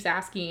he keeps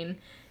asking.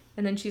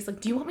 And then she's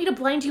like, do you want me to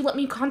blind you? Let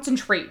me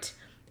concentrate.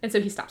 And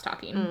so he stops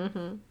talking.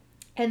 Mm-hmm.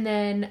 And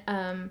then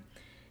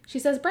she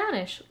says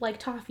brownish, like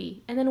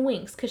toffee, and then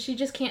winks, because she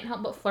just can't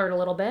help but flirt a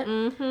little bit.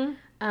 Mm-hmm.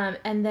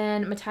 And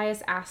then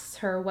Matthias asks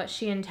her what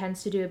she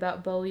intends to do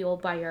about Boyle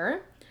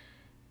Bayer.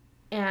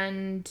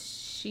 And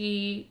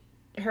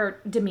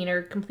her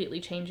demeanor completely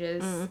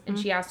changes. Mm-hmm. And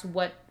she asks,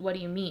 what do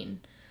you mean?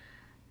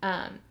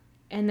 And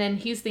then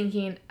he's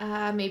thinking,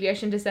 maybe I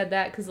shouldn't have said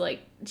that, because,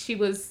 like,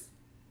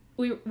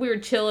 we were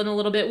chilling a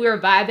little bit. We were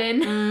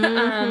vibing.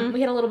 Mm-hmm.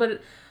 We had a little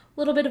bit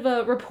of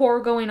a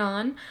rapport going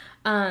on.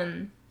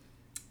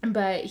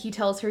 But he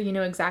tells her, you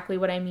know exactly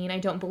what I mean. I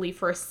don't believe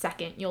for a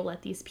second you'll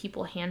let these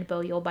people hand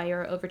Boyle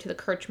Bayer over to the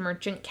Kirch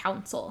Merchant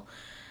Council.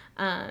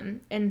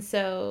 And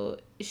so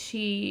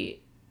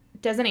she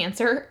doesn't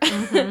answer.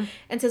 Mm-hmm.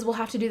 And says we'll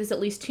have to do this at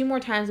least 2 more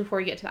times before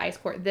we get to the ice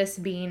court. This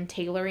being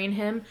tailoring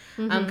him.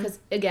 Because,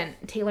 again,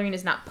 tailoring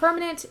is not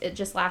permanent. It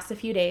just lasts a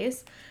few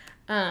days.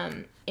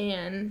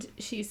 And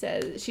she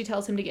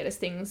tells him to get his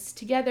things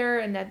together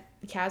and that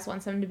Kaz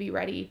wants him to be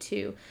ready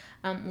to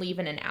leave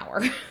in an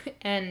hour.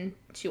 And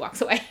she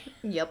walks away.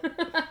 Yep.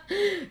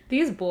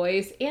 These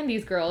boys and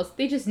these girls,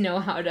 they just know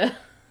how to.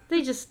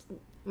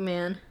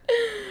 Man.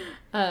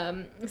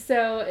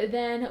 So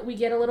then we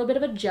get a little bit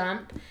of a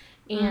jump.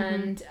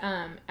 And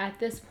at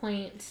this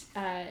point,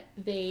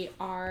 they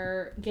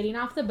are getting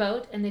off the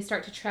boat and they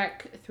start to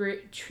trek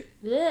through.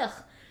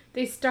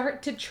 They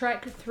start to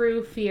trek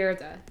through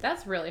Fjerda.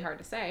 That's really hard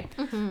to say.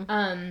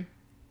 Mm-hmm.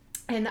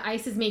 And the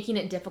ice is making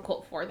it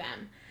difficult for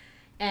them.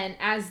 And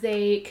as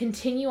they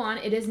continue on,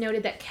 it is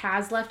noted that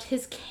Kaz left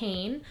his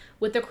cane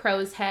with the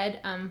crow's head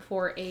on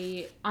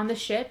the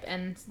ship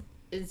and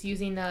is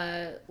using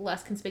the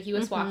less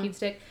conspicuous walking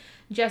stick.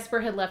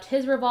 Jesper had left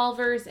his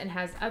revolvers and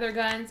has other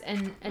guns,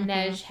 and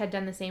Inej had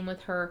done the same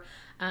with her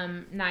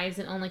knives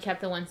and only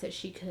kept the ones that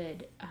she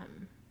could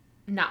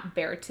not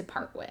bear to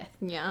part with.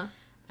 Yeah.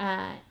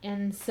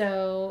 And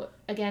so,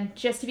 again,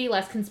 just to be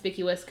less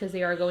conspicuous because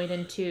they are going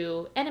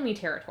into enemy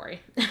territory.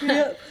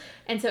 Yep.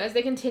 And so as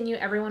they continue,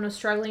 everyone was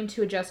struggling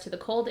to adjust to the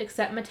cold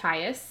except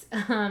Matthias,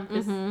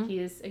 because he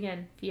is,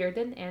 again,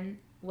 Fjerdan and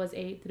was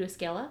a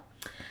Druskelle.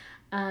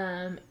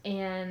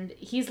 And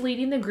he's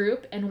leading the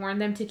group and warned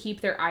them to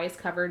keep their eyes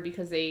covered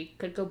because they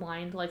could go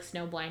blind, like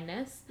snow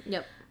blindness.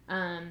 Yep.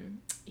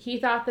 He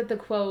thought that the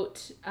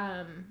quote,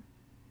 as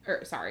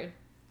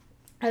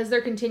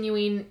they're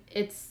continuing,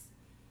 it's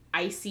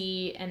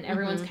icy and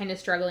everyone's kind of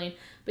struggling,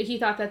 but he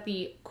thought that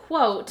the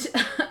quote,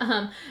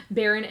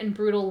 barren and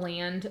brutal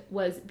land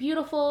was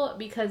beautiful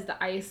because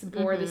the ice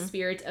bore the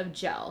spirit of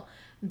Gel,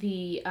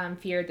 the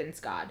Fjerdan's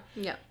god.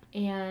 Yep.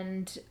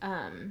 And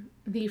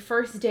the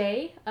first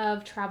day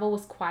of travel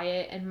was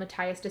quiet, and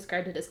Matthias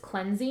described it as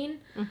cleansing,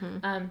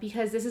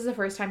 because this is the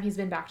first time he's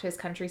been back to his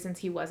country since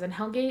he was in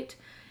Hellgate.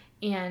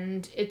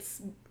 And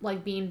it's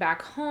like being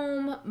back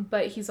home,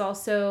 but he's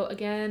also,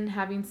 again,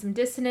 having some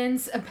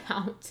dissonance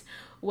about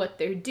what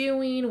they're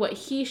doing, what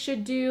he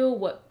should do,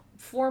 what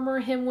former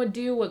him would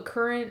do, what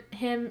current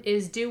him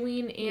is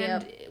doing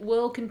and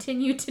will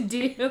continue to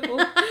do.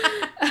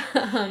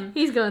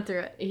 He's going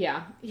through it.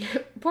 Yeah.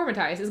 Poor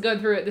Matthias is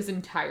going through it this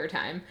entire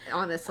time.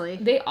 Honestly.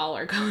 They all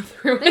are going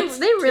through it.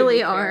 They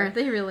really are.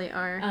 They really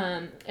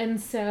are. And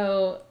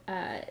so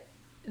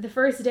The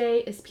first day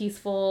is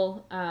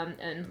peaceful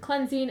and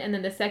cleansing, and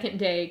then the second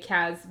day,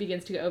 Kaz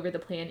begins to go over the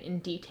plan in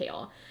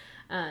detail.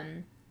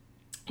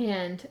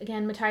 And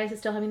again, Matthias is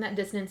still having that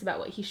dissonance about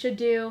what he should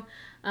do,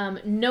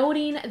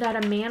 noting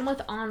that a man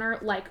with honor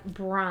like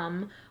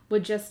Brum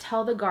would just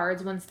tell the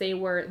guards once they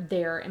were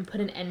there and put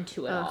an end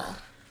to it all.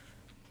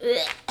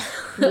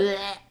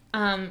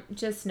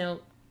 Just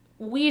note,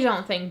 we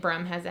don't think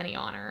Brum has any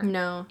honor.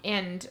 No.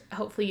 And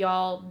hopefully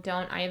y'all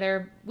don't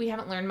either. We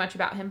haven't learned much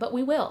about him, but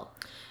we will.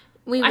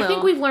 We will. I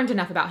think we've learned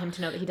enough about him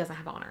to know that he doesn't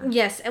have honor.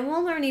 Yes, and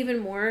we'll learn even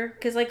more,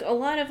 because, like, a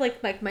lot of,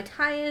 like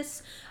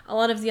Matthias, a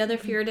lot of the other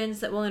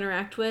Fjordans that we'll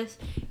interact with,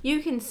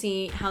 you can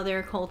see how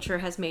their culture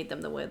has made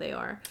them the way they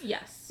are.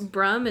 Yes.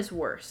 Brum is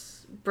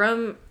worse.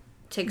 Brum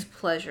takes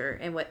pleasure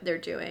in what they're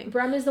doing.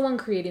 Brum is the one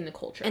creating the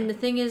culture. And the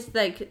thing is,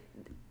 like,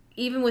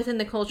 even within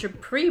the culture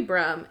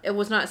pre-Brum, it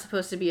was not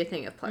supposed to be a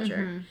thing of pleasure.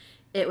 Mm-hmm.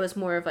 It was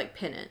more of, like,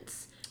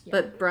 penance. Yeah.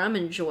 But Brum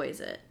enjoys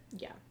it.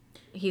 Yeah.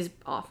 He's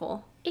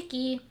awful.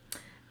 Icky.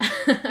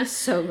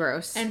 So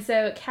gross. And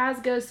so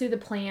Kaz goes through the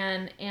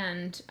plan,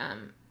 and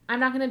I'm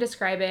not going to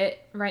describe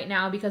it right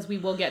now because we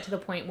will get to the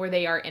point where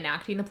they are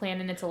enacting the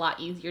plan, and it's a lot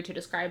easier to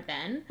describe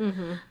then.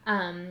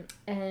 Mm-hmm.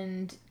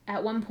 And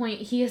at one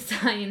point, he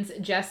assigns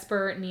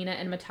Jesper, Nina,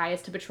 and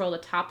Matthias to patrol the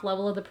top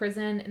level of the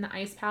prison in the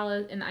ice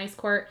palace, in the ice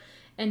court.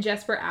 And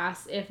Jesper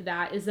asks if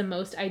that is the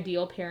most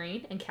ideal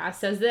pairing, and Kaz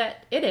says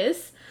that it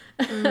is.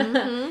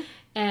 Mm-hmm.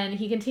 And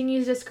he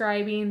continues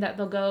describing that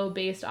they'll go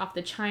based off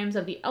the chimes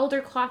of the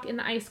elder clock in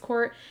the ice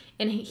court,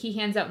 and he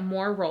hands out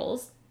more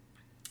roles.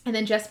 And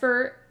then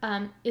Jesper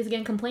is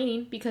again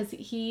complaining because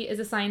he is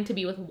assigned to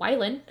be with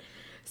Wylan.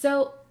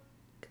 So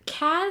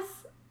Kaz,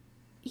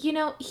 you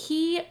know,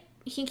 he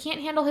can't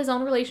handle his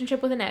own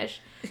relationship with Inej.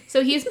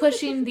 So he's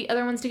pushing the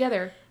other ones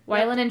together.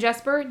 Wylan and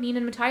Jesper, Nina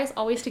and Matthias,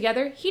 always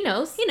together. He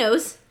knows.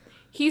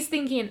 He's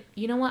thinking,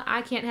 you know what,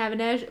 I can't have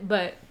Inej,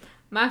 but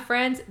my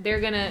friends, they're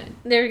gonna,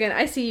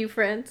 I see you,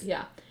 friends.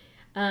 Yeah.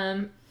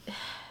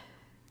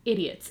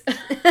 Idiots.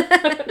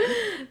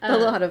 A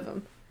lot of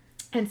them.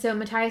 And so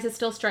Matthias is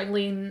still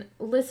struggling,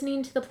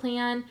 listening to the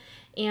plan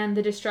and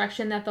the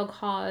destruction that they'll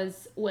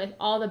cause with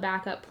all the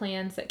backup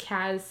plans that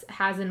Kaz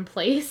has in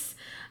place.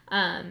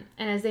 And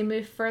as they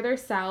move further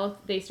south,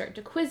 they start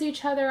to quiz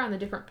each other on the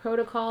different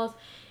protocols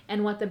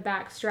and what the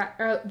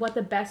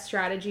best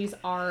strategies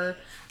are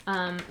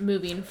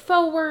moving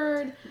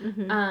forward,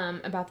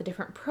 about the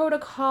different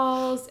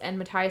protocols. And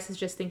Matthias is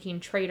just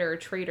thinking traitor,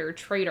 traitor,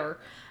 traitor.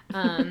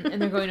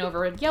 And they're going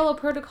over yellow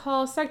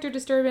protocol, sector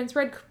disturbance,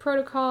 red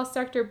protocol,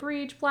 sector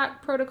breach,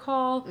 black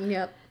protocol.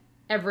 Yep.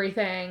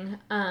 Everything.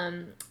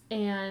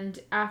 And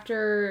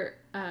after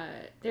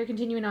they're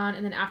continuing on,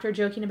 and then after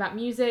joking about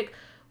music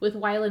with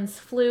Wylan's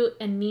flute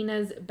and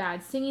Nina's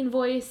bad singing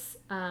voice,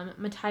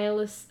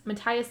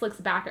 Matthias looks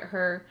back at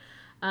her,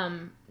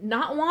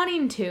 not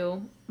wanting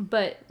to,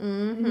 but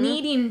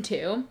needing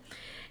to.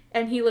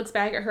 And he looks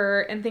back at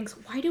her and thinks,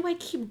 why do I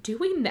keep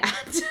doing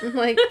that?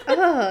 Like,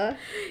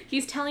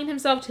 He's telling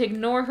himself to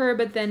ignore her,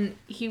 but then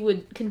he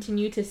would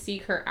continue to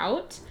seek her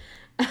out.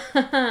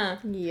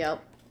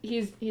 Yep.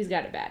 He's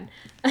got it bad.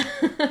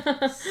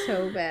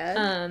 So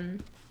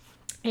bad.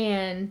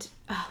 And,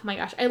 oh my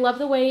gosh, I love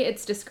the way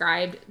it's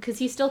described, because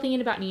he's still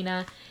thinking about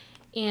Nina,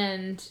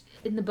 and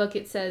in the book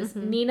it says,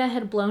 Nina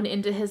had blown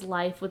into his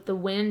life with the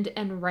wind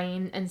and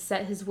rain and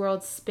set his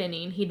world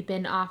spinning. He'd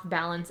been off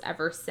balance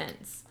ever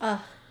since.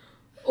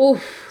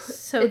 Oh,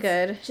 so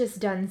good.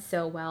 Just done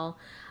so well.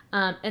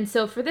 And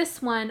so for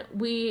this one,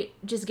 we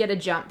just get a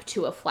jump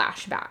to a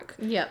flashback.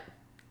 Yep.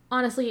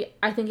 Honestly,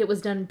 I think it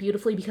was done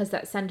beautifully, because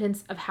that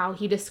sentence of how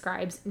he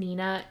describes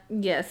Nina.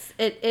 Yes,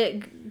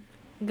 it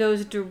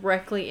goes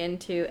directly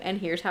into, and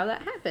here's how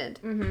that happened.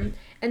 Mm-hmm.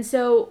 And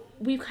so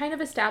we've kind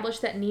of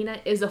established that Nina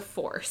is a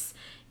force,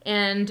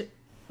 and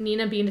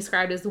Nina being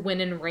described as wind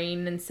and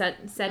rain and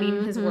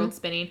setting his world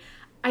spinning.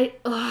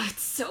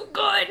 It's so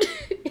good.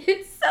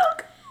 It's so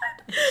good.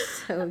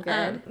 So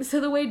good. So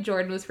the way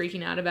Jordan was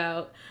freaking out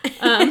about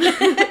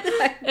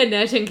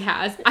Inej and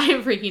Kaz, I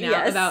am freaking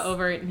out about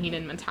over Nina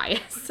and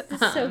Matthias.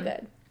 So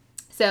good.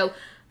 So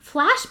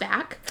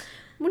flashback.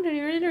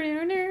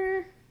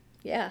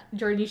 Yeah.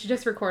 Jordan, you should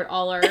just record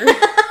all our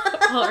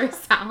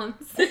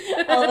sounds.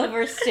 All of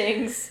our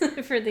stings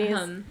for these.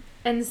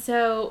 And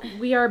so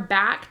we are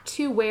back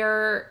to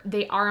where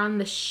they are on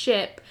the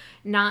ship,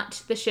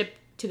 not the ship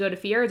to go to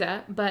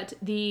Fjerda, but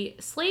the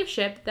slave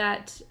ship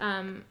that,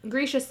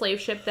 Grisha's slave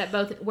ship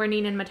where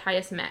Nina and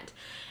Matthias met.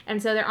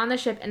 And so they're on the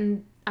ship,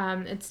 and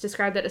it's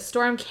described that a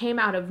storm came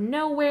out of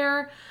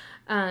nowhere,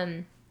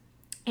 and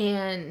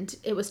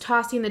it was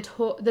tossing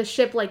the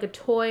ship like a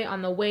toy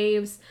on the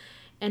waves.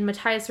 And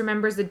Matthias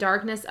remembers the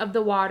darkness of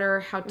the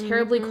water, how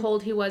terribly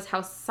cold he was,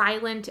 how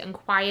silent and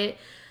quiet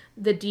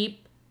the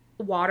deep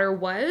water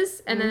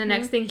was. And then the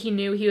next thing he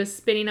knew, he was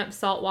spitting up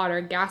salt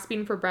water,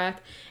 gasping for breath,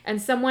 and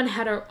someone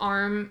had an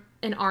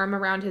arm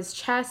around his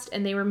chest,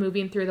 and they were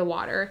moving through the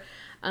water.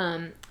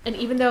 And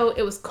even though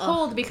it was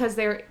cold because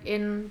they're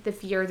in the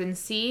Fjordan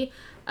Sea,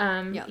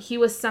 he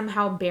was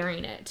somehow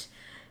bearing it.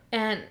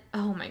 And,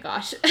 oh my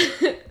gosh.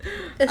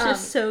 It's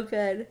just so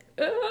good.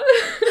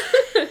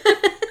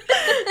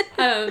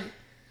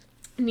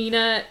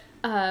 Nina,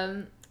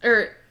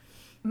 or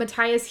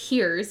Matthias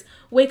hears,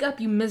 "Wake up,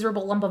 you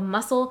miserable lump of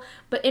muscle,"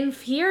 but in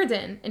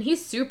Fjerdan, and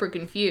he's super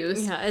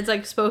confused. Yeah, it's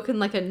like spoken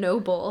like a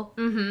noble.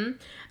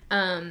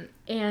 Mm-hmm.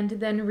 And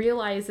then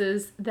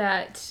realizes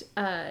that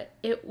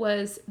it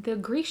was the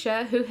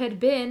Grisha who had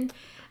been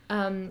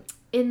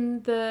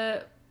in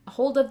the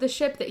hold of the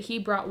ship that he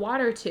brought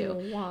water to.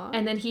 Wow.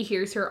 And then he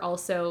hears her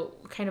also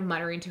kind of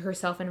muttering to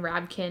herself in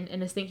Rabkin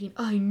and is thinking,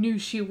 "I knew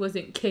she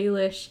wasn't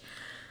Kalish."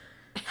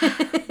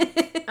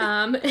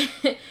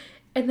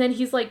 And then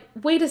he's like,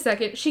 "Wait a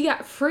second, she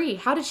got free.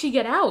 How did she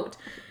get out?"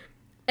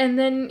 And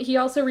then he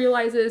also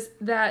realizes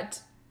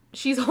that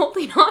she's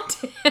holding on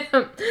to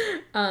him.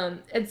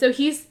 And so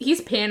he's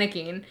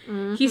panicking.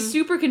 Mm-hmm. He's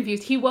super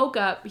confused. He woke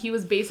up. He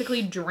was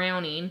basically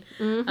drowning.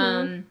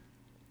 Mm-hmm.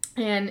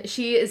 And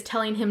she is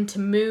telling him to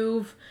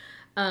move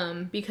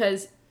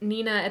because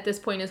Nina at this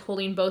point is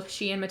holding both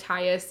she and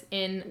Matthias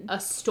in a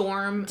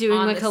storm. Doing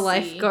on like the a sea.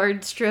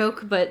 lifeguard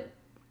stroke, but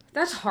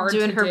that's hard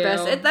doing to her do.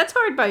 best. That's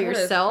hard by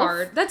yourself.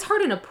 Hard. That's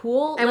hard in a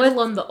pool, and let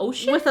alone the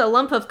ocean. With a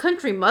lump of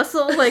country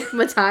muscle like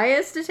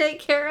Matthias to take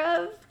care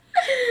of.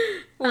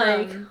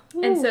 And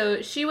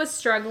so she was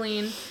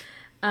struggling,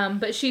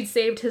 but she'd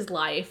saved his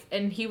life,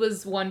 and he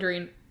was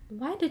wondering,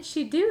 why did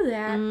she do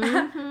that?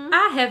 Mm-hmm.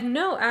 I have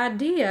no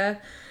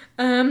idea.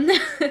 And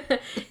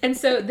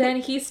so then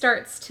he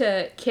starts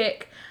to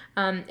kick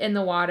in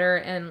the water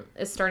and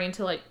is starting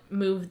to like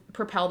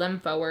propel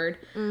them forward.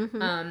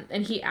 Mm-hmm.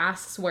 And he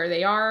asks where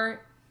they are,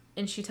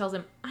 and she tells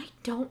him, "I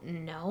don't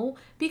know,"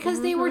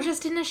 because they were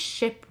just in a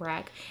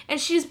shipwreck,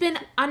 and she's been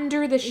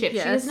under the ship.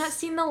 Yes. She has not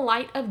seen the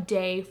light of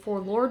day for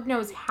Lord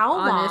knows how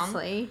long.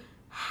 Honestly,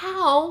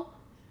 how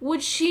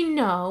would she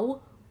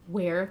know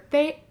where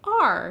they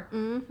are?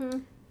 Mm-hmm.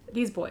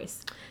 These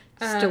boys,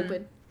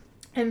 stupid.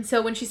 And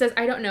so when she says,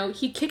 "I don't know,"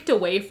 he kicked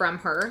away from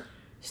her.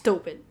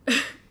 Stupid.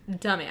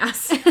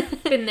 Dumbass.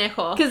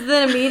 Pendejo. Because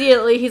then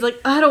immediately he's like,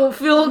 "I don't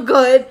feel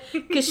good."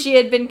 Because she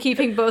had been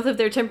keeping both of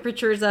their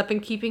temperatures up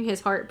and keeping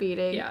his heart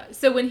beating. Yeah.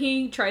 So when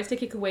he tries to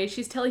kick away,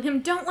 she's telling him,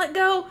 "Don't let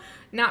go."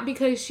 Not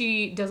because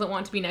she doesn't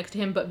want to be next to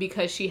him, but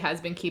because she has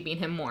been keeping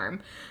him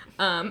warm.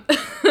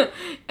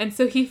 And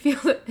so he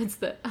feels it's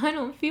the, "I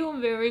don't feel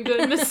very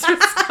good, Mr.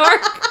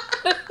 Stark."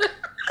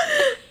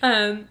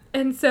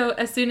 And so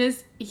as soon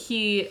as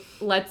he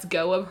lets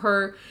go of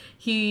her,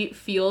 he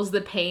feels the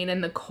pain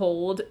and the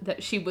cold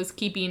that she was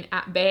keeping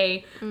at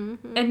bay.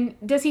 Mm-hmm. And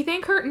does he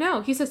thank her?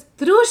 No. He says,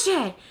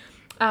 "Drushe,"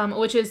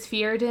 which is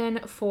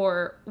Fjerdan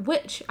for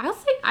witch. I'll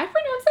say I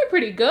pronounced that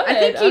pretty good. I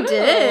think you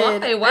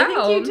did. Wow.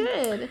 I think you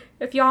did.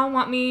 If y'all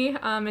want me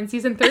in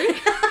season 3,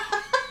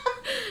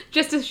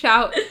 just to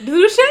shout,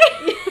 "Drushe."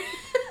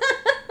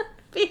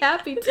 Be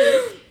happy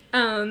to.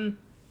 And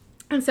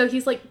so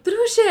he's like,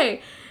 "Drushe."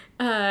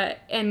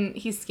 And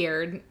he's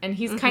scared, and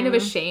he's kind of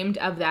ashamed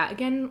of that.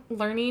 Again,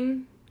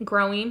 learning,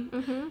 growing.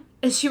 Mm-hmm.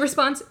 And she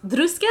responds,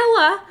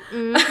 "Druskelle."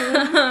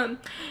 Mm-hmm.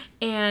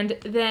 And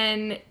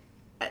then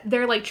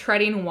they're like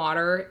treading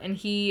water, and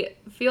he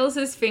feels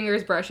his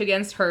fingers brush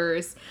against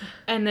hers,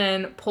 and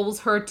then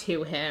pulls her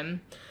to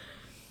him.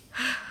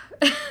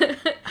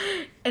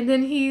 And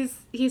then he's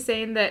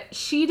saying that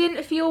she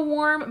didn't feel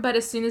warm, but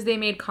as soon as they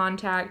made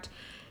contact,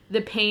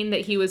 the pain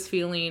that he was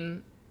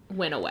feeling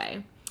went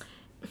away.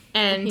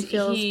 And he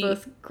feels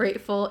both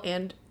grateful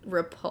and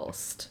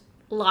repulsed.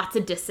 Lots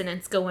of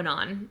dissonance going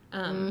on.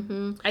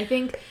 I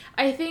think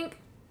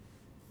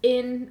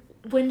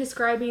when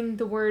describing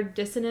the word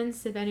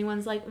dissonance, if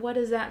anyone's like, "What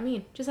does that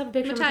mean?" Just have a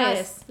picture of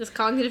Matthias. Just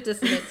cognitive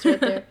dissonance right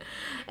there.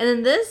 And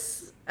then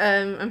this,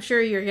 I'm sure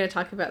you're going to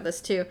talk about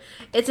this too.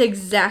 It's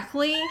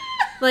exactly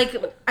like,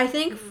 I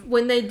think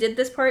when they did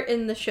this part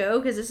in the show,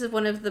 because this is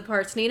one of the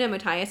parts, Nina and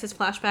Matthias'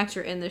 flashbacks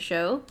are in the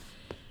show.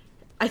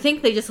 I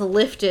think they just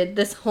lifted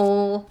this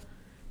whole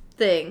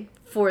thing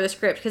for the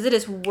script because it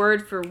is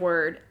word for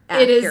word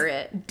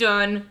accurate. It is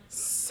done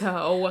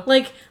so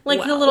like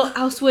well. The little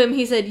 "I'll swim."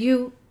 He said,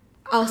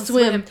 I'll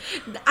swim.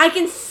 I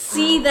can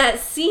see that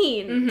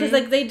scene because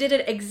like they did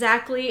it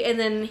exactly, and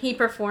then he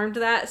performed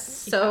that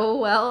so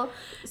well.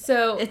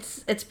 So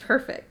it's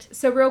perfect.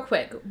 So real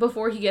quick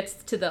before he gets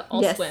to the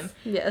 "I'll swim,"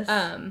 yes.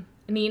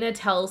 Nina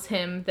tells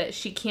him that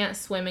she can't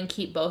swim and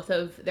keep both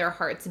of their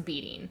hearts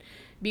beating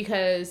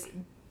because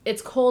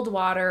it's cold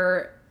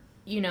water,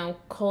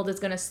 cold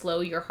is going to slow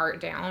your heart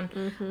down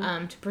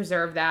to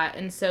preserve that.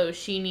 And so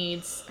she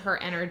needs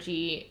her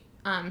energy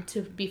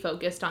to be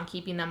focused on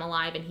keeping them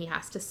alive, and he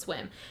has to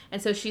swim.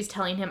 And so she's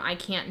telling him, I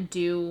can't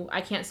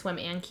swim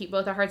and keep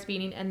both our hearts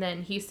beating. And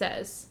then he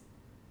says,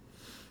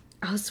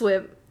 "I'll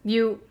swim.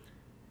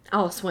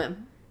 I'll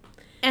swim."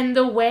 And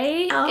the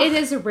way it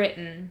is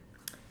written,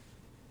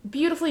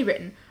 beautifully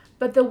written,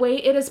 but the way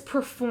it is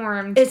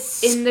performed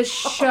in the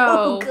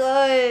show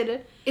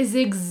good. Is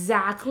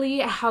exactly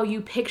how you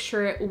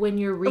picture it when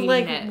you're reading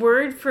it. Like,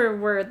 word for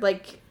word.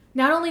 Like,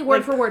 Not only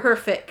word for word.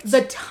 Perfect.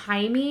 The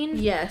timing.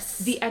 Yes.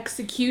 The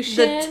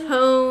execution. The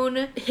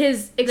tone.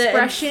 His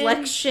expression. The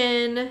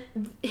inflection.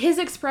 His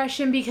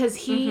expression, because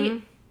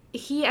he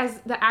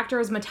as the actor,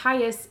 as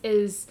Matthias,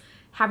 is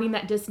having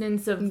that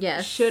dissonance of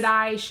should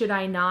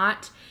I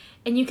not?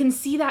 And you can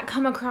see that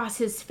come across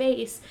his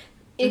face.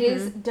 It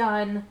is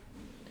done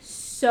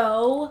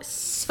so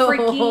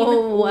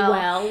freaking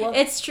well.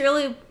 It's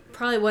truly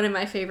probably one of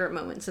my favorite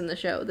moments in the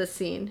show, this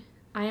scene.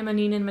 I am a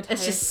Nina and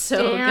Matthias It's just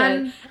so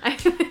good. I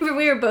remember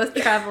we were both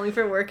traveling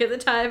for work at the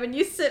time, and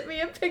you sent me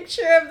a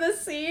picture of the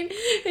scene,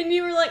 and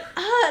you were like, and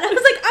I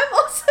was like, I'm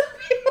also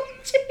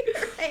watching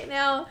it right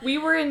now. We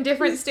were in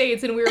different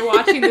states, and we were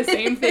watching the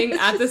same thing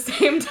at the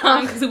same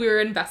time because we were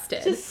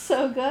invested. Just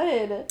so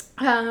good.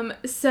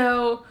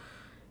 So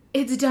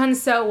it's done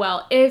so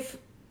well. If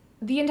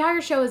the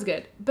entire show is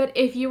good, but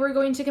if you were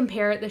going to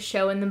compare the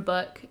show and the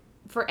book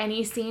for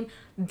any scene,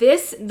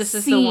 this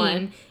is the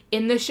one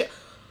in the show.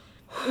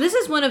 This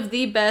is one of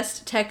the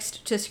best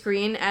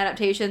text-to-screen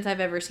adaptations I've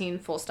ever seen,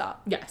 full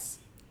stop. Yes.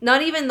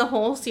 Not even the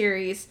whole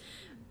series,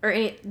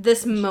 or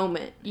this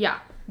moment. Yeah,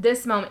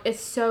 this moment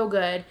is so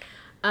good.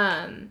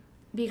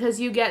 Because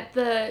you get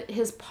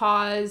his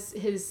pause,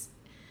 his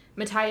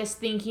Matthias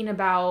thinking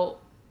about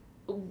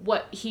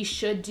what he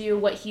should do,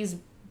 what he's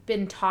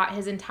been taught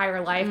his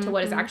entire life to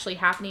what is actually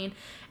happening.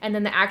 And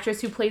then the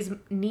actress who plays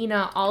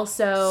Nina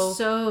also...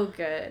 So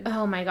good.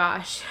 Oh my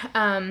gosh.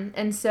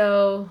 And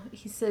so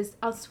he says,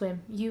 I'll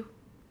swim.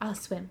 I'll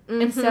swim.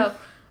 And so,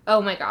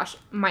 oh my gosh,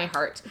 my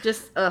heart.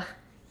 Just,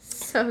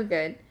 so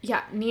good.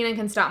 Yeah, Nina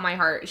can stop my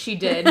heart. She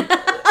did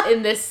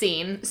in this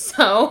scene.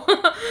 So...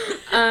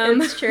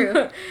 it's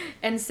true.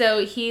 And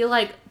so he,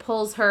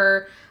 pulls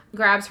her...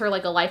 grabs her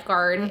like a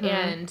lifeguard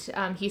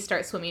and he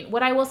starts swimming.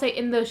 What I will say,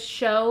 in the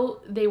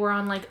show, they were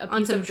on a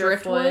piece of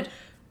driftwood,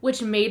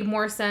 which made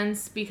more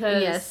sense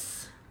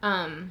because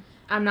I'm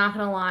not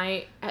gonna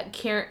lie,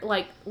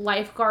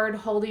 lifeguard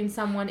holding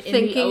someone in the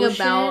ocean. Thinking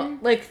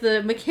about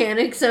the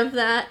mechanics of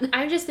that.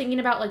 I'm just thinking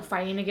about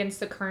fighting against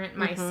the current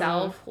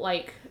myself.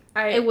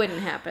 It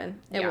wouldn't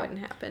happen. It wouldn't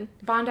happen.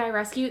 Bondi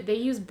Rescue, they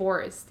use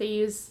boards. They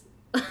use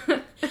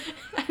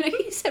I know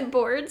you said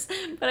boards,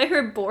 but I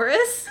heard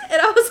Boris,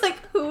 and I was like,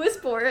 who is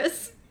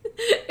Boris?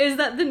 Is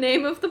that the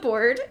name of the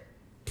board?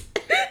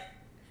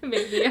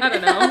 Maybe, I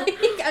don't know.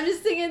 I'm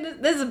just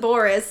thinking, this is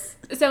Boris.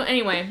 So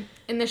anyway,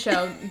 in the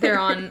show, they're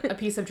on a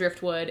piece of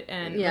driftwood,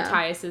 and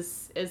Matthias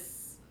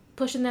is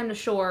pushing them to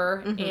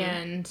shore,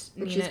 and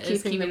Nina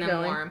is keeping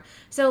them warm.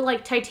 So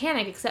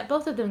Titanic, except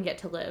both of them get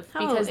to live,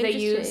 because they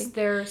use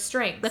their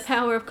strengths. The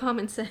power of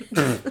common sense.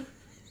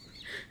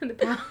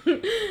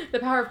 The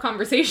power of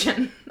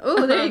conversation.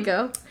 Oh, there you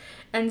go.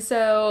 And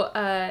so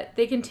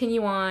they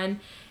continue on,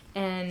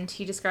 and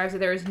he describes that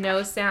there is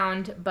no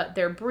sound but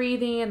their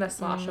breathing and the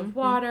slosh of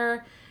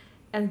water,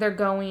 and they're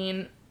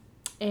going,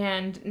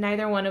 and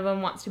neither one of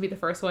them wants to be the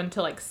first one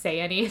to say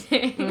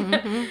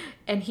anything.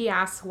 And he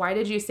asks, "Why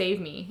did you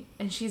save me?"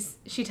 And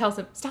she tells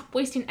him, "Stop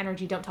wasting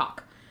energy. Don't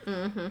talk."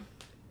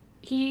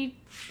 He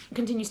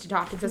continues to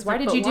talk and says, "Why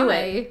did you do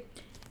it?"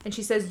 And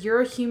she says, "You're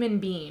a human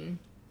being."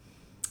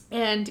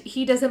 And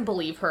he doesn't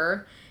believe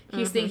her.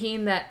 He's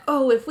thinking that,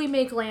 if we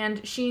make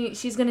land,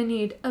 she's going to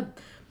need a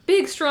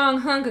big,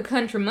 strong hunk of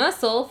country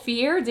muscle,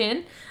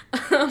 Fjerdan,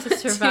 to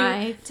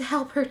survive. To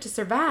help her to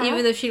survive.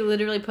 Even though she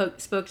literally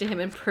spoke to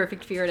him in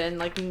perfect Fjerdan,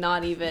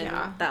 not even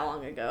that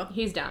long ago.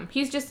 He's dumb.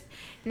 He's just...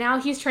 Now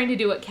he's trying to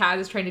do what Kaz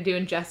is trying to do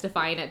and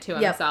justifying it to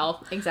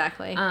himself.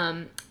 Exactly.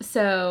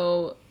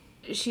 So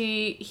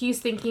he's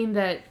thinking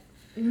that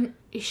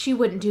she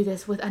wouldn't do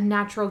this with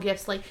unnatural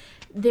gifts.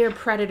 They're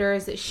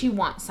predators, that she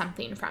wants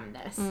something from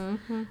this.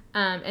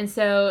 And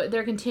so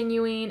they're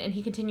continuing, and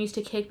he continues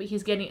to kick, but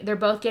they're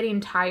both getting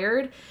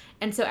tired.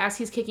 And so as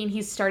he's kicking,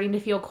 he's starting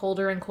to feel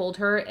colder and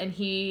colder, and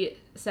he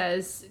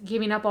says,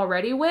 "Giving up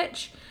already,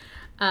 witch?"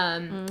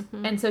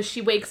 And so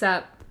she wakes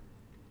up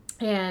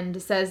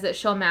and says that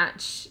she'll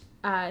match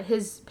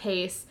his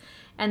pace,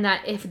 and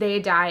that if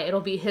they die,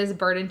 it'll be his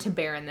burden to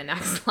bear in the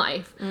next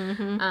life.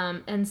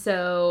 And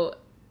so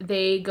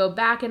they go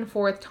back and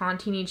forth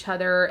taunting each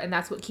other, and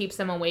that's what keeps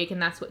them awake,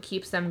 and that's what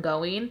keeps them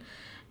going.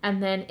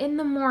 And then in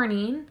the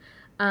morning,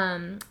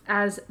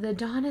 as the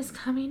dawn is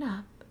coming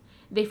up,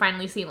 they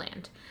finally see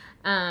land.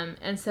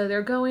 And so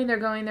they're going,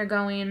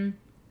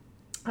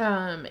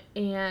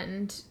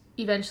 and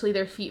eventually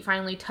their feet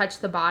finally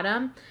touch the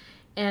bottom,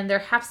 and they're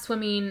half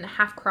swimming,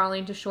 half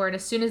crawling to shore. And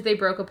as soon as they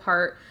broke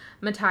apart,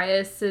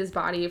 Matthias's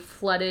body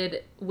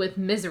flooded with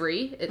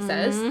misery, it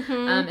says,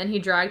 and he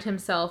dragged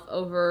himself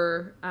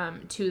over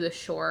to the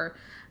shore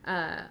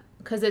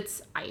because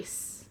it's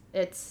ice.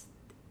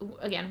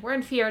 Again, we're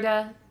in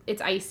Fjerda.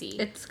 It's icy.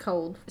 It's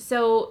cold.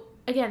 So,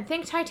 again,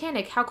 think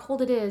Titanic, how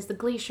cold it is, the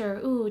glacier,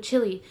 ooh,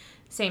 chilly.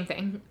 Same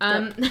thing.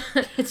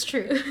 It's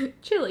true.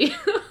 Chilly.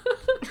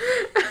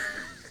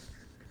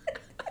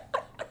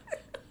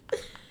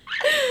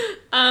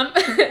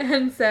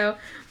 And so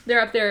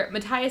they're up there.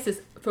 Matthias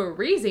is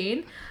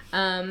freezing.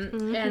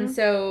 And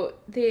so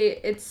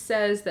it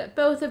says that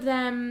both of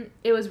them,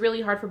 it was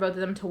really hard for both of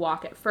them to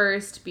walk at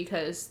first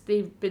because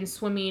they've been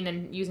swimming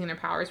and using their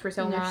powers for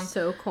so long. They're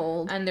so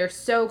cold. And they're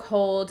so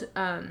cold.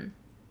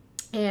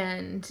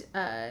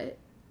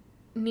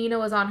 Nina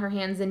was on her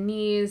hands and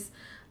knees.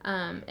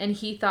 And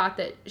he thought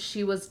that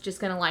she was just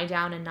going to lie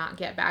down and not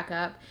get back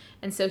up.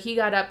 And so he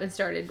got up and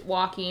started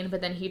walking,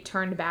 but then he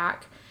turned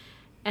back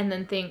and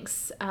then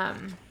thinks,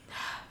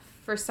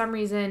 for some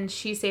reason,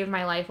 she saved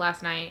my life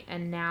last night,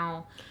 and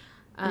now...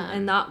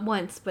 and not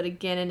once, but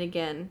again and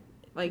again.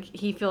 Like,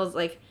 he feels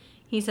like...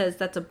 He says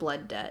that's a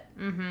blood debt.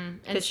 Mm-hmm.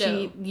 Because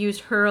she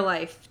used her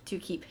life to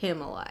keep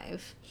him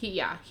alive. He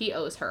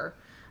owes her.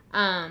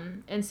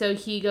 And so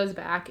he goes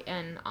back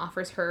and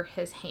offers her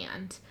his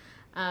hand.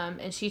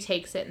 And she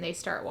takes it, and they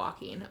start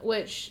walking.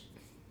 Which,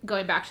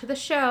 going back to the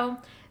show,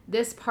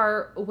 this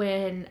part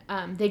when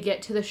they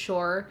get to the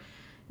shore,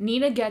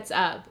 Nina gets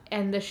up,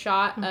 and the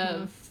shot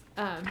of...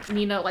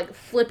 Nina, like,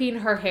 flipping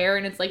her hair,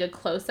 and it's, like, a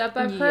close-up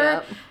of her.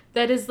 Yep.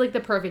 That is, like, the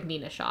perfect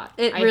Nina shot.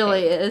 It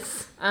really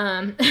is.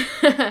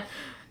 I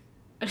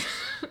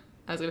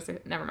was gonna say,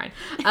 never mind.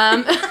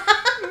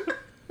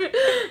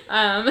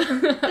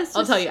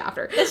 I'll tell you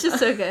after. It's just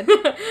so good.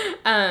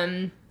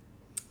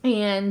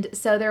 And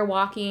so they're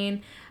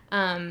walking,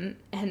 and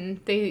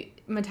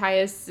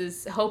Matthias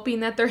is hoping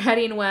that they're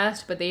heading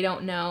west, but they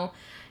don't know.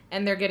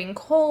 And they're getting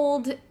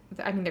cold.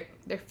 I mean,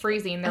 they're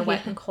freezing. They're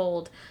wet and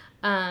cold.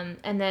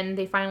 And then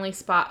they finally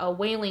spot a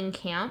whaling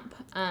camp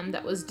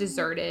that was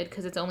deserted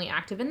because it's only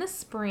active in the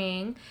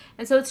spring.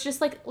 And so it's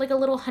just like a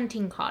little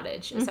hunting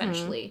cottage,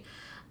 essentially.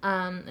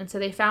 And so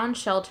they found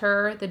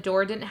shelter. The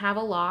door didn't have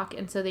a lock,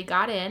 and so they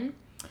got in.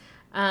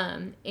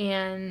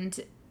 And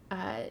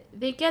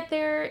they get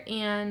there,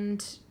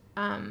 and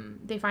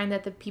they find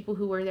that the people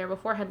who were there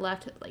before had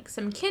left, like,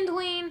 some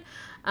kindling.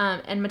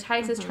 And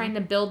Matthias is trying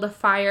to build the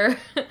fire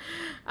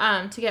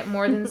to get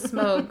more than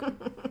smoke.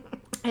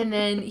 And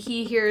then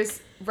he hears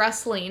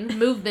rustling,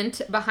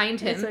 movement behind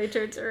him. So he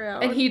turns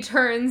around. And he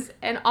turns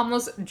and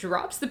almost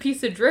drops the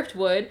piece of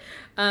driftwood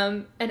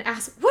and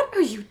asks, "What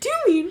are you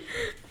doing?"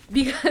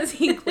 Because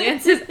he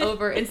glances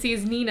over and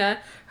sees Nina,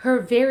 her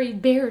very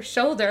bare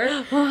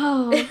shoulder.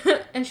 Wow.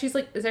 And she's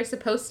like, is there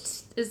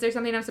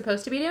something I'm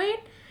supposed to be doing?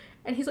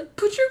 And he's like,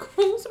 "Put your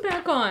clothes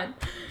back on."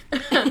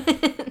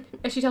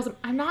 And she tells him,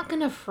 "I'm not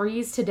going to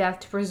freeze to death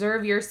to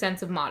preserve your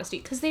sense of modesty."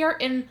 Because they're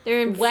in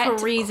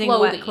freezing clothing.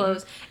 wet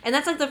clothes. And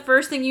that's like the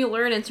first thing you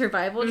learn in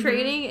survival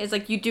training is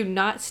like you do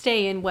not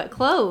stay in wet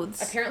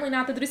clothes. Apparently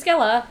not the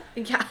Druskelle.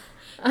 Yeah.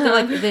 They're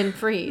like, then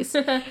freeze.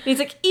 And he's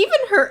like, even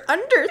her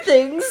under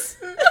things.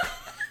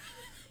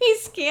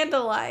 He's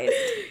scandalized.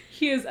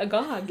 He is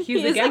agog.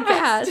 He's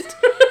aghast.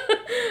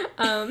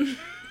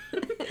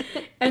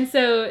 And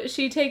so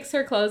she takes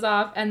her clothes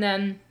off, and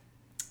then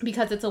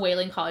because it's a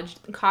whaling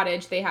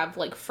cottage, they have,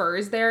 like,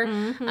 furs there.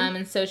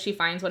 And so she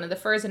finds one of the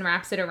furs and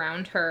wraps it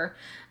around her.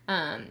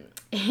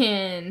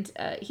 And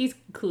he's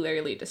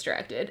clearly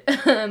distracted.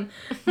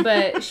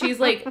 But she's,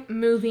 like,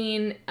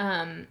 moving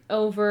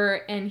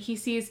over, and he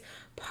sees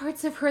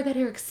parts of her that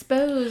are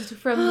exposed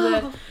from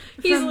the...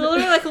 He's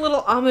literally like a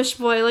little Amish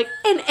boy, like,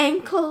 an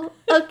ankle,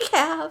 a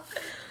calf.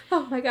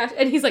 Oh my gosh.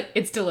 And he's like,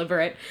 it's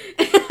deliberate.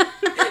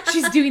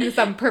 She's doing this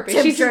on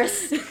purpose. She's trying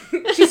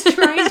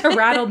to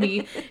rattle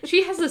me.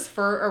 She has this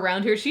fur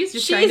around her. She's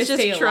just trying to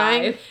stay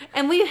alive.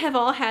 And we have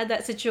all had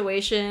that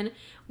situation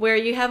where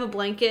you have a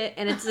blanket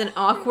and it's an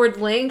awkward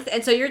length,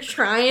 and so you're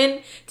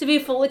trying to be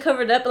fully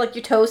covered up, but like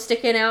your toe's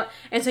sticking out,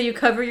 and so you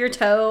cover your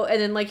toe, and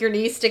then like your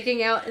knee's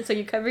sticking out, and so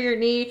you cover your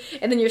knee,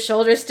 and then your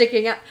shoulder's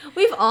sticking out.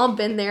 We've all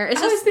been there.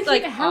 It's just thinking,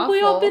 like, have we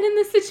all been in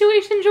this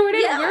situation,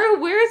 Jordan? Yeah.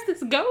 Where is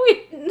this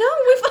going? No,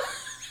 we've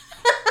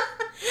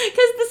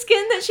because the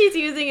skin that she's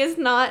using is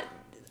not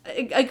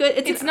a good.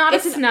 It's not a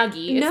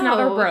snuggie. It's not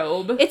a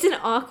robe. It's an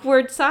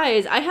awkward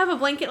size. I have a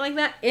blanket like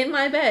that in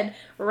my bed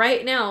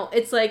right now.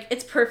 It's like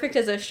it's perfect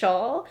as a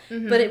shawl,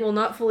 but it will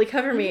not fully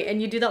cover me.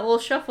 And you do that little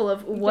shuffle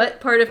of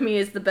what part of me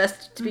is the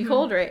best to be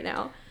cold right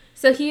now.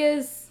 So he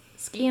is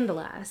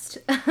scandalized,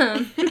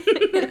 and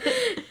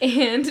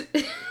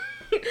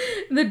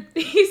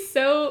he's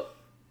so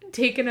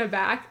taken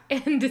aback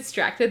and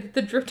distracted that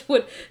the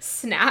driftwood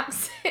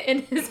snaps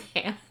in his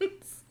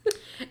hands,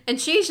 and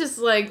she's just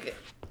like.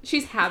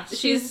 She's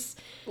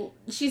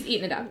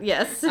eating it up.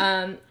 Yes.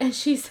 And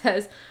she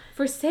says,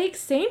 "For sake's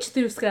sake,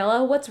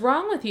 Druskelle, what's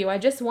wrong with you? I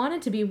just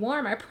wanted to be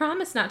warm. I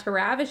promise not to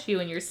ravish you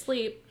in your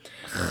sleep."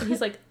 And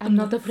he's like, "I'm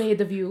not afraid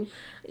of you."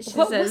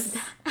 What was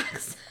that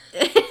accent?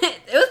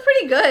 It was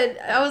pretty good.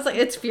 I was like,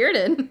 it's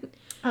Fjorden.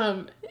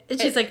 And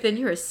she's like, "Then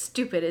you're as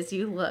stupid as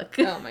you look."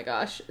 Oh my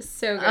gosh,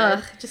 so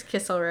good. Just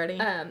kiss already.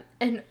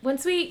 And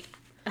once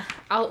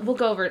we'll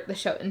go over the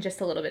show in just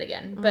a little bit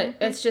again, but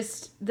it's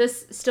just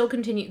this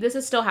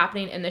is still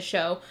happening in the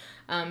show.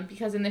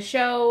 Because in the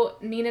show,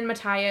 Nina and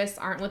Matthias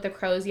aren't with the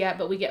crows yet,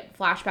 but we get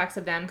flashbacks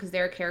of them because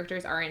their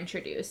characters are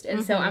introduced.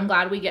 And so I'm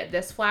glad we get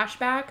this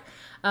flashback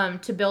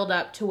to build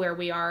up to where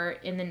we are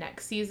in the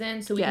next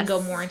season so we can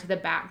go more into the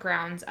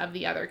backgrounds of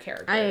the other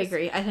characters. I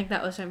agree. I think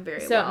that was done very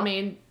well. So it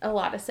made a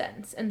lot of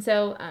sense. And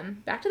so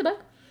back to the book.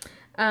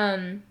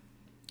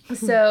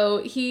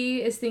 So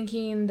he is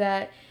thinking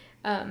that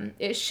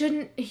it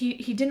shouldn't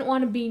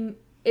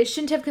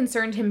have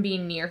concerned him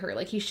being near her.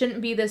 Like, he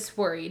shouldn't be this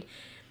worried.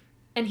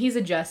 And he's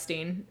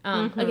adjusting.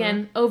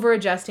 Again,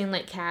 over-adjusting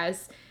like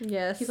Kaz.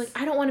 Yes. He's like,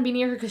 I don't want to be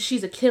near her because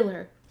she's a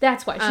killer.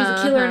 That's why. She's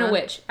a killer and a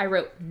witch. I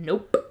wrote,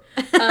 nope.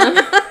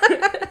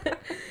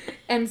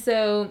 And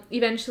so,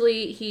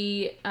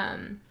 eventually,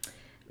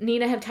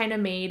 Nina had kind of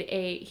made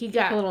a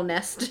little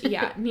nest.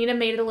 Yeah, Nina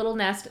made a little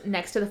nest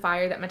next to the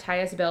fire that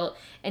Matthias built.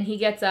 And he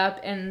gets up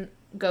and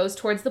goes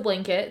towards the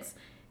blankets.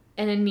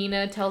 And then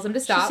Nina tells him to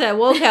stop. She said,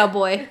 whoa,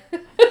 cowboy.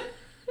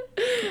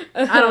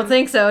 I don't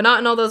think so. Not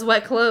in all those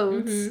wet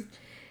clothes.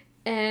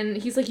 And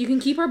he's like, you can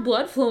keep our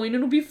blood flowing.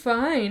 It'll be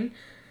fine.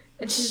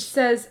 And she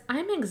says,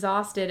 I'm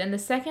exhausted. And the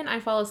second I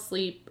fall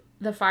asleep,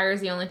 the fire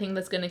is the only thing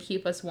that's going to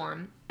keep us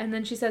warm. And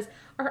then she says,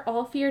 are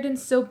all Fjerdans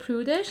so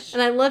prudish?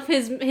 And I love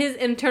his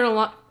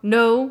internal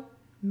no,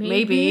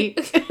 maybe.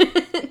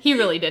 He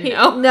really didn't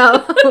know.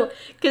 No,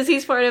 because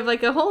he's part of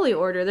like a holy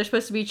order. They're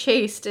supposed to be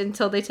chaste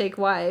until they take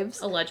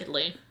wives.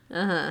 Allegedly.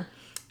 Uh-huh.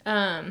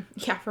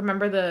 Yeah,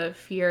 remember the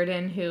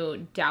Fjerdan who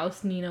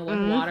doused Nina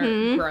with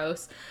water?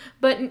 Gross.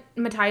 But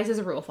Matthias is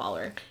a rule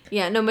follower.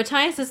 Yeah, no,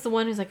 Matthias is the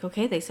one who's like,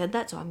 okay, they said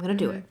that, so I'm going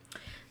to do it.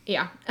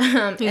 Yeah.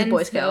 He's a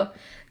Boy Scout.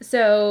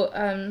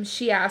 So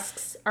she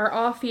asks, are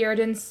all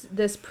Fjerdans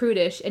this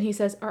prudish? And he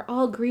says, are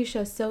all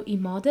Grisha so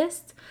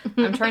immodest?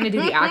 I'm trying to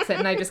do the accent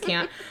and I just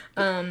can't.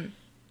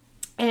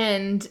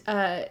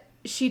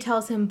 She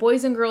tells him,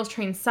 boys and girls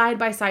train side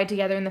by side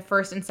together in the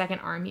first and second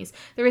armies.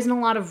 There isn't a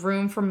lot of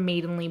room for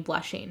maidenly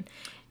blushing.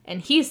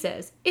 And he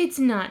says, it's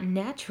not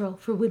natural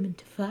for women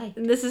to fight.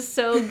 This is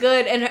so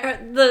good.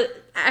 And the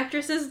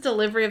actress's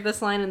delivery of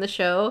this line in the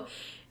show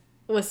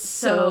was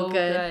so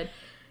good.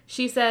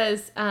 She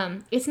says,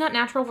 it's not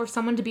natural for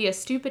someone to be as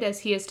stupid as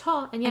he is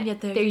tall, and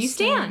yet there you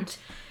stand.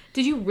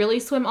 Did you really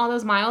swim all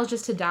those miles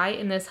just to die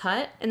in this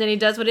hut? And then he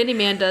does what any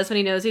man does when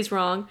he knows he's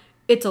wrong.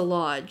 It's a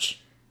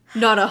lodge,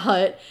 not a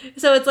hut.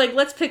 So it's like,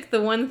 let's pick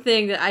the one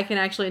thing that I can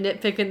actually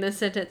nitpick in this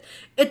sentence.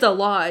 It's a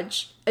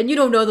lodge, and you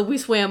don't know that we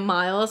swam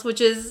miles,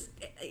 which is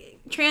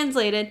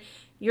translated,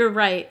 you're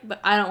right, but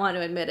I don't want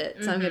to admit it,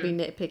 so I'm going to be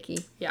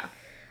nitpicky. Yeah.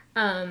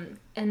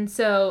 And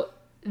so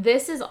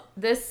this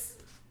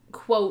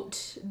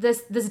quote,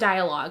 this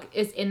dialogue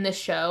is in the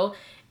show,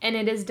 and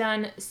it is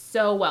done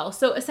so well.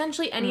 So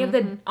essentially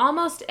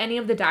almost any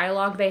of the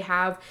dialogue they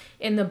have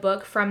in the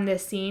book from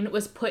this scene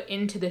was put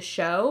into the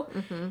show,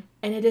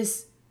 and it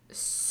is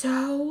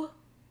so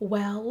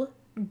well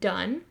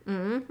done.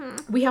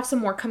 We have some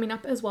more coming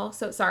up as well,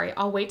 so sorry,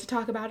 I'll wait to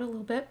talk about it a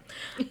little bit.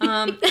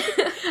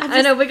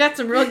 I know, we got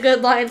some real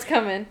good lines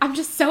coming. I'm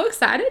just so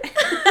excited.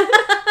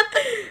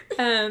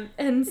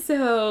 And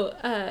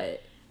so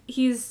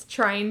he's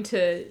trying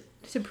to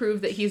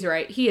prove that he's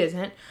right. He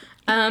isn't.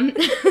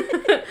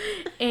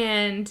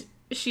 And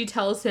she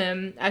tells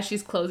him as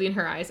she's closing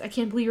her eyes, I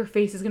can't believe your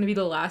face is going to be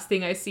the last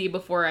thing I see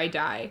before I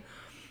die.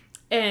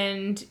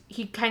 And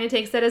he kind of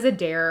takes that as a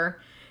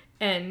dare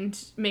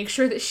and makes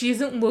sure that she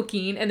isn't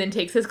looking, and then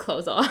takes his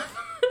clothes off.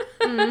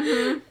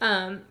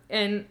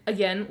 And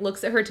again,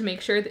 looks at her to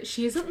make sure that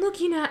she isn't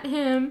looking at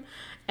him,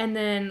 and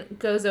then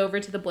goes over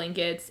to the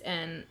blankets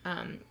and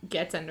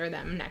gets under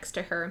them next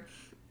to her.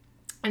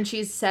 And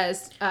she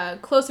says,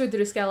 closer,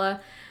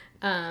 Druskelle.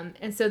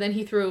 And so then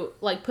he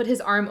put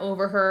his arm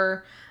over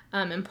her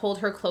and pulled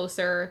her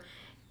closer.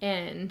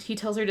 And he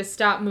tells her to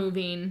stop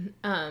moving.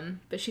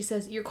 But she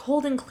says, you're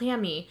cold and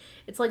clammy.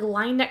 It's like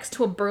lying next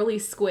to a burly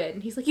squid.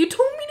 And he's like, you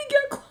told me to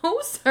get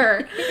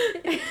closer.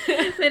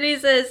 Then he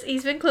says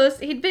he'd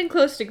been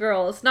close to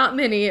girls. Not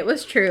many, it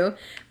was true.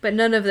 But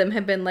none of them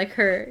had been like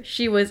her.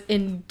 She was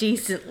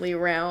indecently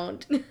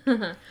round.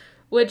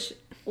 Which,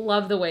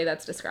 love the way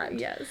that's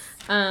described. Yes.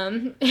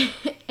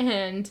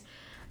 And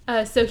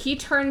so he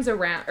turns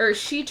around, or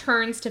she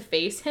turns to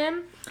face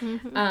him.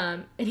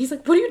 And he's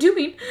like, what are you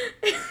doing?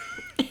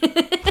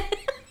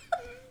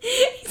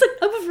 He's like,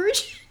 I'm a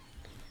virgin.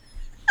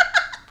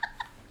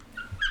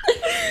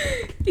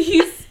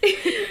 He's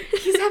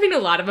having a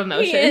lot of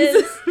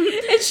emotions.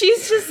 And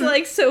she's just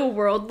like so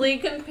worldly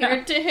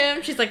compared to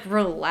him. She's like,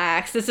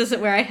 relax, this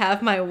isn't where I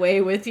have my way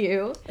with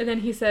you. And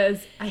then he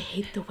says, I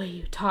hate the way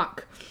you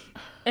talk.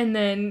 And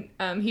then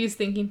he's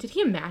thinking, did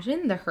he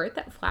imagine the hurt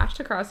that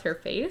flashed across her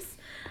face?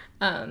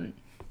 And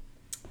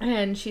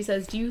she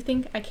says, do you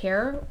think I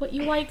care what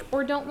you like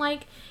or don't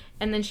like?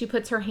 And then she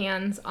puts her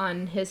hands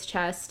on his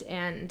chest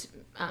and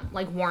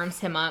warms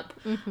him up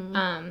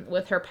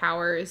with her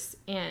powers.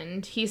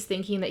 And he's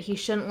thinking that he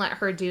shouldn't let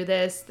her do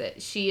this,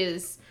 that she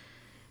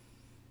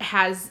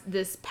has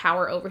this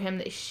power over him,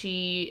 that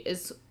she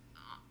is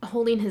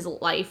holding his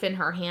life in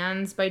her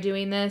hands by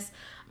doing this.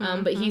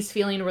 But he's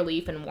feeling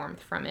relief and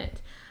warmth from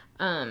it.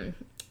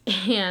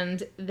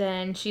 And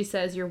then she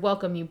says, "You're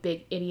welcome, you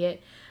big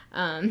idiot,"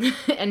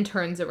 and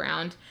turns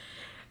around.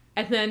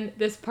 And then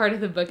this part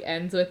of the book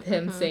ends with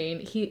him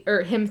saying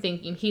him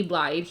thinking he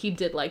lied. He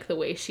did like the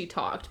way she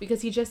talked,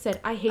 because he just said,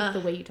 "I hate the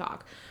way you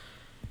talk."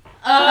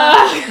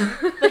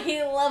 But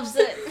he loves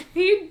it.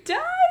 He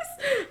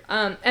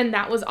does. And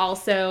that was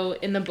also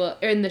in the book,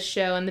 or in the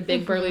show, and the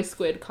big burly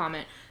squid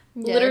comment.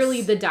 Yes.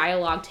 Literally, the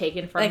dialogue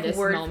taken from like, this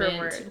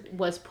moment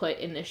was put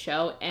in the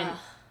show, and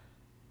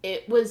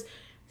it was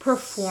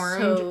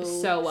performed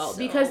so well.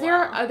 Because there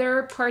are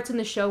other parts in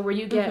the show where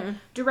you get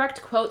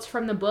direct quotes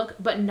from the book,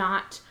 but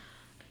not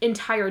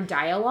entire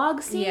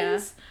dialogue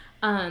scenes.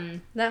 Yeah.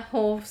 That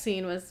whole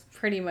scene was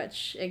pretty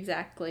much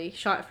exactly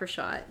shot for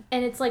shot.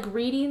 And it's like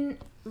reading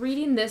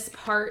this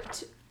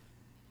part,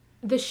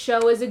 the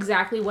show is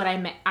exactly what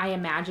I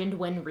imagined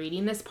when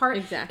reading this part.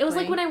 Exactly. It was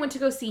like when I went to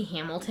go see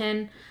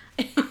Hamilton.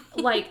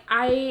 Like,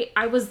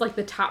 I was like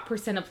the top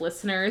 % of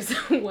listeners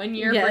one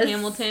year for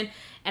Hamilton,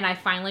 and I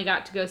finally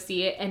got to go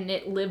see it, and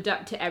it lived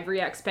up to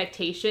every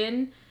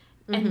expectation,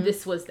 and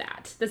this was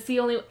that. That's the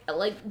only,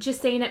 like,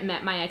 just saying it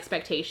met my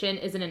expectation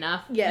isn't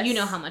enough. Yes. You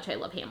know how much I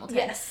love Hamilton.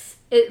 Yes.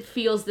 It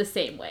feels the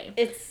same way.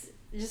 It's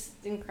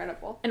just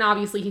incredible. And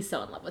obviously he's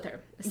still in love with her.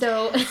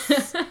 So.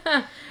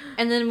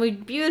 And then we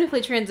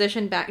beautifully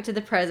transition back to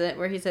the present,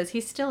 where he says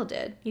he still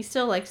did. He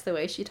still likes the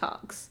way she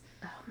talks.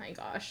 Oh my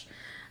gosh.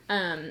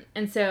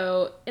 And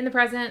so in the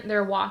present,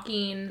 they're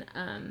walking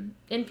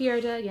in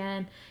Fjerda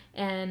again,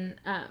 and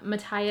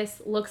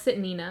Matthias looks at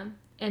Nina,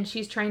 and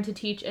she's trying to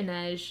teach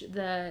Inej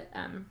the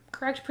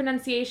correct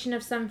pronunciation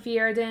of some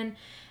Fjerdan,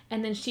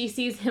 and then she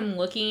sees him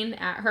looking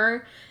at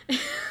her,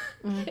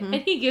 and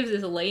he gives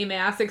this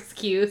lame-ass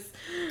excuse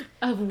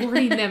of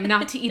warning them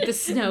not to eat the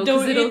snow.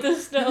 Don't eat the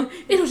snow.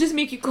 It'll just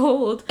make you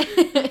cold.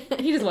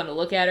 He just wanted to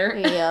look at her.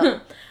 Yeah.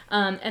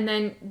 And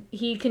then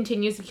he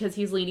continues, because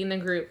he's leading the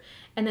group.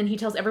 And then he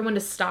tells everyone to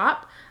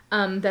stop,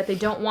 that they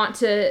don't want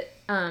to,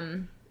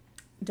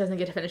 doesn't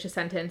get to finish a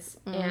sentence.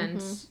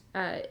 And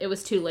it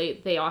was too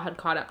late. They all had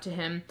caught up to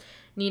him.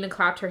 Nina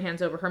clapped her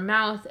hands over her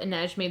mouth.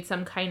 Inej made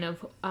some kind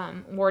of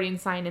warning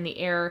sign in the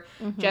air.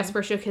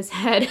 Jesper shook his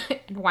head,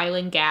 and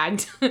Wylan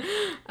gagged.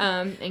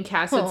 And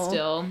Kaz stood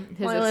still.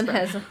 Wylan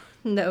has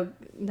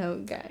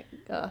no gag.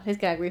 His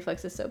gag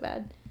reflex is so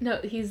bad. No,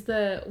 he's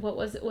the,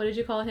 what did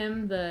you call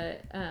him? The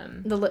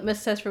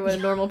litmus test for what a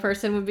normal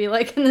person would be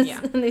like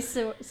in these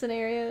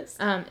scenarios.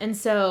 And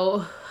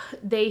so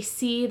they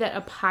see that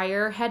a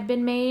pyre had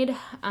been made,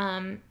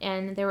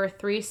 and there were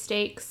 3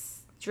 stakes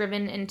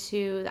driven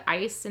into the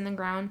ice in the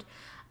ground,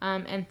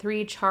 and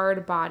 3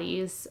 charred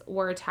bodies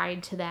were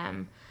tied to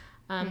them.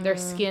 Their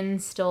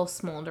skin's still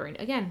smoldering.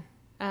 Again,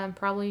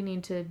 probably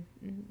need to,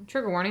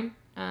 trigger warning.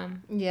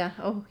 Yeah.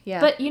 Oh,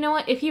 yeah. But you know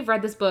what? If you've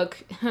read this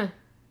book,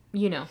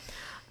 you know.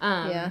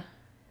 Yeah.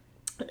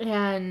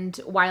 And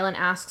Wylan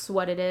asks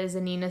what it is,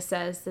 and Nina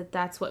says that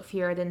that's what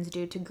Fjeradins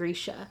do to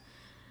Grisha.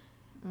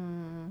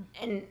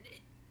 And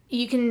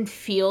you can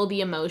feel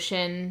the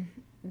emotion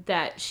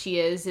that she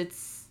is.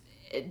 It's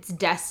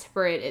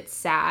desperate. It's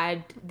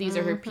sad. These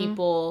are her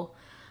people.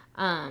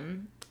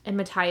 And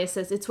Matthias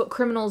says, "It's what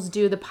criminals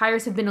do. The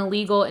pyres have been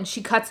illegal." And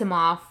she cuts him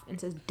off and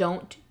says,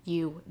 "Don't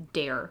you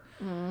dare."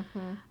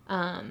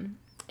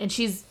 And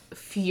she's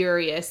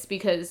furious,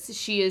 because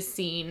she has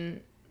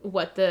seen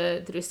what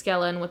the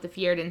Druskelle and what the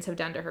Fjerdans have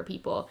done to her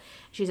people.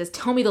 She says,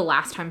 "Tell me the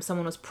last time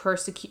someone was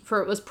prosecuted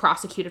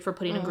for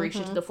putting a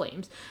Grisha to the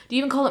flames. Do you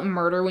even call it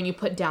murder when you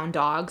put down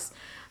dogs?"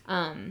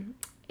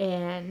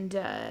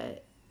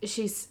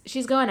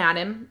 She's going at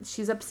him.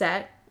 She's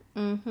upset.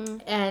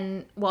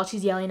 And while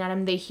she's yelling at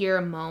him, they hear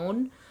a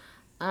moan.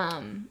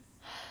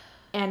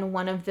 And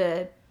one of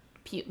the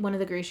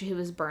Grisha who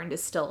was burned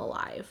is still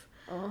alive.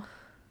 Oh.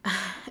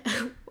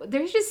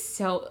 There's just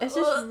so... It's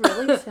just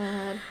really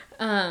sad.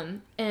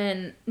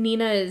 And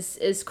Nina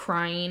is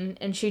crying,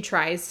 and she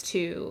tries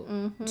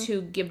to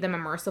give them a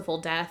merciful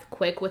death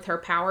quick with her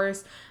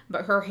powers,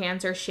 but her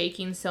hands are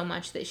shaking so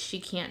much that she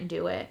can't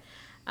do it.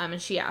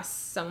 And she asks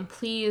someone,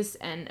 please,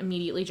 and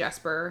immediately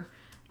Jesper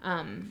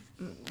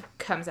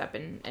comes up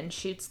and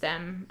shoots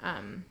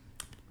them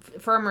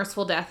for a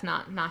merciful death,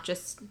 not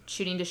just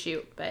shooting to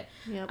shoot, but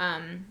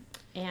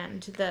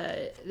and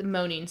the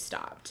moaning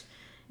stopped.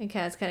 And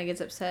Kaz kind of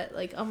gets upset,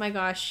 like, "Oh my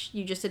gosh,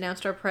 you just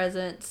announced our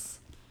presence.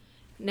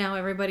 Now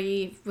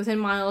everybody within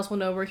miles will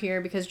know we're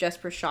here because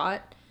Jesper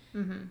shot."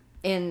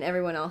 And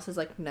everyone else is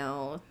like,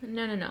 no.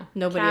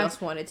 Nobody else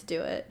wanted to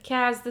do it.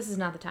 Kaz, this is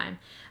not the time.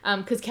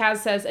 Because Kaz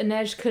says,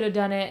 Inej could have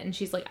done it, and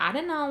she's like, "I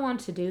did not want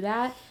to do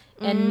that."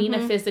 And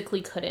Nina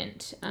physically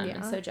couldn't.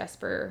 And so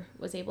Jesper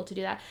was able to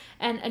do that.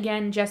 And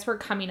again, Jesper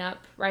coming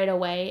up right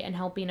away and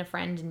helping a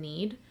friend in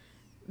need.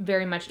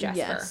 Very much Jesper.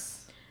 Yes.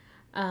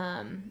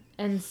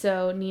 And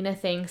so Nina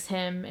thanks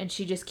him, and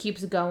she just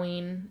keeps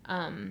going.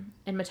 And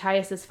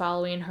Matthias is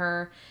following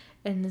her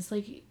and is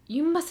like,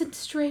 "You mustn't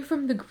stray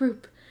from the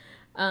group."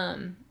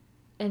 And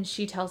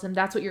she tells him,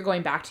 "That's what you're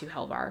going back to,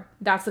 Helvar.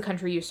 That's the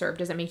country you served.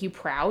 Does it make you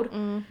proud?"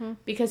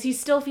 Because he's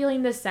still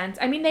feeling this sense.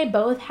 I mean, they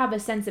both have a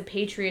sense of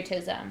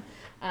patriotism.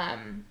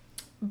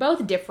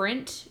 both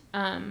different,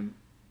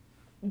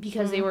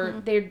 because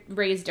they're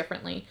raised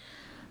differently.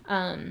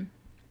 And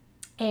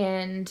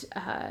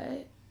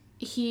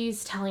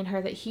he's telling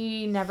her that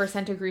he never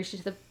sent a Grisha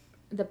to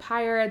the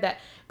pyre, that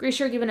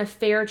Grisha are given a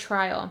fair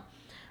trial.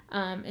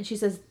 And she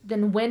says,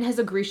 then when has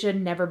a Grisha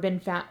never been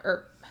found,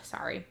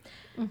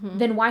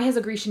 then why has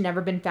a Grisha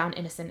never been found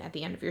innocent at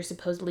the end of your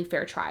supposedly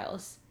fair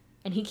trials?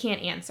 And he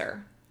can't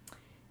answer.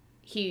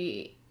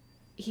 He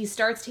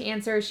starts to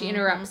answer, she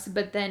interrupts,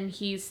 but then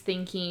he's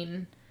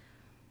thinking,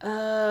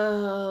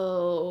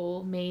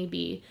 oh,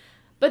 maybe.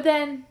 But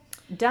then,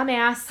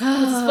 dumbass,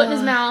 puts his foot in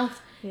his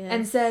mouth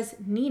and says,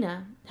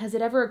 Nina, has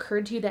it ever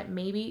occurred to you that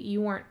maybe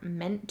you weren't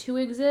meant to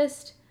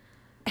exist?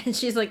 And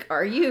she's like,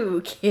 are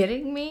you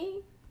kidding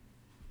me?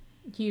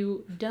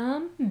 You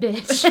dumb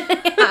bitch.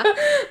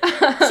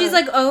 She's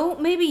like, oh,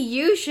 maybe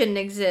you shouldn't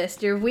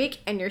exist. You're weak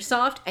and you're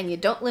soft and you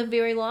don't live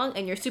very long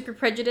and you're super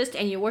prejudiced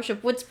and you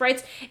worship wood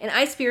sprites and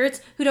ice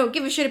spirits who don't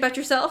give a shit about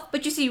yourself,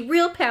 but you see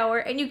real power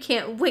and you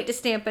can't wait to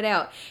stamp it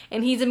out.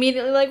 And he's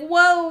immediately like,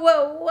 whoa,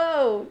 whoa,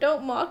 whoa,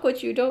 don't mock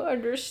what you don't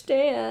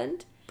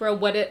understand. Bro,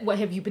 what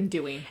have you been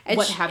doing?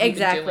 What have you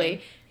been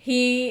doing?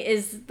 He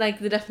is like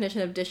the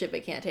definition of dish it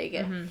but can't take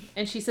it.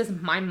 And she says,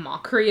 my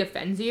mockery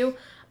offends you?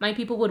 My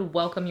people would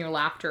welcome your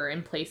laughter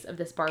in place of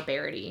this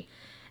barbarity.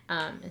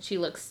 And she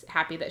looks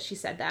happy that she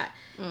said that.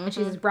 And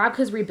she says,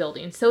 Bravka's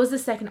rebuilding. So is the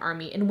Second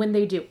Army. And when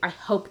they do, I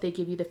hope they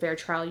give you the fair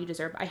trial you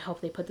deserve. I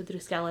hope they put the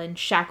Druskelle in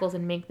shackles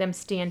and make them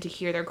stand to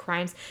hear their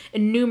crimes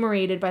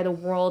enumerated so the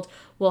world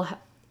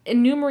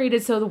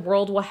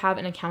will have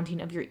an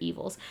accounting of your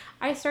evils.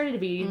 I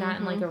started reading that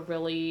in like a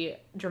really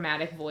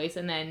dramatic voice,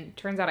 and then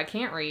turns out I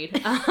can't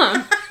read.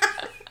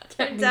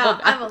 Turns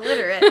out I'm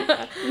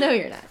illiterate. No,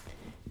 you're not.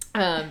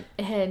 And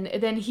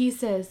then he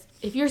says,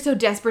 if you're so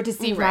desperate to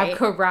see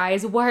Ravka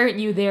rise, why aren't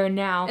you there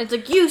now? And it's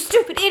like, you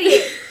stupid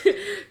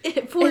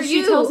idiot! For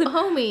she tells him,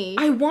 homie.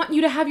 I want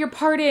you to have your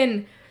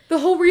pardon. The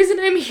whole reason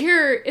I'm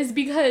here is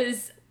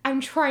because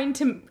I'm trying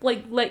to,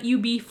 like, let you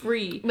be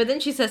free. But then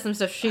she says some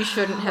stuff she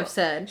shouldn't have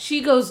said.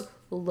 She goes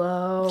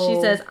low.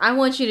 She says, I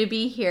want you to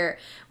be here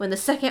when the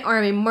Second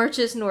Army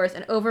marches north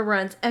and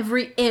overruns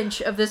every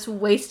inch of this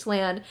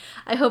wasteland.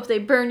 I hope they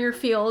burn your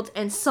fields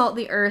and salt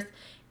the earth.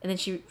 And then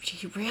she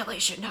really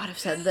should not have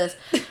said this.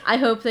 I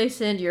hope they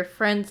send your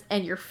friends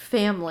and your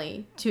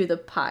family to the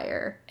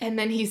pyre. And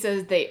then he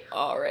says they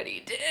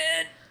already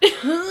did.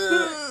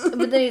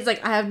 But then he's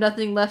like, I have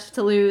nothing left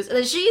to lose. And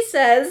then she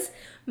says,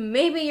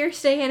 maybe your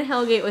stay in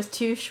Hellgate was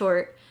too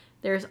short.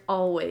 There's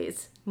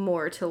always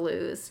more to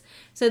lose.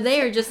 So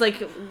they are just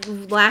like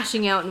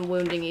lashing out and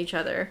wounding each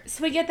other.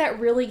 So we get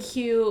that really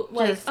cute,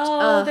 like, just,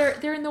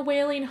 they're in the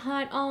wailing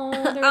hut.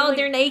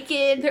 They're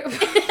naked.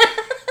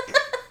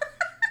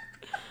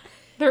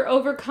 They're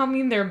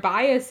overcoming their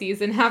biases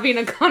and having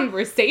a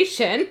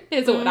conversation,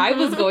 is what I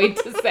was going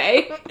to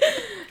say.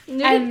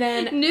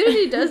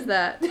 Nudity does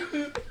that.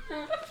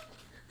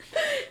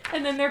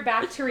 And then they're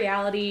back to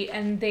reality,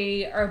 and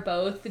they are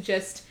both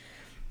just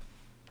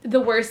the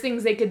worst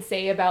things they could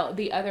say about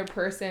the other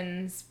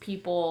person's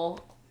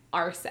people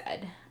are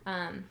said.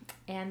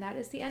 And that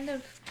is the end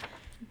of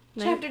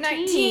chapter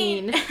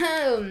 19.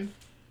 And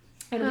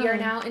we are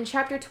now in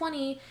chapter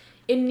 20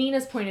 in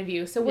Nina's point of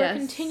view. So we're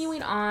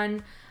continuing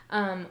on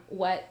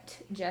what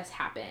just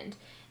happened.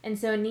 And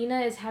so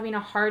Nina is having a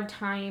hard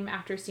time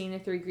after seeing the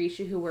 3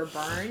 Grisha who were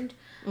burned.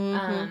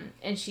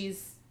 And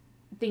she's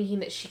thinking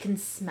that she can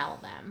smell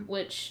them,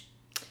 which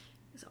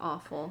is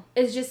awful.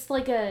 It's just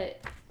like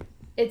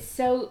it's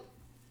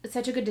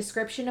such a good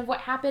description of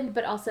what happened,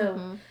 but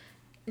also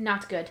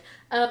not good.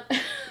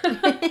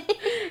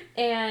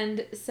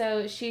 And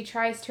so she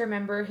tries to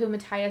remember who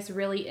Matthias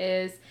really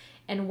is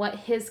and what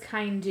his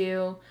kind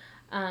do.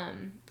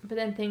 But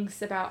then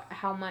thinks about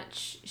how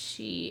much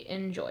she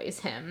enjoys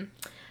him.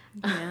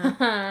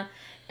 Yeah.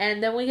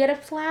 And then we get a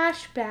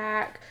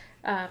flashback.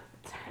 Sorry,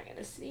 I'm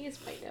gonna sneeze.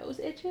 My nose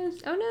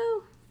itches.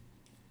 Oh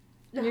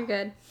no. You're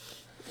good.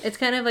 It's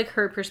kind of like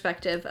her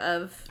perspective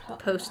of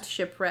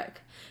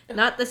post-shipwreck.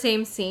 Not the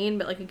same scene,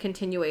 but like a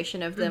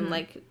continuation of them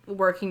like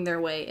working their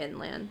way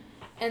inland.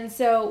 And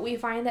so we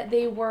find that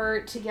they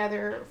were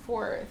together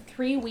for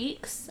 3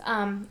 weeks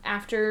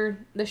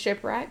after the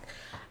shipwreck.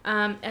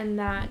 And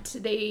that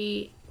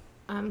they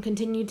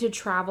continued to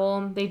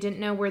travel. They didn't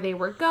know where they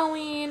were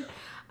going.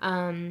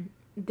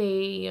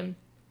 They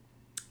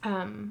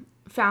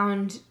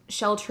found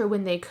shelter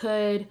when they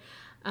could.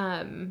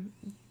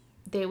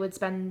 They would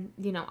spend,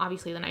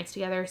 obviously the nights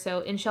together. So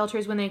in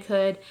shelters when they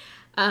could.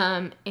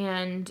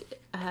 And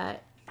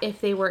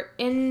if they were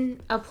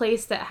in a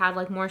place that had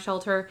like more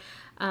shelter,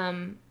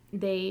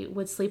 they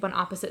would sleep on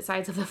opposite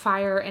sides of the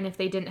fire, and if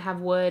they didn't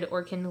have wood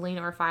or kindling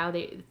or fire,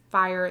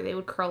 they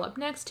would curl up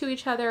next to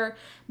each other,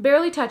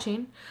 barely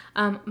touching.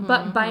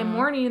 But by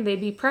morning, they'd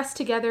be pressed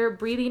together,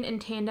 breathing in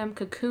tandem,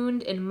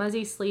 cocooned in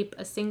muzzy sleep,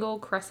 a single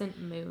crescent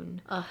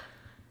moon. Ugh.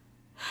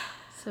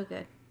 So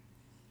good.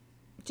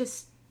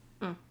 Just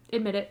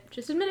admit it.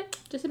 Just admit it.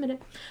 Just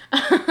admit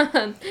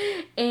it.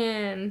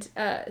 And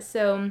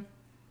so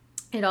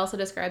it also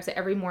describes that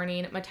every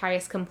morning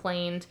Matthias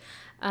complained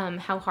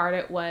how hard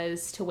it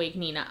was to wake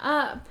Nina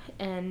up,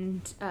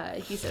 and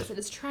he says that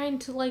it's trying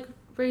to, like,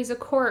 raise a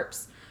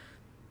corpse.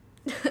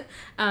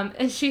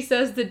 And she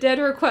says the dead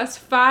request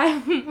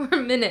 5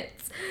 more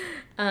minutes.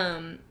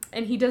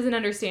 And he doesn't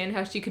understand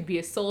how she could be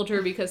a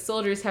soldier because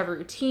soldiers have a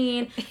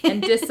routine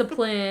and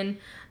discipline.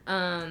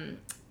 And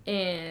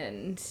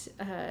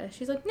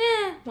she's like,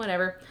 nah,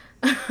 whatever.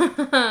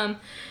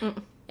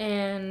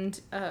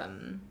 And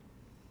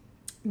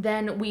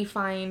then we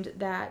find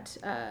that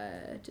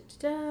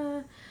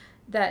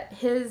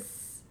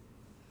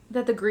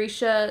that the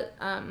Grisha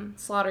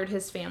slaughtered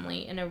his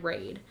family in a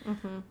raid,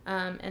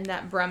 and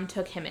that Brum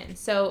took him in.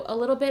 So a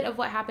little bit of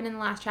what happened in the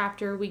last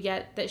chapter, we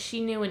get that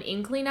she knew an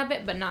inkling of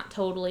it, but not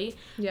totally.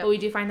 Yep. But we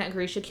do find that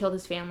Grisha killed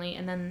his family,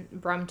 and then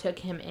Brum took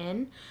him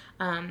in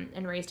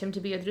and raised him to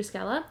be a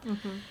Druskelle.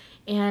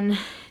 And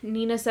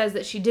Nina says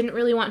that she didn't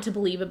really want to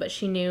believe it, but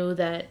she knew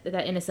that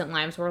innocent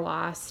lives were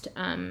lost,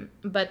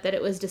 but that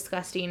it was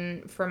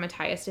disgusting for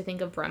Matthias to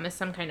think of Brum as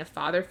some kind of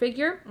father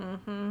figure.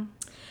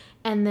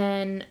 And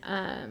then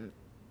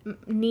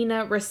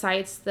Nina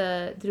recites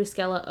the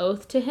Druskelle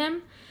oath to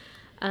him.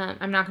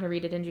 I'm not going to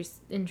read it in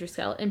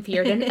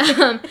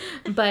Fjerdan,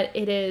 but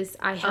it is,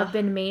 I have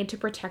been made to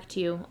protect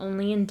you.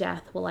 Only in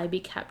death will I be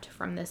kept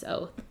from this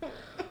oath.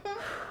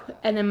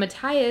 And then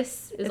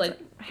Matthias is like,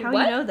 how do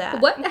you know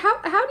that? What?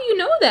 How do you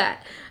know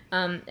that?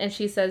 And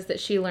she says that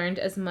she learned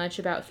as much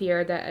about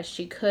Fjerda as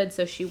she could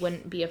so she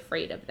wouldn't be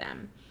afraid of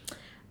them.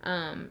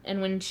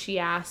 And when she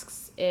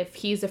asks if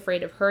he's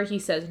afraid of her, he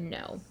says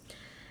no.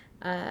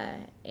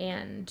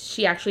 And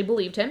she actually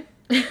believed him.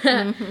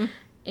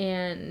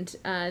 And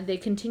they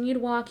continued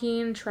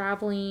walking,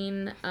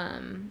 traveling,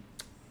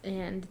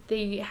 and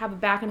they have a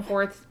back and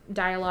forth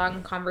dialogue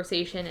and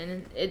conversation,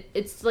 and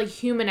it's like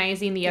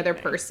humanizing the other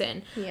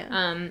person,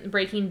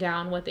 breaking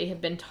down what they have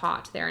been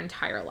taught their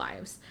entire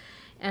lives.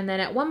 And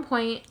then at one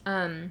point,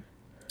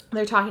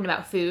 they're talking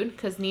about food,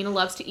 because Nina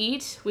loves to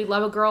eat. We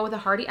love a girl with a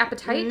hearty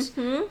appetite.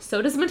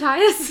 So does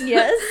Matthias.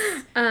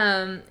 Yes.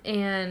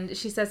 And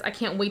she says, I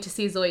can't wait to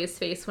see Zoya's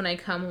face when I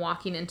come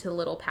walking into the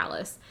little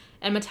palace.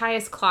 And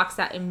Matthias clocks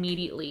that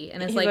immediately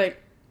and is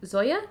like,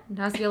 Zoya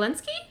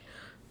Nazviolensky?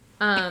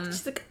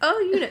 She's like,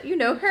 oh, you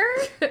know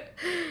her?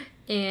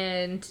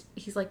 And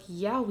he's like,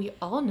 yeah, we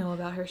all know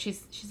about her.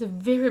 She's a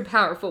very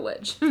powerful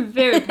witch.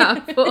 Very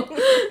powerful.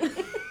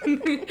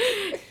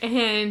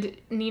 And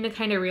Nina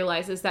kind of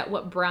realizes that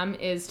what Brum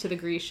is to the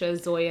Grisha,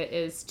 Zoya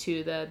is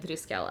to the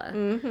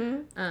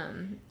Druskelle.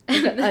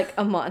 Like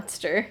a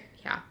monster.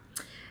 Yeah.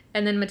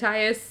 And then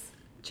Matthias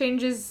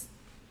changes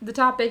the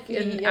topic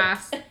and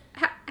asks,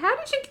 how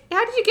did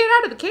you get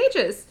out of the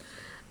cages?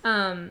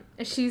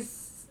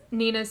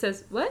 Nina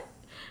says, what?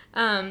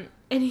 And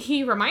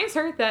he reminds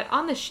her that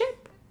on the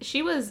ship,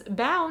 she was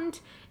bound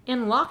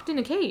and locked in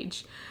a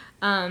cage.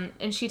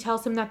 And she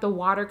tells him that the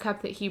water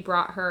cup that he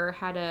brought her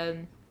had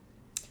a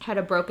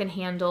broken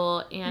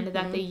handle, and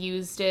that they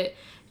used it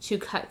to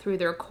cut through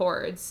their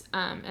cords.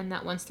 And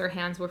that once their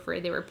hands were free,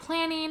 they were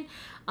planning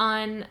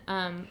on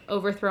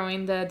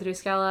overthrowing the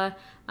Druskelle,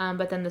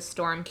 but then the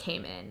storm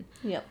came in.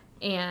 Yep.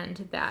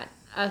 And that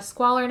a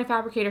squaller and a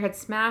fabricator had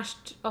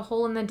smashed a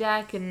hole in the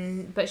deck,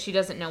 but she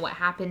doesn't know what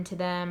happened to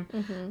them.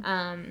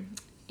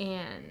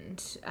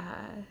 And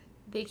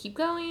they keep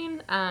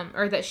going,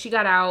 or that she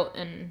got out,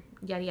 and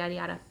yada, yada,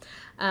 yada.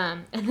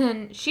 And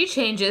then she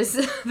changes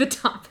the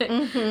topic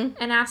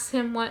and asks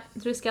him what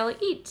Druskelle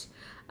eat.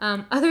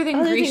 Other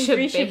than Grisha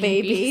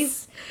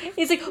babies.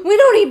 He's like, we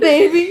don't eat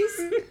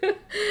babies.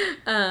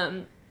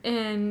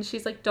 And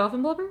she's like,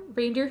 dolphin blubber?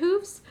 Reindeer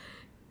hooves?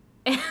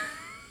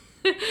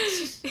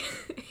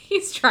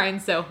 He's trying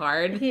so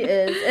hard. He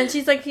is. And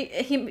she's like,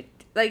 he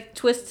like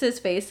twists his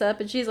face up,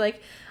 and she's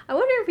like, I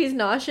wonder if he's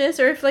nauseous,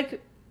 or if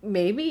like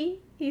maybe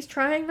he's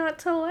trying not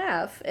to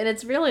laugh. And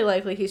it's really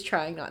likely he's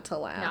trying not to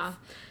laugh. Yeah.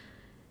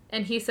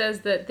 And he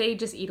says that they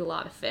just eat a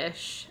lot of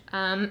fish.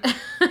 And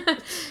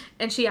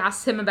she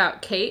asks him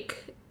about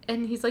cake,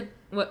 and he's like,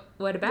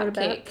 what about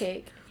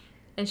cake?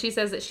 And she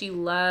says that she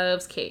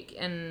loves cake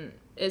and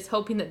is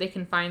hoping that they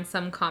can find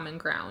some common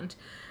ground.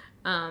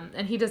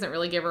 And he doesn't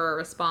really give her a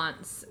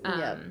response.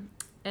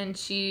 And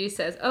she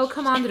says, oh,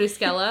 come on,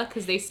 Druskelle,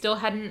 because they still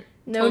hadn't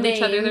told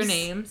each other their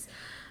names.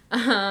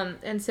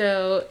 And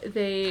so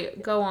they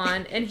go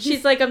on, and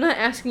she's like, I'm not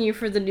asking you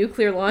for the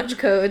nuclear launch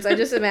codes. I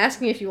just am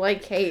asking if you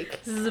like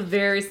cake. This is a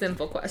very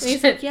simple question. And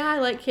he's like, yeah, I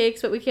like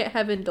cakes, but we can't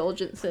have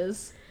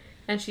indulgences.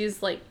 And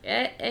she's like,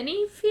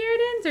 any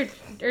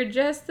Fjerdans or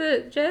just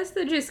the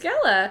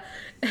Druskelle?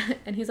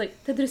 And he's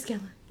like, the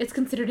Druskelle. It's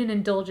considered an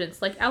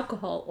indulgence, like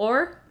alcohol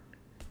or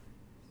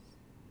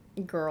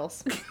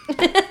girls. It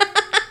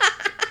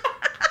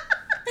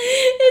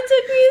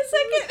took me a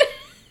second.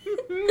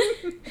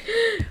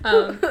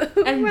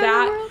 And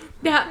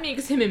that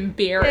makes him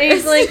embarrassed. And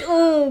he's like,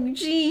 oh,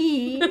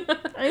 gee,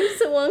 I'm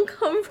so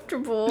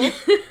uncomfortable.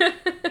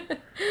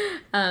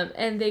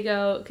 And they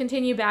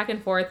continue back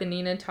and forth, and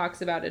Nina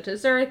talks about a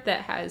dessert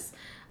that has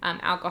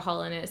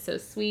alcohol in it, so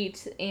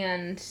sweet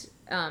and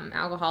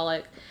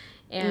alcoholic.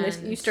 And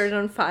you start it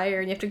on fire,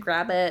 and you have to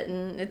grab it,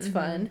 and it's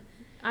fun.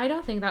 I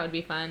don't think that would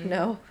be fun.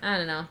 No. I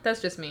don't know.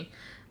 That's just me.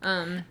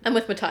 I'm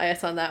with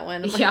Matthias on that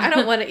one. I'm like, Yeah. I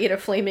don't want to eat a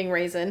flaming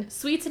raisin.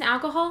 Sweets and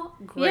alcohol?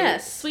 Great.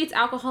 Yes. Sweets,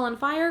 alcohol, and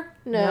fire?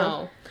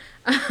 No.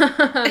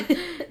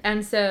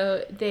 And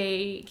so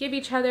they give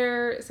each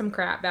other some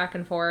crap back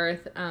and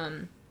forth.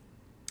 And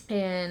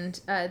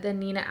then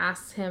Nina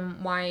asks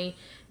him why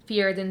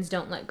Fjerdans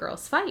don't let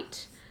girls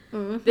fight.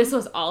 Mm-hmm. This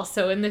was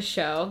also in the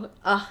show.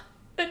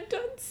 And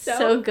done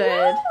so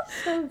good. Well.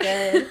 So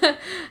good.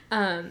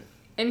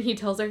 And he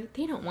tells her,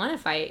 they don't want to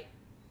fight.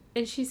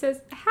 And she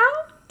says, how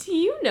do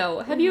you know?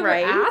 Have you ever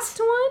asked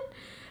one?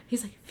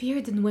 He's like,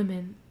 Fjerdan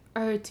women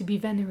are to be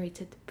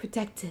venerated,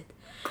 protected.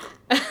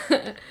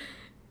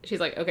 She's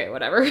like, okay,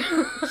 whatever.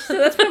 So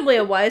that's probably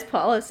a wise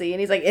policy. And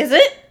he's like, is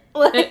it?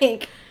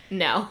 Like...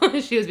 No,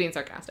 she was being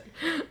sarcastic.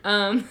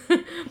 And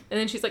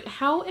then she's like,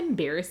 how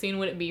embarrassing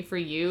would it be for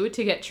you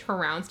to get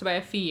trounced by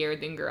a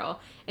Fjerdan girl?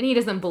 And he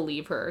doesn't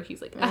believe her.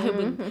 He's like, I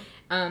would.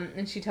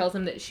 And she tells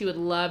him that she would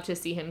love to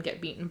see him get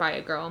beaten by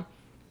a girl.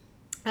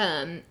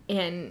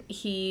 And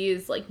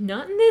he's like,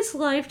 not in this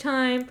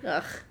lifetime.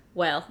 Ugh.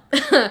 Well,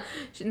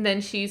 and then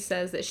she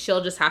says that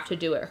she'll just have to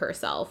do it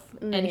herself.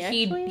 And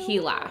he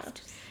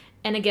laughed.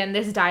 And again,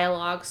 this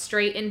dialogue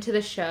straight into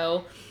the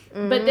show.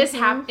 But this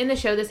in the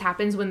show, this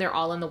happens when they're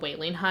all in the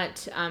whaling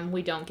hut.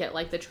 We don't get,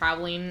 like, the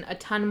traveling a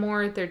ton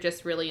more. They're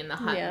just really in the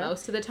hut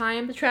most of the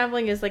time. The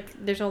traveling is, like,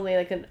 there's only,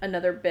 like,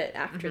 another bit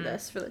after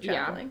this for the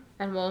traveling.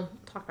 Yeah, and we'll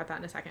talk about that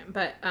in a second.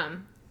 But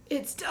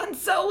it's done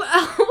so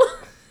well.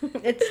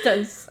 It's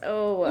done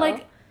so well.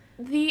 Like,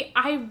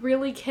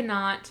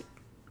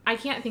 I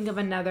can't think of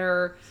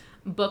another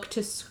book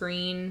to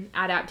screen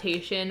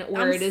adaptation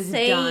where it is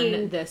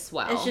done this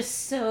well. It's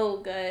just so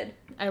good.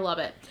 I love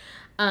it.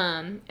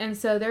 And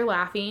so they're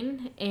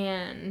laughing,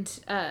 and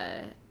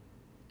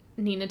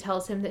Nina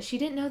tells him that she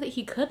didn't know that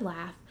he could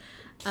laugh.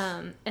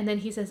 And then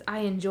he says, I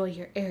enjoy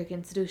your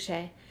arrogance,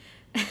 Duche.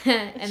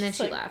 And then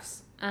she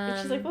laughs.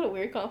 She's like, what a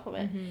weird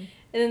compliment. Mm-hmm.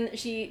 And then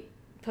she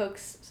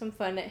pokes some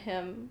fun at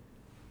him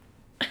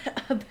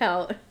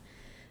about,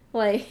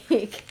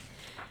 like,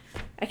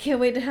 I can't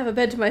wait to have a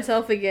bed to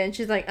myself again.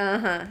 She's like,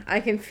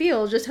 I can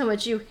feel just how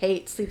much you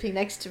hate sleeping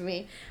next to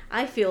me.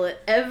 I feel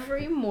it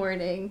every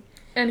morning.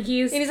 And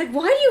he's like,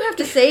 why do you have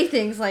to say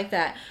things like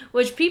that?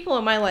 Which people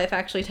in my life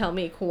actually tell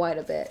me quite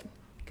a bit.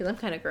 Because I'm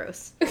kind of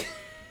gross.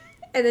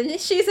 And then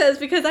she says,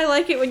 because I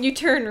like it when you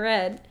turn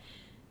red.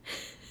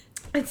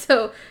 And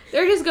so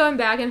they're just going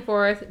back and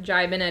forth,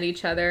 jibing at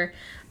each other.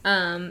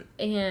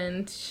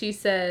 And she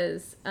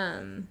says,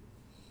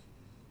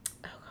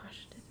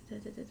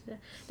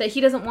 that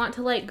he doesn't want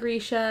to like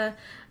Grisha,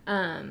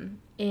 and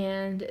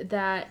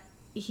that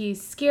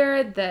he's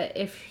scared that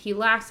if he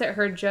laughs at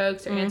her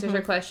jokes or answers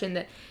her question,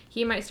 that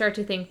he might start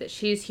to think that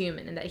she's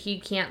human and that he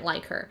can't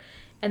like her.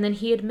 And then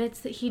he admits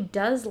that he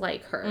does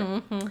like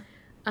her,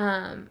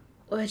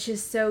 which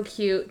is so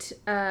cute.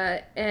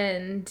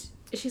 And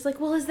she's like,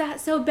 well, is that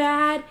so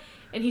bad?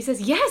 And he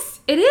says,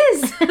 yes, it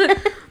is.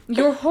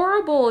 You're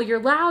horrible,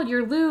 you're loud,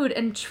 you're lewd,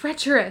 and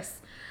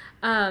treacherous.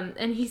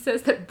 And he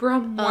says that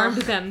Brum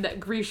warned them that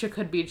Grisha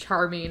could be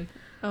charming.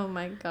 Oh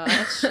my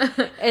gosh.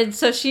 And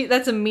so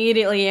that's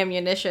immediately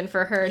ammunition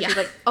for her. Yeah. She's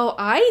like, oh,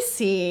 I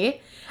see.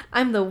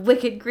 I'm the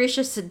wicked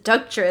Grisha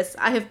seductress.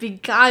 I have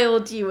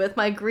beguiled you with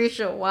my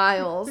Grisha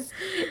wiles.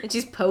 And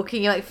she's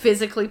poking, like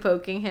physically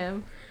poking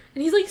him.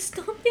 And he's like,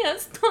 stop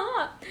that,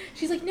 stop.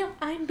 She's like, no,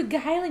 I'm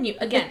beguiling you.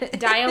 Again,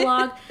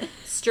 dialogue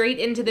straight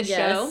into the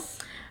show.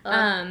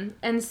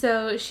 And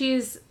so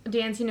she's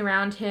dancing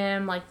around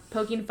him, like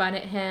poking fun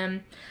at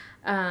him.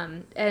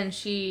 And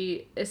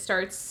she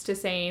starts to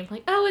say,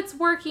 like, oh, it's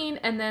working.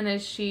 And then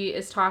as she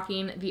is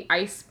talking, the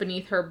ice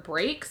beneath her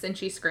breaks and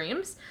she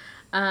screams.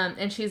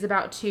 And she's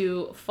about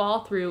to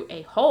fall through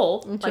a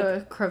hole. Into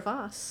a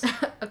crevasse.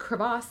 A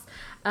crevasse.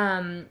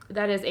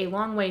 That is a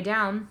long way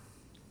down.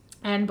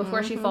 And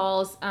before she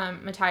falls,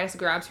 Matthias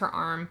grabs her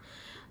arm.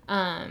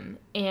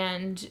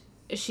 And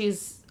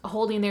she's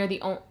holding there.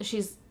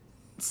 She's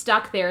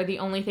stuck there. The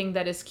only thing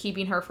that is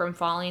keeping her from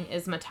falling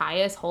is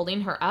Matthias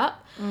holding her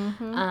up.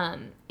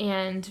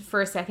 And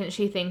for a second,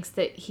 she thinks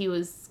that he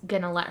was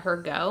going to let her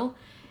go.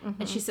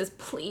 And she says,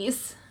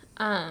 please.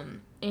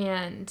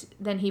 And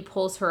then he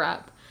pulls her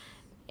up.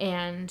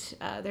 And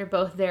they're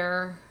both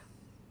there,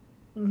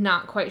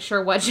 not quite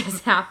sure what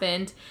just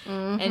happened.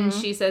 And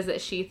she says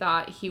that she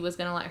thought he was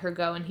going to let her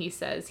go. And he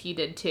says he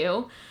did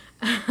too.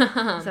 So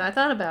I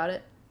thought about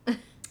it.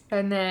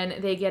 And then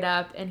they get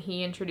up and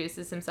he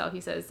introduces himself. He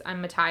says,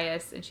 I'm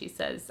Matthias. And she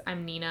says,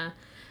 I'm Nina.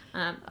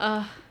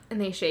 And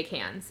they shake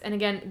hands. And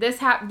again, this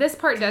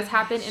part does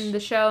happen in the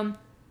show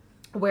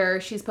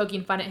where she's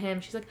poking fun at him.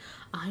 She's like,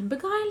 I'm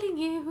beguiling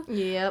you.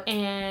 Yep.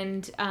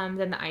 And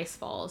then the ice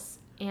falls.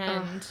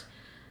 And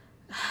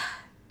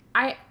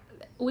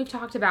we've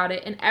talked about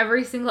it in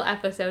every single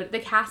episode. The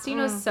casting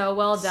was so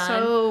well done.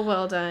 So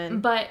well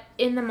done. But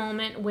in the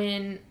moment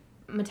when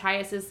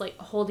Matthias is like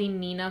holding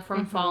Nina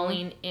from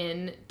falling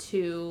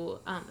into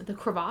the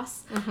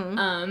crevasse,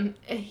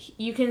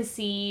 you can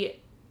see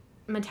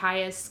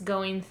Matthias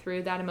going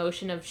through that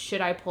emotion of,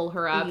 should I pull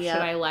her up? Yep.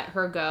 Should I let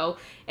her go?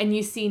 And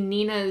you see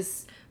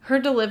Nina's... Her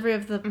delivery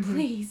of the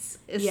please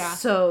is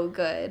so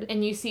good.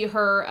 And you see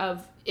her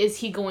of, is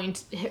he going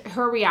to...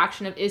 Her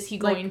reaction of, is he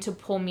going to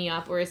pull me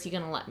up or is he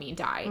going to let me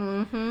die?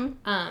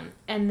 Mm-hmm.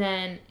 And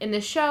then in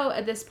the show,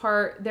 at this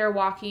part, they're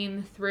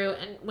walking through,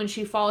 and when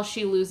she falls,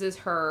 she loses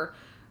her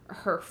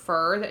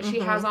fur that she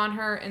has on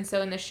her. And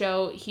so in the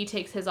show, he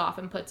takes his off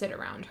and puts it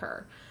around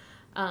her.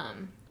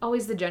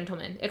 Always the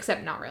gentleman,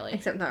 except not really.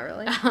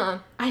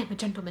 I am a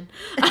gentleman.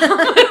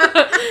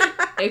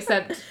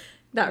 Except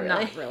not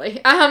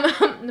really.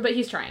 But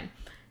he's trying.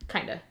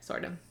 Kind of,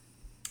 sort of.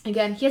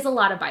 Again, he has a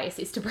lot of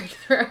biases to break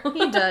through.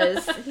 He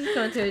does. He's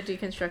going through a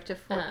deconstructive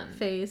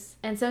phase.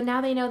 And so now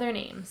they know their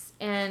names.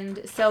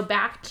 And so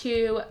back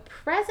to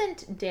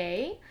present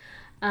day,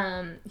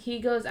 he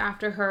goes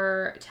after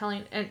her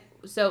telling... and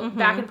so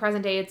back in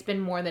present day, it's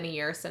been more than a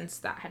year since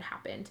that had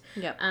happened.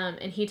 Yep.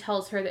 And he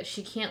tells her that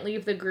she can't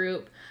leave the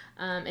group.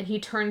 And he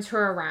turns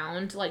her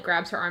around, like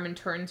grabs her arm and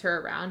turns her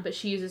around. But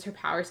she uses her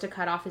powers to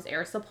cut off his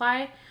air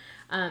supply.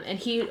 And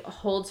he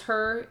holds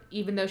her,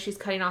 even though she's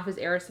cutting off his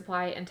air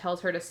supply, and tells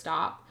her to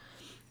stop.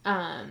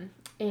 And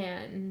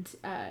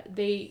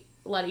they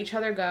let each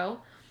other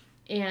go.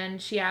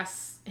 And she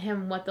asks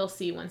him what they'll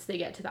see once they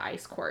get to the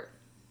ice court.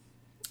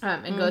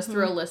 And goes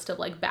through a list of,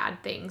 like,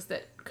 bad things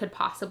that could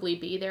possibly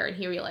be there. And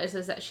he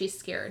realizes that she's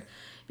scared.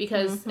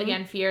 Because,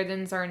 again,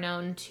 Fjerdans are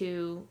known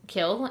to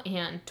kill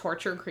and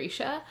torture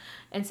Grisha.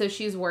 And so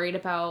she's worried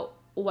about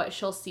what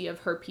she'll see of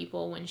her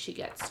people when she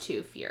gets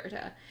to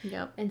Fjerda.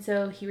 Yep. And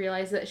so he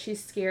realizes that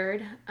she's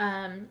scared.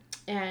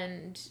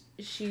 And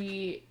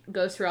she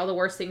goes through all the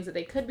worst things that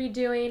they could be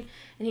doing.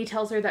 And he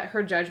tells her that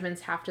her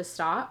judgments have to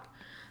stop.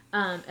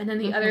 And then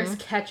the others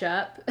catch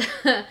up.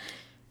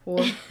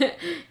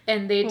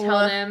 And they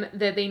tell them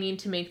that they need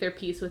to make their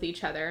peace with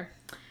each other.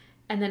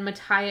 And then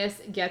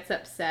Matthias gets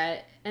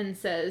upset and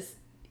says,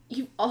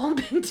 "You've all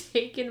been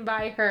taken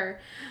by her.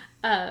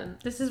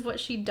 This is what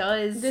she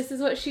does.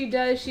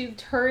 She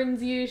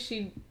turns you.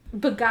 She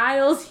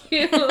beguiles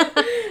you."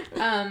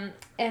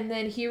 And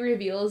then he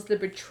reveals the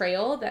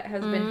betrayal that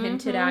has been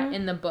hinted at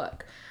in the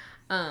book.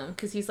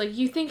 Because he's like,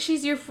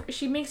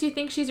 she makes you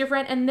think she's your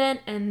friend. And then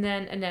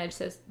Inej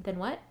says, "Then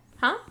what?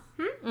 Huh?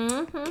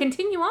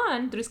 Continue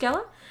on,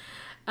 Druskelle."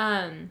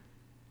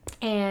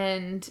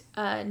 And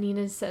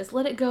Nina says,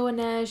 "Let it go,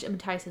 Inej." And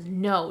Matthias says,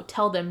 "No,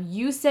 tell them.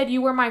 You said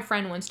you were my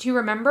friend once. Do you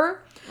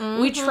remember?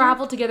 We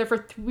traveled together for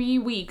 3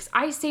 weeks.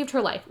 I saved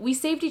her life. We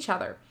saved each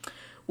other.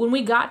 When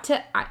we got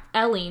to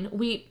Elling,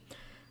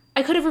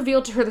 I could have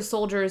revealed to her the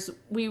soldiers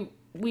we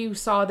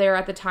saw there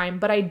at the time,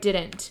 but I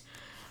didn't.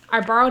 I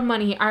borrowed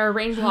money. I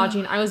arranged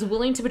lodging. I was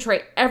willing to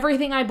betray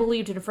everything I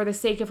believed in for the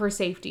sake of her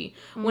safety.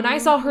 When I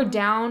saw her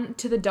down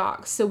to the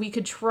docks so we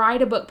could try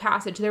to book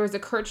passage, there was a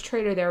Kurtz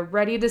trader there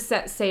ready to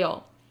set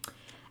sail.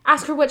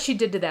 Ask her what she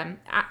did to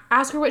them.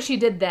 Ask her what she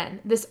did then.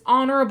 This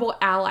honorable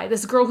ally.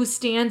 This girl who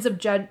stands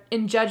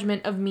in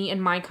judgment of me and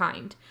my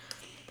kind."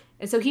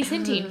 And so he's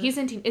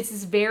hinting. It's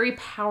this very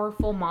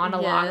powerful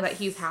monologue that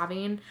he's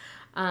having.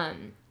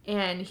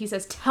 And he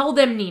says, "Tell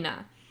them,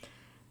 Nina.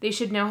 They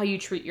should know how you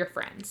treat your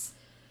friends."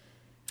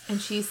 And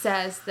she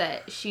says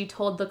that she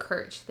told the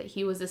Kurtz that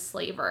he was a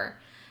slaver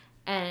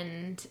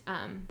and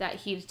that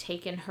he'd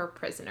taken her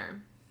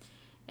prisoner.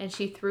 And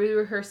she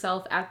threw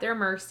herself at their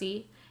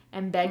mercy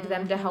and begged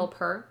them to help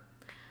her.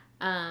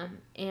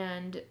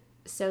 And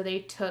so they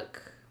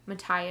took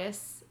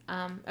Matthias,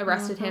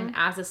 arrested him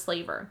as a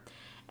slaver.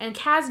 And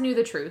Kaz knew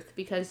the truth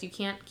because you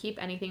can't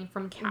keep anything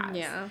from Kaz.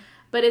 Yeah.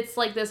 But it's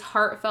like this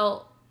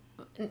heartfelt...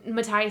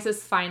 Matthias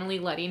is finally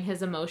letting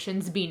his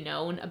emotions be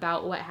known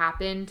about what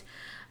happened.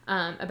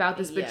 About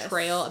this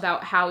betrayal,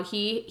 about how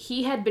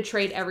he had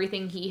betrayed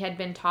everything he had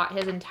been taught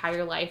his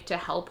entire life to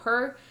help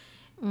her,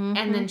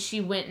 and then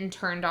she went and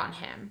turned on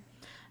him.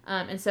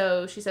 And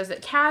so she says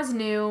that Kaz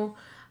knew,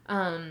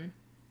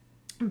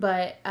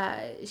 but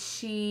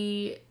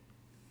she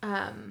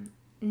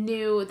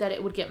knew that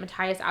it would get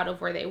Matthias out of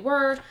where they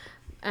were,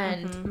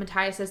 and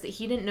Matthias says that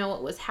he didn't know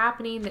what was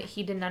happening, that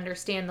he didn't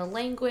understand the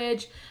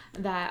language,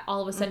 that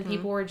all of a sudden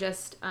people were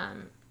just...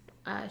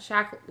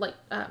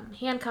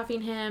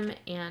 handcuffing him,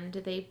 and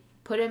they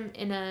put him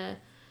in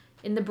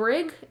the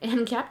brig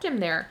and kept him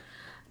there.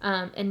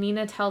 And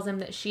Nina tells him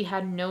that she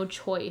had no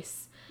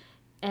choice.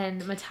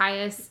 And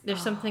Matthias...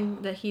 There's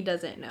something that he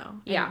doesn't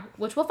know. Yeah,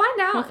 which we'll find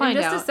out in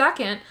just a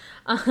second.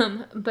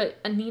 But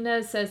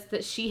Nina says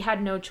that she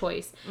had no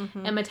choice.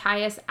 And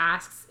Matthias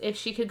asks if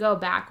she could go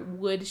back,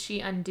 would she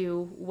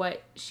undo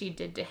what she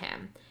did to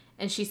him?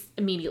 And she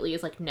immediately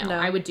is like, no.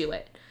 I would do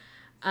it.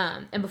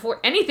 And before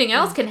anything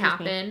else can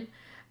happen,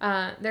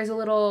 there's a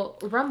little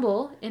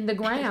rumble in the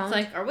ground. It's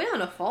like, are we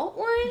on a fault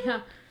line?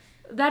 Yeah.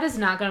 That is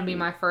not going to be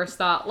my first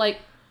thought. Like,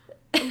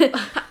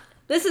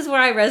 this is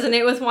where I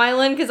resonate with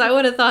Wylan, because I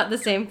would have thought the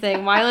same thing.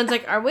 Wylan's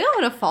like, are we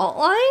on a fault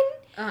line?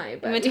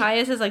 And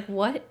Matthias is like,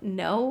 what?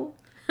 No.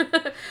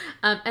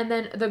 And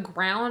then the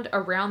ground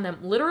around them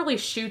literally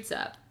shoots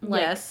up.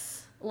 Like,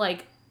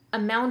 like a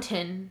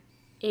mountain,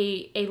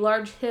 a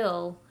large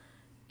hill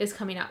is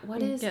coming out.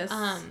 What is Yes.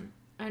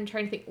 I'm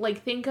trying to think.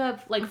 Like, think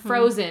of like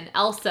Frozen,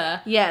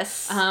 Elsa.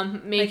 Yes.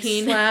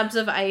 Making like slabs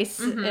of ice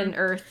and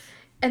earth.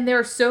 And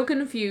they're so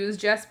confused.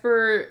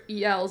 Jesper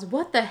yells,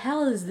 "What the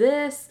hell is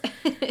this?"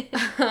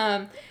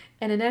 And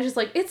Inej is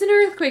like, "It's an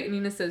earthquake." And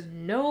Nina says,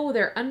 "No,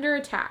 they're under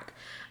attack."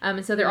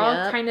 And so they're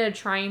all kind of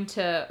trying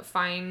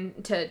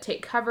to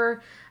take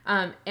cover.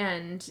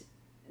 And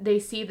they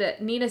see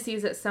that Nina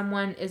sees that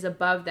someone is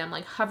above them,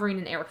 like hovering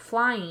in air,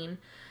 flying.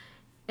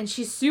 And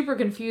she's super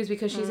confused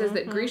because she says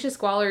that Grisha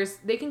squallers,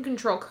 they can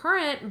control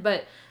current,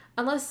 but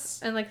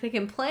unless... And, like, they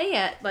can play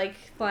at, like,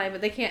 fly,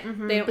 but they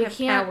can't... They don't have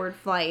powered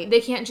flight.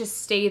 They can't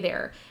just stay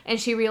there.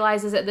 And she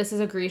realizes that this is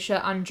a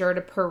Grisha on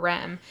Jurda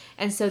Parem.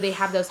 And so they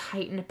have those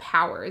heightened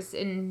powers.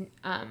 And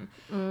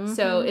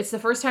so it's the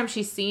first time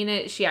she's seen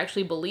it. She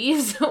actually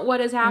believes what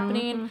is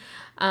happening.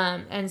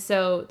 And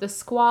so the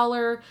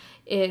squaller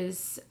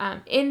is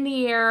in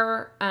the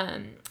air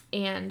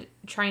and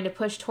trying to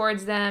push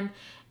towards them.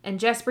 And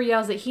Jesper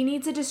yells that he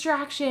needs a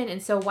distraction,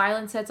 and so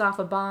Wylan sets off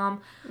a bomb.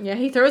 Yeah,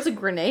 he throws a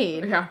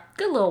grenade. Yeah,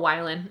 good little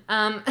Wylan.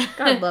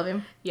 God love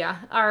him. Yeah,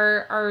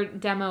 our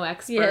demo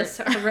expert. Yes,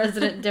 our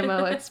resident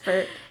demo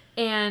expert.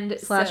 And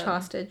 /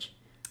 hostage.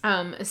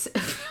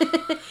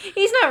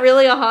 He's not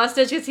really a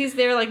hostage because he's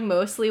there like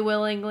mostly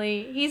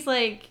willingly. He's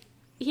like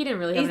he didn't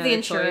really have the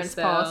insurance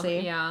choice,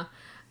 policy. Yeah.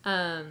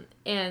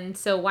 And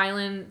so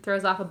Wylan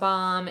throws off a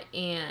bomb,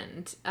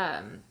 and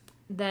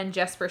then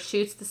Jesper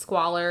shoots the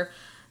squaller.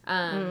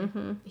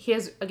 He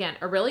has, again,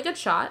 a really good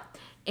shot,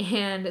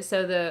 and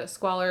so the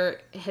squaller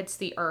hits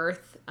the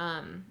earth,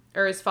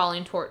 or is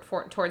falling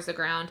towards the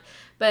ground,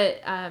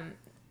 but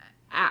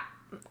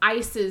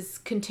ice is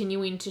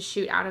continuing to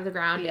shoot out of the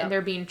ground, and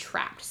they're being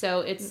trapped,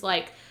 so it's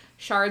like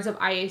shards of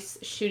ice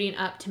shooting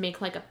up to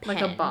make like a pen.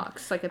 Like a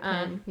box, like a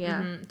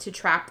pen, to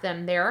trap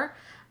them there,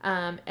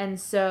 and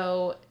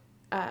so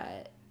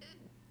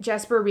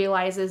Jesper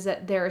realizes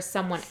that there is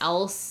someone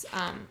else,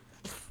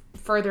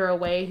 further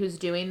away who's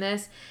doing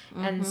this,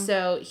 and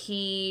so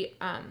he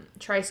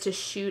tries to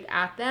shoot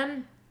at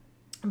them,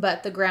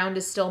 but the ground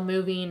is still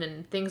moving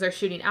and things are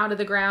shooting out of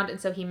the ground,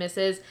 and so he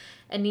misses.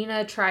 And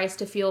Nina tries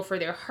to feel for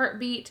their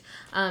heartbeat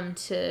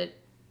to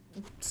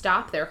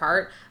stop their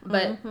heart,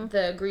 but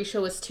the Grisha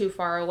was too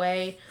far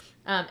away,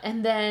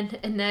 and then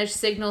Inej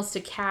signals to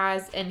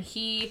Kaz, and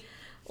he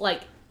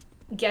like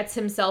gets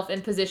himself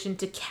in position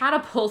to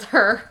catapult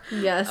her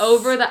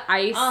over the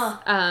ice.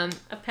 A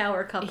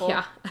power couple.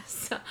 Yeah.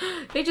 So,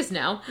 they just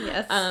know.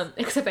 Yes.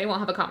 Except they won't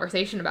have a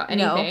conversation about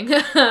anything.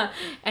 No.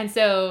 And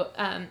so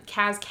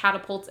Kaz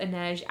catapults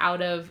Inej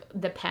out of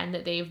the pen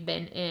that they've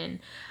been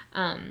in.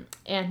 And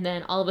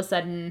then all of a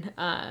sudden...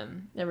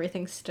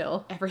 everything's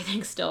still.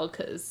 Everything's still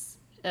because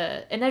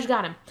Inej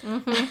got him.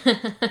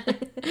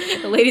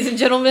 Ladies and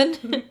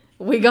gentlemen,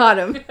 we got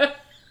him.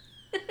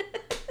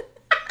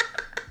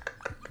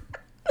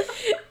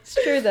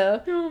 It's true,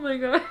 though. Oh, my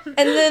God.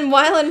 And then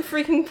Wylan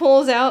freaking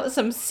pulls out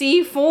some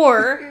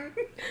C4.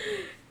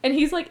 And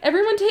he's like,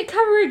 everyone take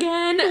cover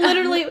again.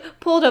 Literally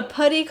pulled a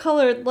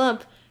putty-colored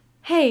lump.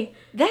 Hey,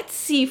 that's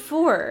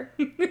C4.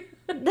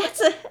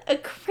 That's a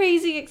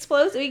crazy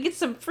explosive. He gets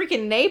some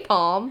freaking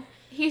napalm.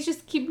 He's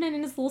just keeping it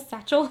in his little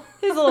satchel.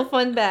 His little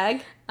fun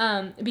bag.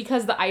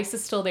 Because the ice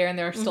is still there and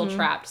they're still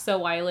trapped. So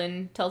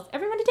Wylan tells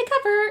everyone to take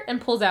cover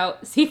and pulls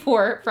out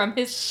C4 from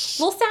his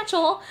little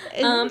satchel.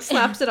 And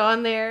slaps it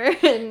on there.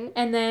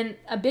 And then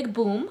a big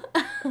boom.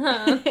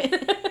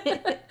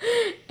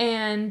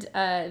 And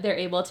they're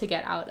able to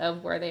get out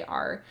of where they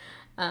are.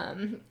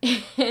 And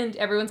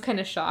everyone's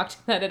kind of shocked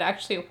that it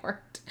actually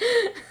worked.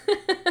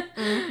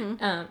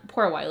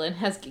 Poor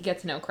Wylan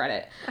gets no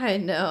credit. I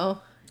know.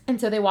 And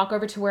so they walk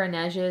over to where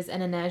Inej is,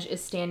 and Inej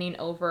is standing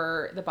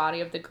over the body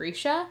of the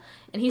Grisha,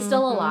 and he's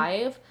still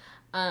alive,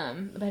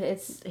 but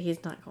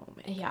he's not going to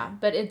make it. Yeah,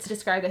 but it's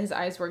described that his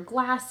eyes were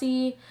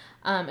glassy,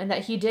 and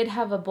that he did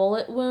have a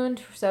bullet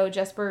wound, so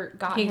Jesper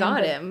got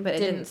him, but it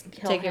didn't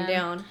take him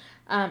down.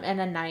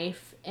 And a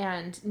knife,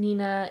 and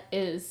Nina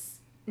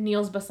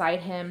kneels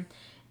beside him,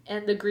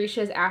 and the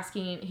Grisha is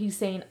he's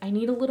saying, I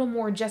need a little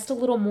more, just a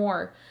little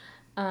more.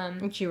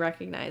 And she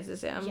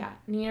recognizes him. Yeah.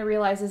 Nina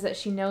realizes that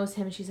she knows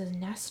him, and she says,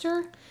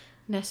 Nestor?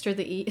 Nestor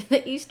the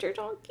Easter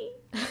donkey.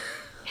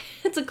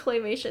 It's a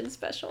claymation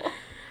special.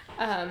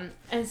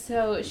 And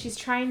so she's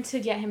trying to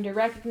get him to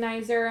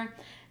recognize her,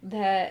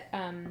 that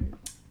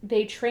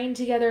they trained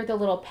together at the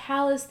little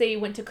palace. They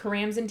went to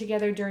Karamzin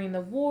together during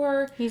the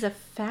war. He's a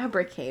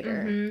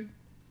fabricator.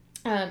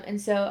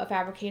 And so a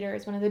fabricator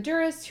is one of the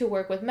Durists who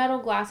work with metal,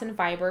 glass, and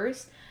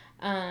fibers.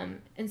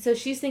 And so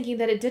she's thinking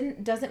that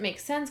it doesn't make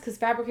sense because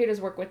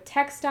fabricators work with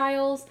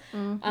textiles.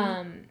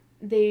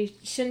 They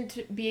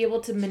shouldn't be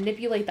able to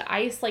manipulate the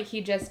ice like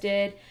he just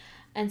did.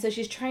 And so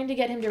she's trying to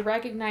get him to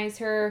recognize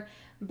her,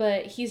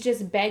 but he's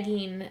just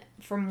begging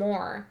for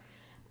more.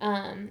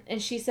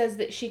 And she says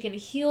that she can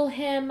heal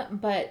him,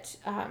 but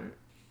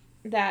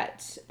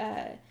that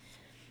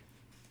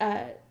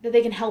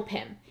they can help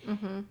him.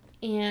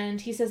 And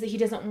he says that he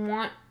doesn't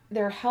want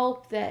their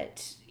help,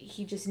 that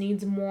he just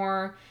needs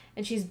more.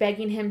 And she's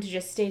begging him to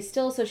just stay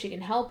still so she can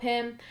help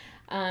him.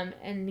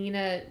 And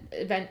Nina,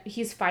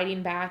 he's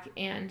fighting back,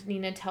 and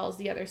Nina tells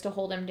the others to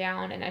hold him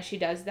down. And as she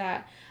does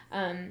that,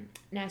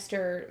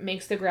 Nestor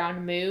makes the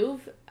ground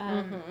move.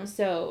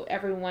 So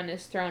everyone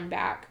is thrown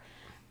back.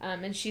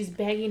 And she's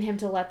begging him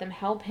to let them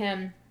help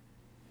him.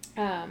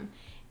 And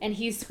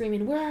he's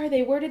screaming, "Where are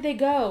they? Where did they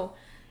go?"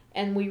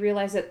 And we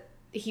realize that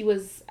he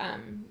was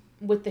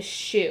with the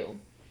shoe,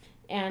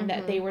 and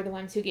that they were the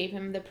ones who gave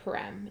him the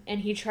parem.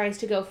 And he tries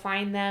to go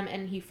find them,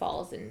 and he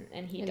falls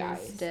and he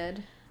dies. He's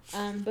dead.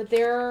 But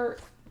they're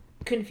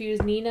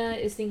confused. Nina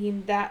is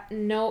thinking that,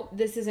 no,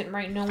 this isn't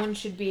right. No one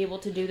should be able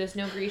to do this.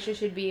 No Grisha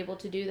should be able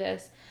to do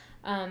this.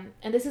 And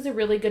this is a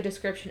really good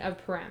description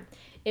of parem.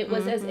 It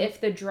was as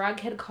if the drug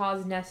had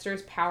caused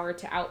Nestor's power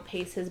to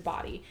outpace his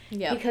body.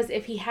 Yep. Because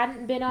if he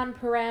hadn't been on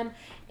parem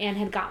and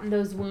had gotten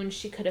those wounds,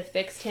 she could have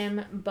fixed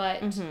him. But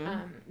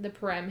the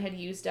parem had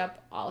used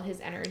up all his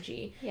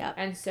energy. Yep.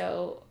 And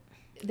so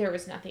there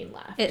was nothing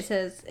left. It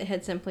says it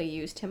had simply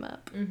used him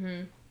up.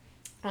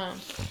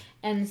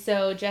 And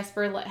so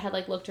Jesper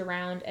had looked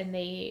around, and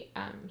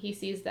he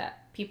sees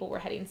that people were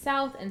heading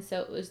south, and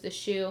so it was the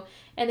shoe.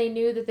 And they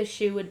knew that the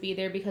shoe would be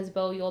there because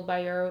Bo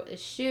Yolbayur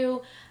is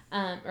shoe.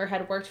 Or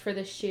had worked for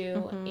the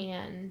shoe,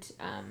 and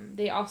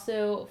they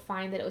also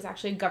find that it was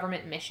actually a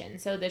government mission.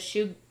 So the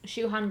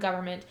Shuhan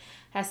government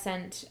has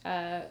sent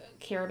a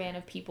caravan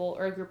of people,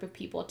 or a group of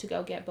people, to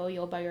go get Bo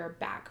Yolbayur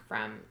back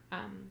from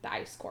the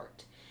ice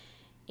court.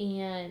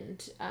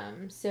 And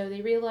so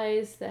they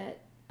realize that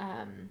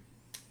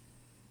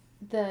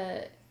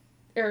the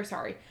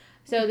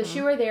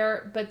Shu are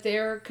there, but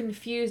they're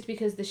confused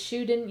because the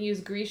Shu didn't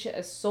use Grisha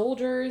as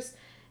soldiers.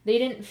 They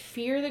didn't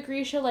fear the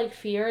Grisha like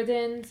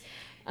Fjerdans.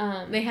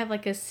 They have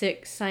a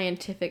sick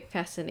scientific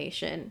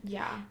fascination.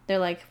 Yeah. They're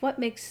like, what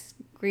makes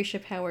Grisha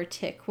power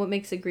tick? What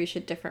makes a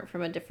Grisha different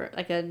from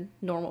a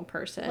normal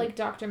person? Like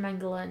Dr.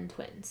 Mengele and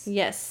twins.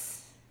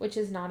 Yes. Which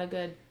is not a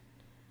good...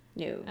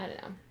 No. I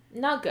don't know.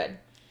 Not good.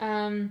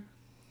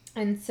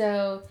 And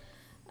so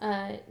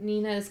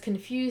Nina is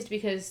confused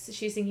because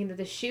she's thinking that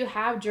the Shu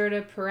have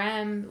Jurda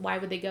Parem. Why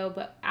would they go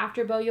but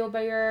after Bo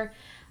Yolbayur?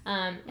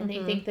 And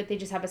they think that they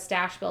just have a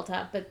stash built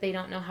up, but they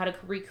don't know how to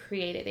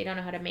recreate it. They don't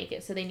know how to make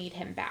it, so they need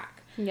him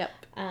back. Yep.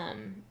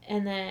 And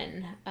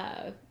then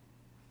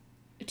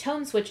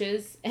tone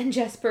switches, and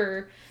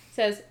Jesper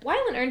says,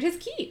 "Wylan earned his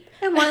keep."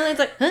 And Wylan's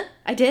like, "Huh?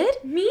 I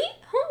did? Me?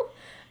 Oh.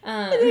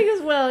 And he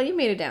goes, "Well, you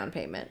made a down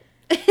payment."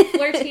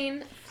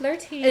 Flirting.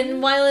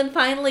 And Wylan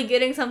finally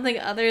getting something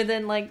other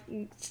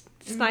than,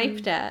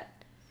 sniped at.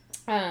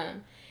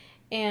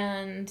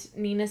 And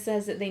Nina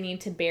says that they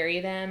need to bury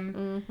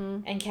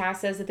them. And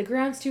Cass says that the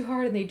ground's too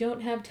hard and they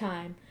don't have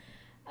time.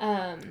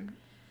 And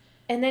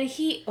then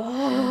he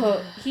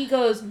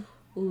goes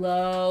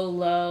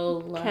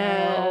low.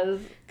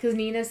 Because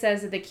Nina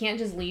says that they can't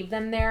just leave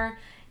them there.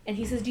 And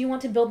he says, "Do you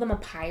want to build them a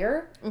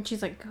pyre?" And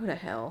she's like, "Go to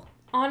hell."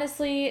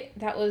 Honestly,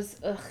 that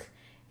was, ugh.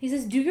 He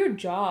says, "Do your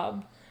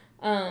job."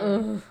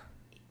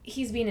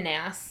 He's being an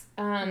ass.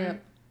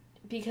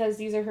 Because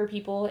these are her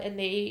people, and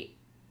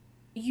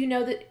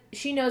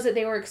she knows that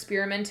they were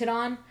experimented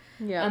on.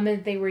 Yeah. And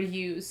that they were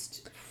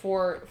used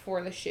for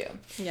the shoe.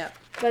 Yep.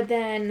 But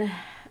then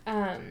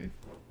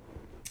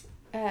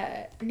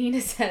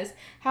Nina says,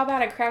 "How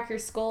about I crack your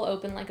skull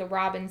open like a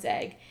robin's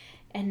egg?"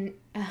 And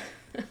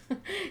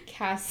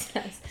Cass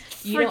says,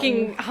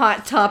 freaking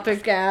hot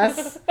topic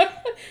ass.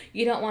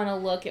 "You don't want to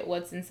look at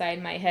what's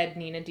inside my head,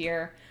 Nina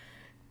dear."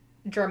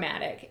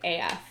 Dramatic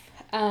AF.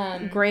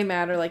 Gray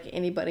matter like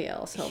anybody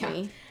else,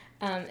 homie.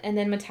 Yeah. And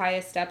then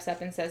Matthias steps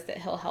up and says that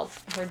he'll help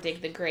her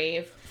dig the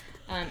grave,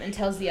 and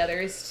tells the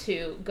others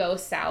to go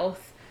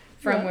south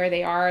from where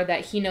they are,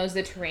 that he knows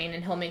the terrain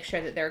and he'll make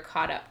sure that they're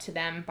caught up to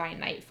them by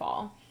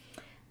nightfall.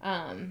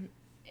 And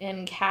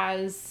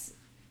Kaz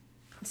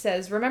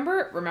says,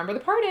 remember the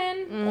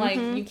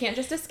pardon. You can't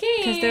just escape.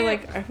 Because they're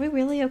like, "Are we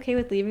really okay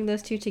with leaving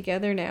those two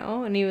together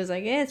now?" And he was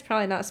like, "It's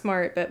probably not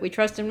smart, but we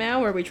trust him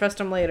now or we trust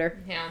him later."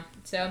 Yeah.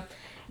 So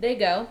they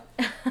go.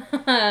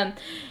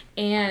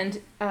 And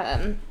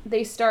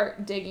they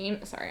start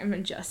digging. Sorry, I'm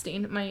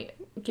adjusting. I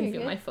can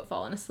feel my foot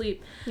falling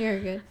asleep. You're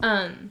good.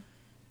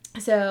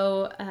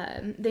 So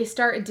they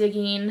start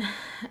digging,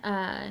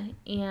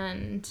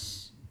 and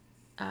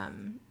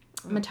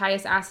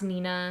Matthias asks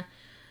Nina,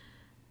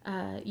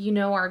 "You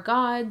know our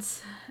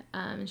gods?"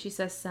 And she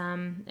says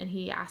some, and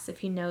he asks if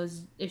he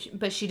knows,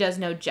 but she does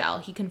know Gel.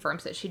 He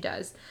confirms that she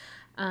does.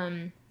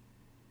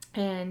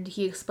 And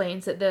he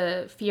explains that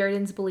the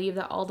Fjerdans believe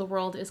that all the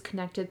world is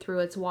connected through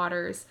its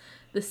waters.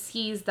 The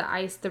seas, the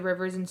ice, the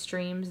rivers and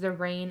streams, the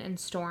rain and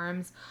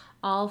storms,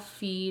 all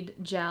feed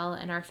Gel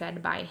and are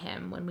fed by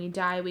him. When we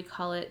die, we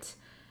call it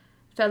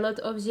Felot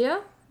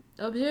Objet?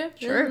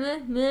 Sure.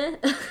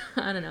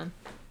 I don't know.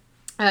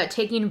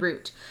 Taking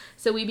root.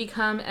 So we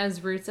become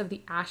as roots of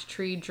the ash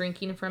tree,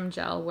 drinking from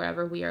Gel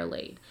wherever we are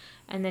laid.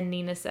 And then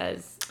Nina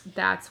says,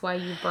 "That's why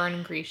you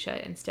burn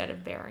Grisha instead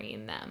of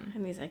burying them."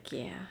 And he's like,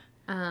 "Yeah."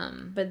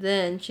 But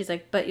then she's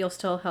like, "But you'll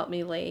still help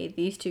me lay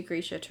these two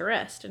Grisha to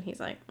rest." And he's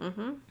like,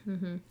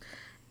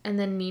 And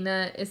then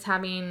Nina is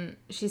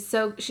she's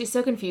so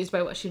confused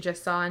by what she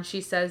just saw, and she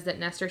says that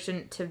Nestor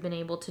shouldn't have been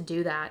able to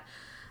do that.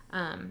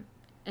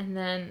 And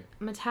then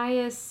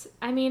Matthias,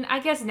 I mean,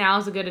 I guess now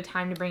is as good a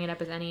time to bring it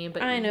up as any,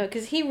 but... I know,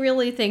 because he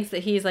really thinks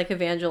that he's, like,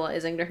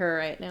 evangelizing to her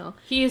right now.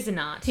 He is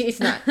not. He's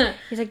not.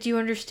 He's like, do you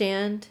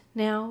understand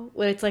now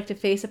what it's like to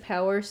face a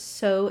power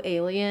so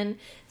alien,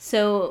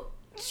 so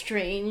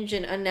strange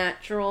and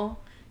unnatural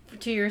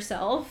to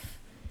yourself?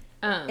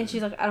 And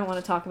she's like, I don't want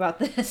to talk about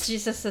this. She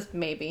just says,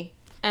 maybe.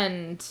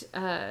 And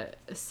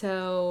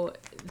so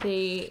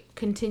they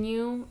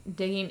continue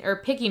digging, or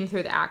picking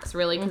through the axe,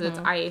 really, because it's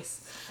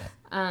ice.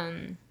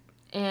 And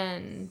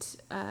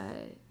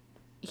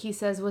he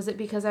says, was it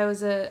because I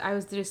was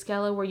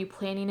Druskelle? Were you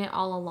planning it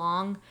all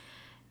along?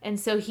 And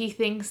so he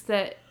thinks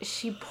that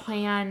she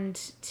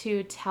planned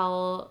to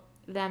tell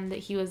them that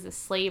he was a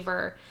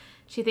slaver.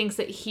 She thinks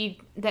that he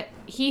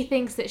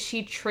thinks that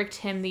she tricked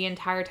him the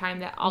entire time,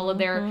 that all of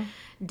their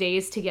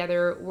days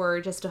together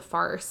were just a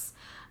farce.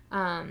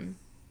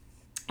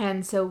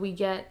 And so we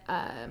get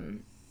a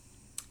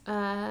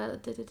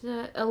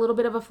little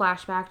bit of a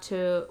flashback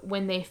to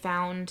when they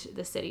found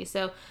the city.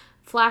 So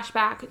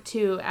flashback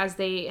to as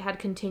they had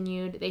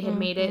continued, they had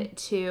made it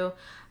to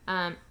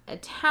a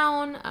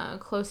town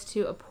close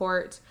to a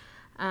port,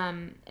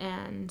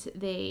 and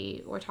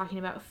they were talking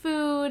about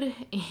food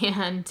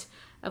and,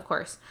 of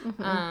course,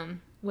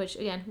 which,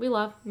 again, we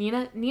love.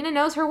 Nina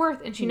knows her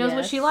worth, and she knows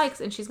what she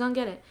likes, and she's gonna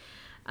get it.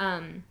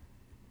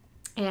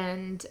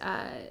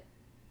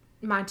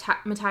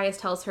 Matthias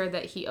tells her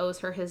that he owes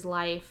her his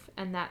life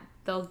and that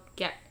they'll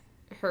get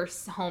her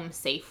home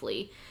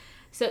safely.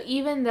 So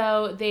even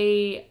though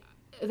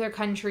their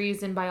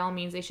countries, and by all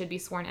means they should be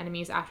sworn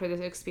enemies after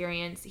this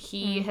experience,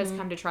 he has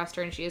come to trust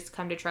her and she has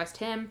come to trust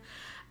him,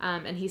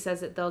 and he says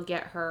that they'll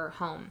get her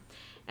home.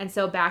 And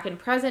so back in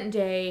present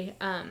day,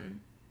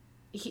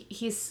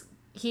 he's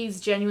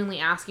genuinely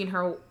asking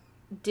her,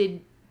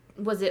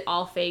 was it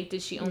all fake?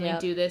 Did she only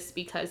do this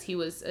because he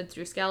was a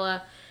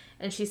Druskelle?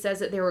 And she says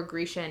that there were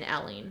Grisha and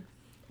Elling.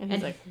 And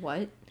he's like,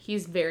 what?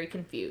 He's very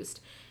confused.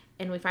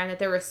 And we find that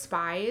there were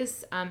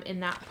spies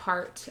in that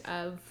part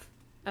of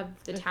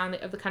the town,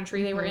 of the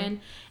country they were in,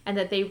 and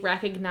that they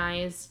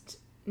recognized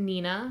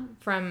Nina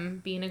from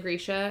being a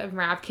Grisha of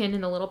Ravkin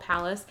in the little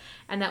palace,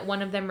 and that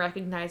one of them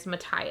recognized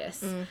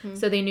Matthias.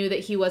 So they knew that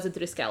he was a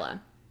Druskelle.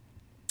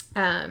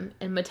 And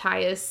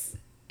Matthias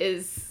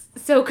is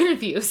so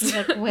confused. He's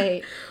like,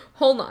 wait.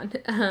 Hold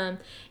on.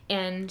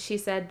 And she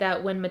said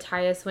that when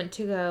Matthias went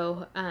to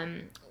go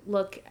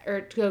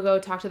go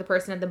talk to the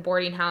person at the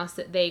boarding house,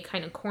 that they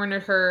kind of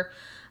cornered her.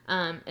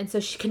 And so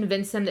she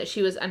convinced them that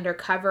she was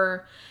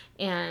undercover,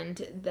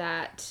 and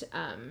that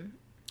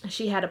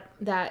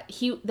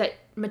that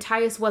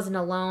Matthias wasn't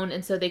alone,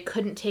 and so they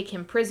couldn't take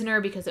him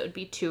prisoner because it would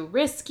be too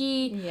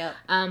risky. Yep.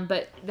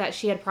 But that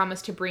she had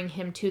promised to bring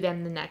him to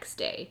them the next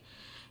day.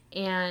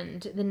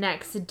 And the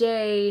next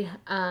day,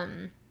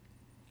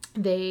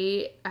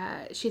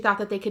 she thought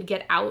that they could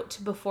get out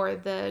before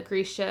the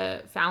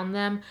Grisha found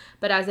them,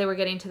 but as they were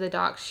getting to the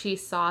docks, she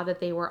saw that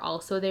they were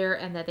also there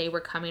and that they were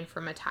coming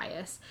for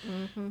Matthias.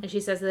 And she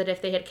says that if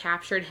they had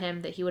captured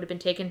him, that he would have been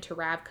taken to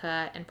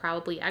Ravka and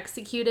probably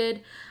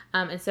executed.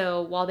 And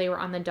so while they were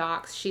on the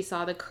docks, she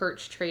saw the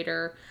Kerch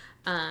trader,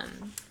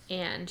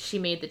 and she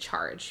made the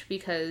charge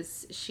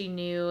because she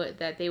knew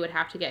that they would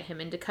have to get him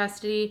into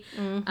custody,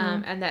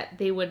 and that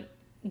they would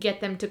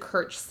get them to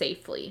Kerch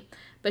safely.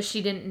 But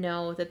she didn't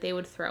know that they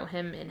would throw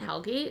him in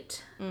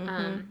Hellgate.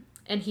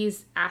 And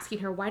he's asking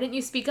her, why didn't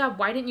you speak up?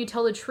 Why didn't you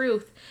tell the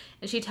truth?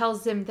 And she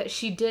tells him that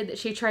she did, that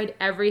she tried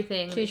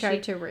everything. She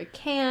tried to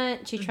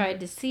recant. She tried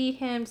to see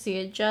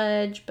a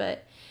judge,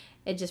 but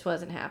it just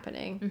wasn't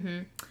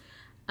happening.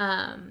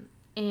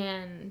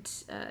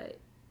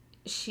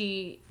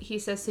 He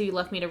says, so you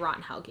left me to rot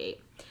in Hellgate.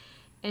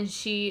 And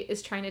she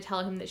is trying to tell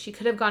him that she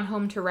could have gone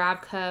home to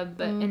Ravka,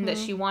 and that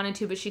she wanted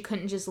to, but she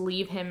couldn't just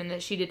leave him, and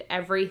that she did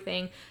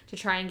everything to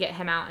try and get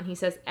him out. And he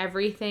says,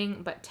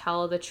 everything but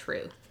tell the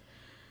truth.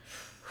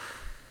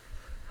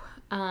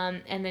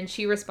 And then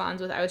she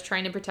responds with, I was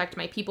trying to protect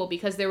my people,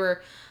 because there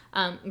were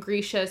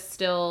Grisha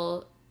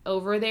still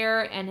over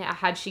there, and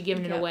had she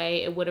given it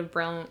away, it would have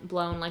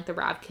blown like the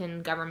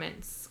Ravkin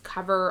government's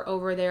cover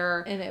over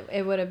there. And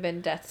it would have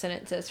been death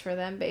sentences for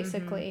them,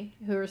 basically,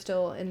 who were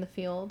still in the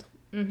field.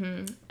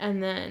 And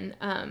then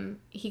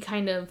he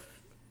kind of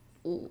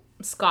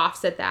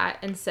scoffs at that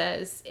and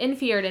says, in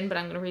Fjerdan, but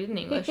I'm going to read it in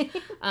English,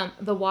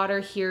 the water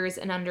hears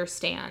and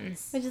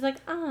understands. Which is like,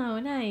 oh,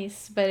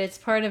 nice. But it's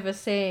part of a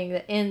saying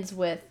that ends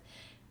with,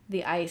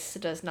 the ice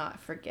does not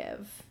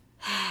forgive.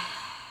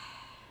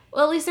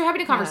 Well, at least they're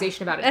having a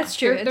conversation about it. That's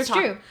true. They're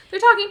true. They're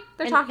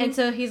talking. And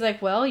so he's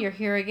like, well, you're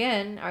here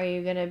again. Are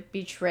you going to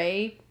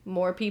betray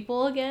more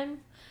people again?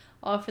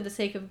 All for the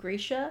sake of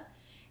Grisha?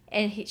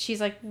 And she's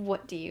like,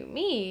 what do you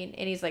mean?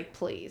 And he's like,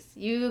 please,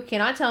 you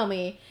cannot tell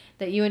me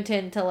that you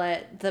intend to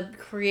let the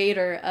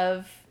creator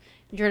of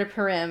Jurda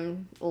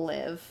Parim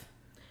live.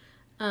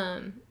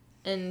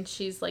 And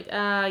she's like,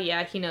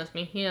 yeah, he knows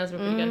me. He knows me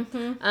pretty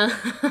good.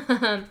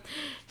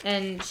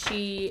 And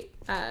she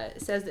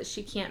says that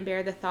she can't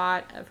bear the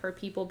thought of her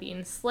people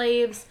being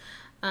slaves,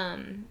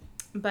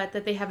 but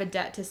that they have a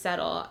debt to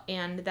settle,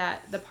 and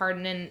that the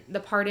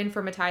pardon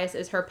for Matthias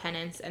is her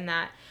penance, and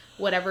that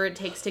whatever it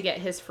takes to get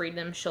his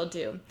freedom, she'll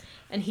do.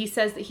 And he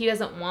says that he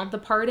doesn't want the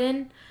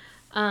pardon.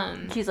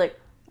 She's like,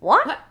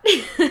 what?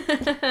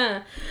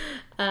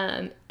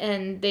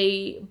 And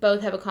they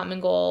both have a common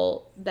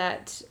goal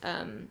that,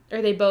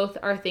 or they both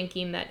are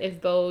thinking that if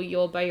Bo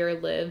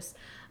Yulbayer lives,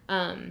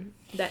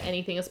 that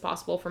anything is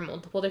possible for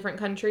multiple different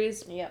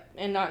countries. Yep,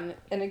 and not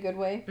in a good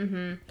way.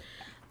 Mm-hmm.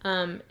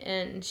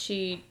 And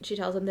she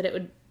tells them that it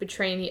would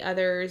betray the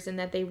others and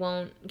that they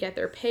won't get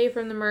their pay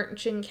from the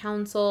Merchant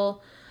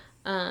Council.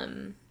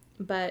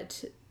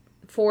 But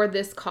for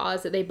this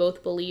cause that they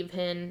both believe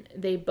in,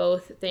 they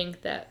both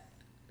think that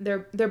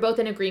they're both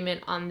in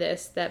agreement on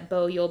this, that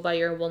Bo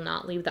Yulbayer will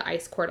not leave the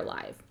ice court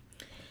alive.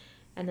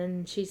 And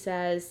then she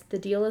says, the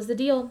deal is the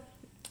deal.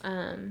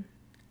 And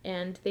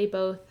they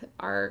both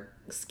are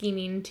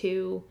scheming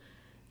to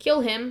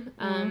kill him,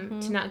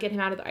 to not get him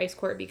out of the ice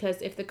court,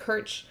 because if the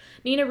Kirch,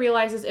 Nina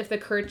realizes if the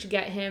Kirch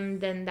get him,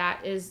 then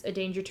that is a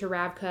danger to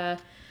Ravka.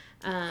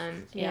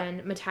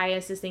 And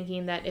Matthias is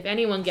thinking that if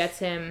anyone gets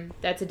him,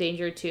 that's a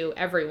danger to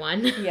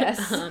everyone.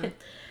 Yes.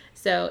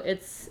 So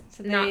it's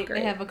not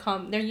great. They have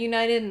they're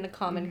united in a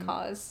common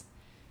cause.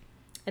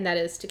 And that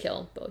is to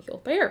kill Bo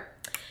Yulbayer.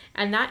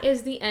 And that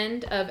is the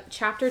end of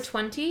chapter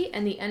 20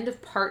 and the end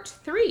of part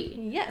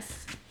 3.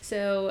 Yes.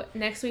 So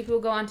next week we'll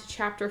go on to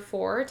chapter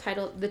 4,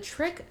 titled The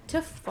Trick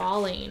to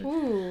Falling.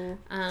 Ooh.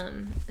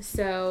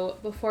 So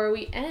before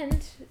we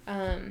end,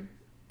 oh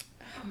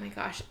my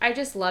gosh, I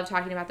just love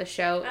talking about the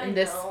show in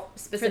this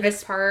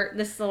specific part.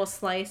 This little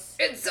slice.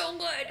 It's so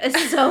good.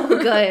 It's so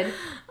good.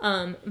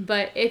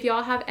 But if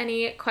y'all have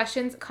any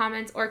questions,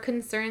 comments, or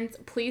concerns,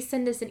 please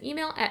send us an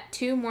email at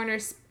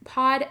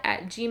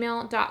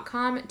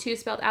twomournerspod@gmail.com, 2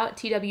 spelled out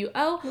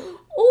TWO.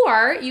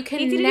 Or you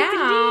can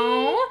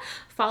now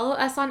follow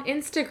us on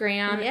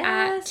Instagram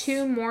at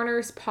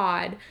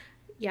 2mournerspod.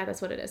 Yeah,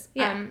 that's what it is.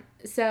 Yeah.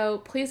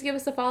 So please give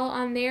us a follow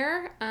on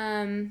there.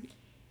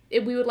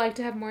 We would like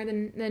to have more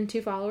than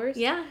 2 followers.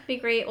 Yeah, it'd be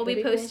great. We'll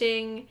be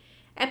posting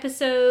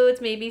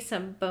episodes, maybe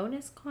some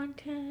bonus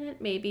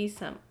content, maybe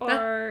some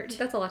art.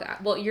 That's a lot to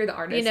add. Well, you're the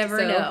artist. You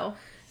never know.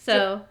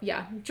 So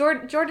yeah,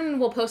 Jordan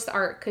will post the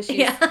art because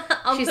she's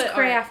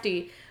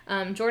crafty.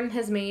 Jordan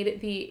has made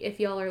if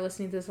y'all are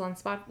listening to this on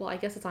Spot, well, I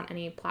guess it's on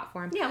any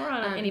platform. Yeah, we're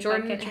on any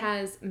Jordan podcast.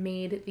 has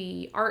made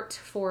the art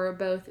for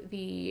both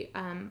the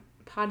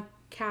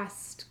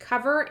podcast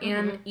cover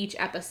and each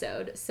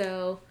episode.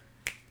 So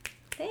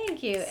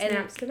thank you.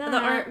 Snaps to that. The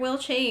art will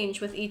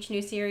change with each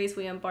new series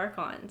we embark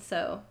on.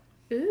 So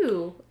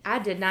ooh, I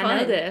did not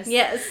know this.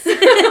 Yes.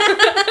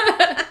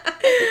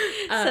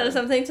 So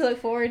something to look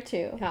forward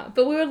to. Yeah,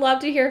 but we would love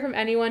to hear from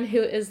anyone who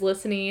is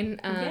listening.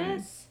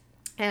 Yes.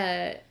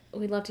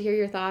 We'd love to hear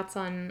your thoughts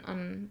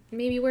on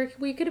maybe where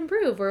we could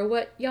improve, or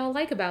what y'all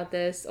like about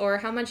this, or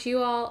how much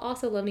you all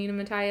also love Nina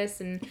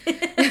Matthias and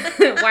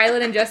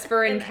Wyland and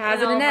Jesper and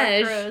Kaz and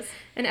Inej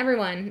and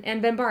everyone,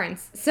 and Ben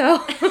Barnes. So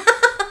who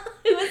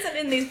isn't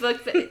in these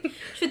books but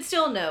should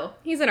still know.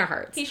 He's in our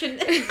hearts. He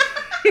should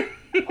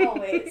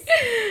always.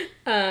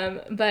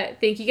 But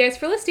thank you guys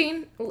for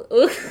listening.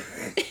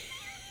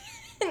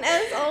 And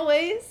as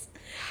always,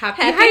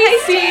 happy heisting.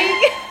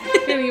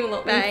 heisting. Can you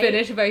let me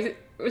finish by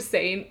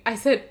saying, I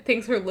said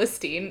thanks for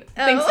listening.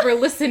 Thanks for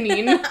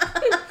listening.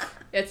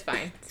 It's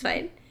fine. It's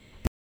fine.